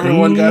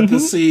 Everyone got to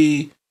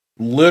see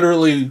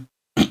literally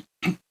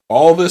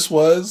all this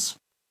was,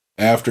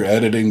 after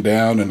editing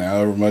down and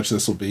however much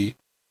this will be,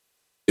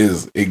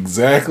 is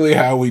exactly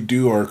how we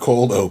do our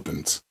cold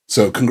opens.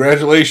 So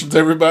congratulations,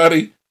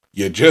 everybody.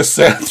 You just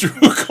sat through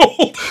a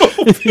cold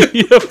open.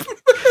 Yep.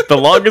 The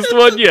longest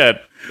one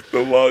yet.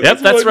 Yep,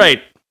 that's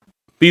right.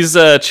 These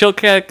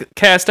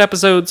Chillcast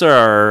episodes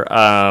are,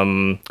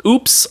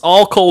 oops,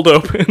 all cold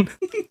open.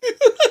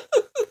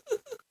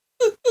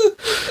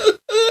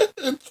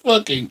 It's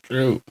fucking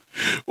true.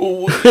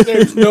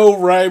 There's no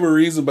rhyme or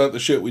reason about the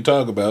shit we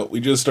talk about. We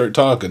just start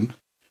talking,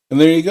 and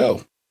there you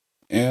go.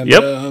 And,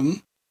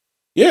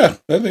 yeah,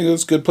 I think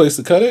that's a good place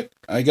to cut it.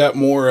 I got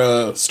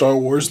more Star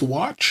Wars to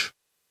watch.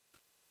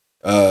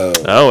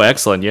 Oh,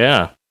 excellent,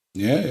 yeah.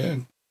 Yeah.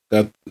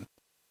 Got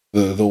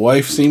the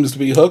wife seems to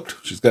be hooked.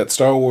 She's got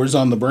Star Wars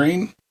on the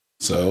brain.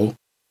 So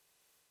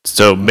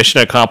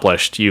mission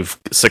accomplished. You've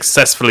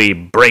successfully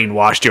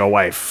brainwashed your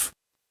wife.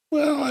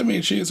 Well, I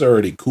mean, she's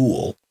already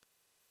cool.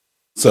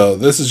 So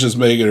this is just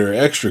making her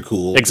extra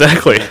cool.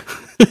 Exactly.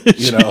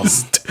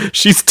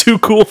 She's too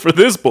cool for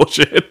this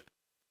bullshit.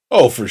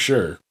 Oh, for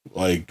sure.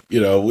 Like,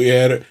 we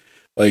had,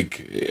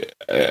 like,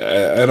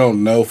 I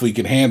don't know if we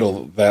can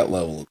handle that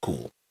level of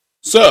cool.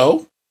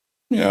 So,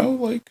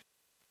 like,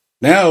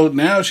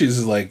 now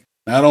she's like,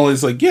 not only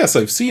is like, yes,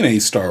 I've seen a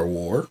Star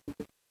War,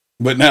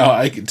 but now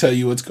I can tell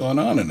you what's going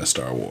on in a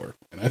Star War.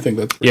 And I think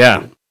that's pretty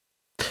cool.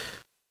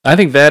 I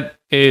think that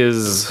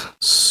is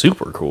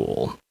super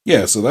cool.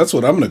 Yeah, so that's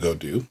what I'm going to go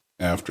do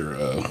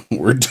after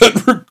we're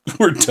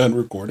done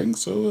recording.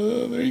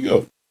 So there you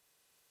go.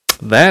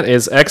 That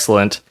is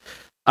excellent.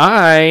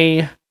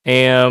 I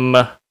am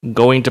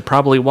going to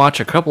probably watch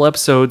a couple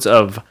episodes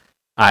of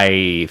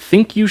I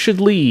Think You Should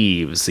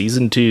Leave,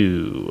 Season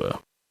 2.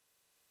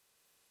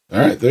 All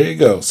right, there you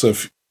go. So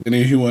if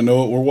any of you want to know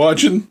what we're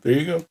watching, there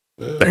you go.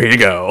 There you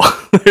go.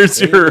 There's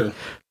the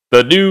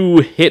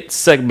new hit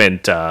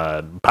segment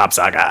on Pop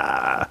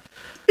Saga.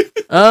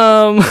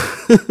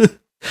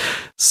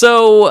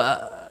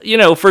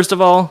 So, first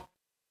of all,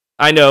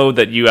 I know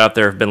that you out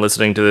there have been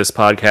listening to this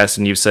podcast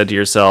and you've said to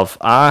yourself,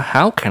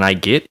 how can I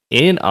get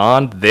in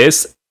on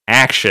this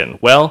action?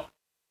 Well,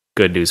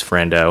 good news,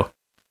 friendo.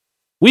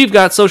 We've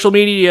got social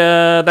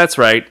media, that's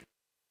right.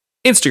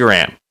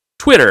 Instagram,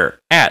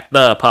 Twitter,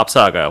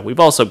 @ThePopSaga. We've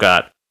also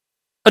got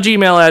a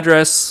Gmail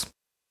address,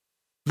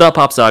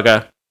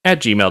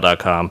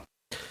 thepopsaga@gmail.com.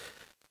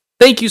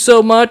 Thank you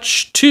so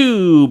much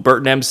to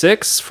Burton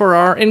M6 for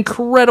our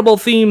incredible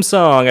theme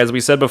song. As we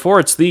said before,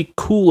 it's the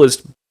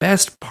coolest,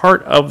 best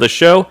part of the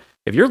show.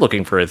 If you're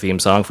looking for a theme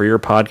song for your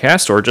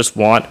podcast or just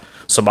want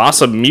some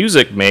awesome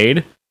music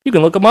made, you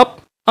can look them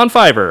up on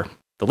Fiverr.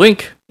 The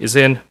link is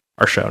in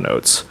our show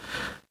notes.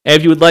 And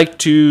if you would like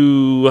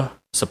to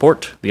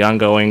support the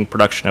ongoing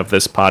production of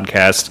this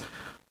podcast,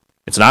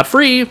 it's not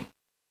free,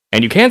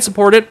 and you can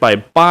support it by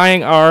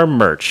buying our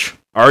merch.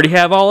 Already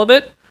have all of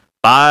it?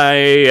 Buy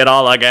it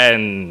all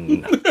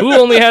again. Who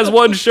only has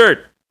one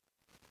shirt?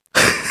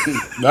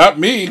 Not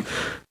me.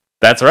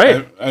 That's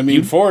right. I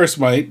mean, Forrest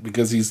might,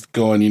 because he's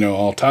going,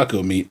 all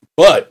taco meat.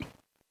 But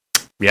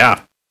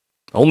yeah,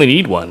 only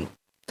need one.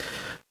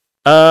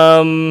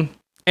 And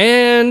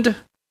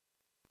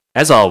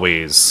As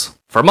always,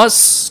 from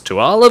us to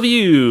all of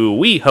you,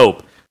 we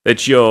hope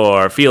that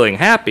you're feeling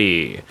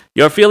happy,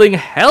 you're feeling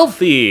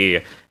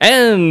healthy,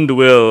 and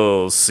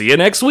we'll see you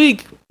next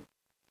week.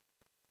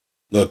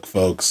 Look,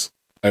 folks,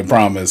 I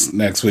promise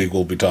next week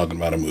we'll be talking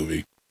about a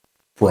movie.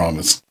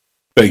 Promise.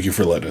 Thank you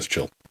for letting us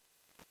chill.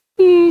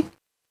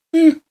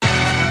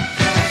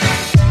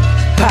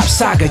 Pop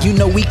Saga, you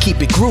know we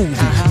keep it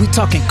groovy. We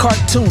talking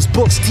cartoons,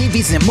 books,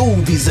 TVs, and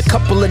movies. A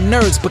couple of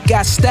nerds, but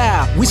got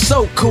style. We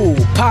so cool.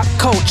 Pop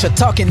culture,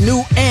 talking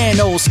new and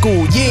old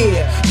school.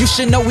 Yeah, you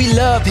should know we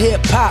love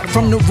hip hop.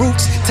 From the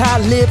roots,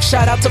 Talib,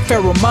 shout out to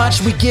Pharoah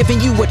Monch. We giving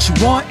you what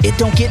you want. It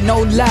don't get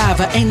no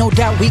lava. Ain't no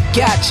doubt we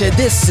got you.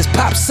 This is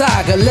Pop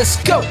Saga.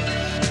 Let's go.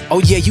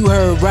 Oh yeah, you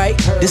heard right.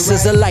 This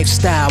is a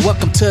lifestyle.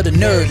 Welcome to the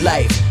nerd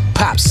life.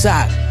 Pop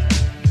Saga.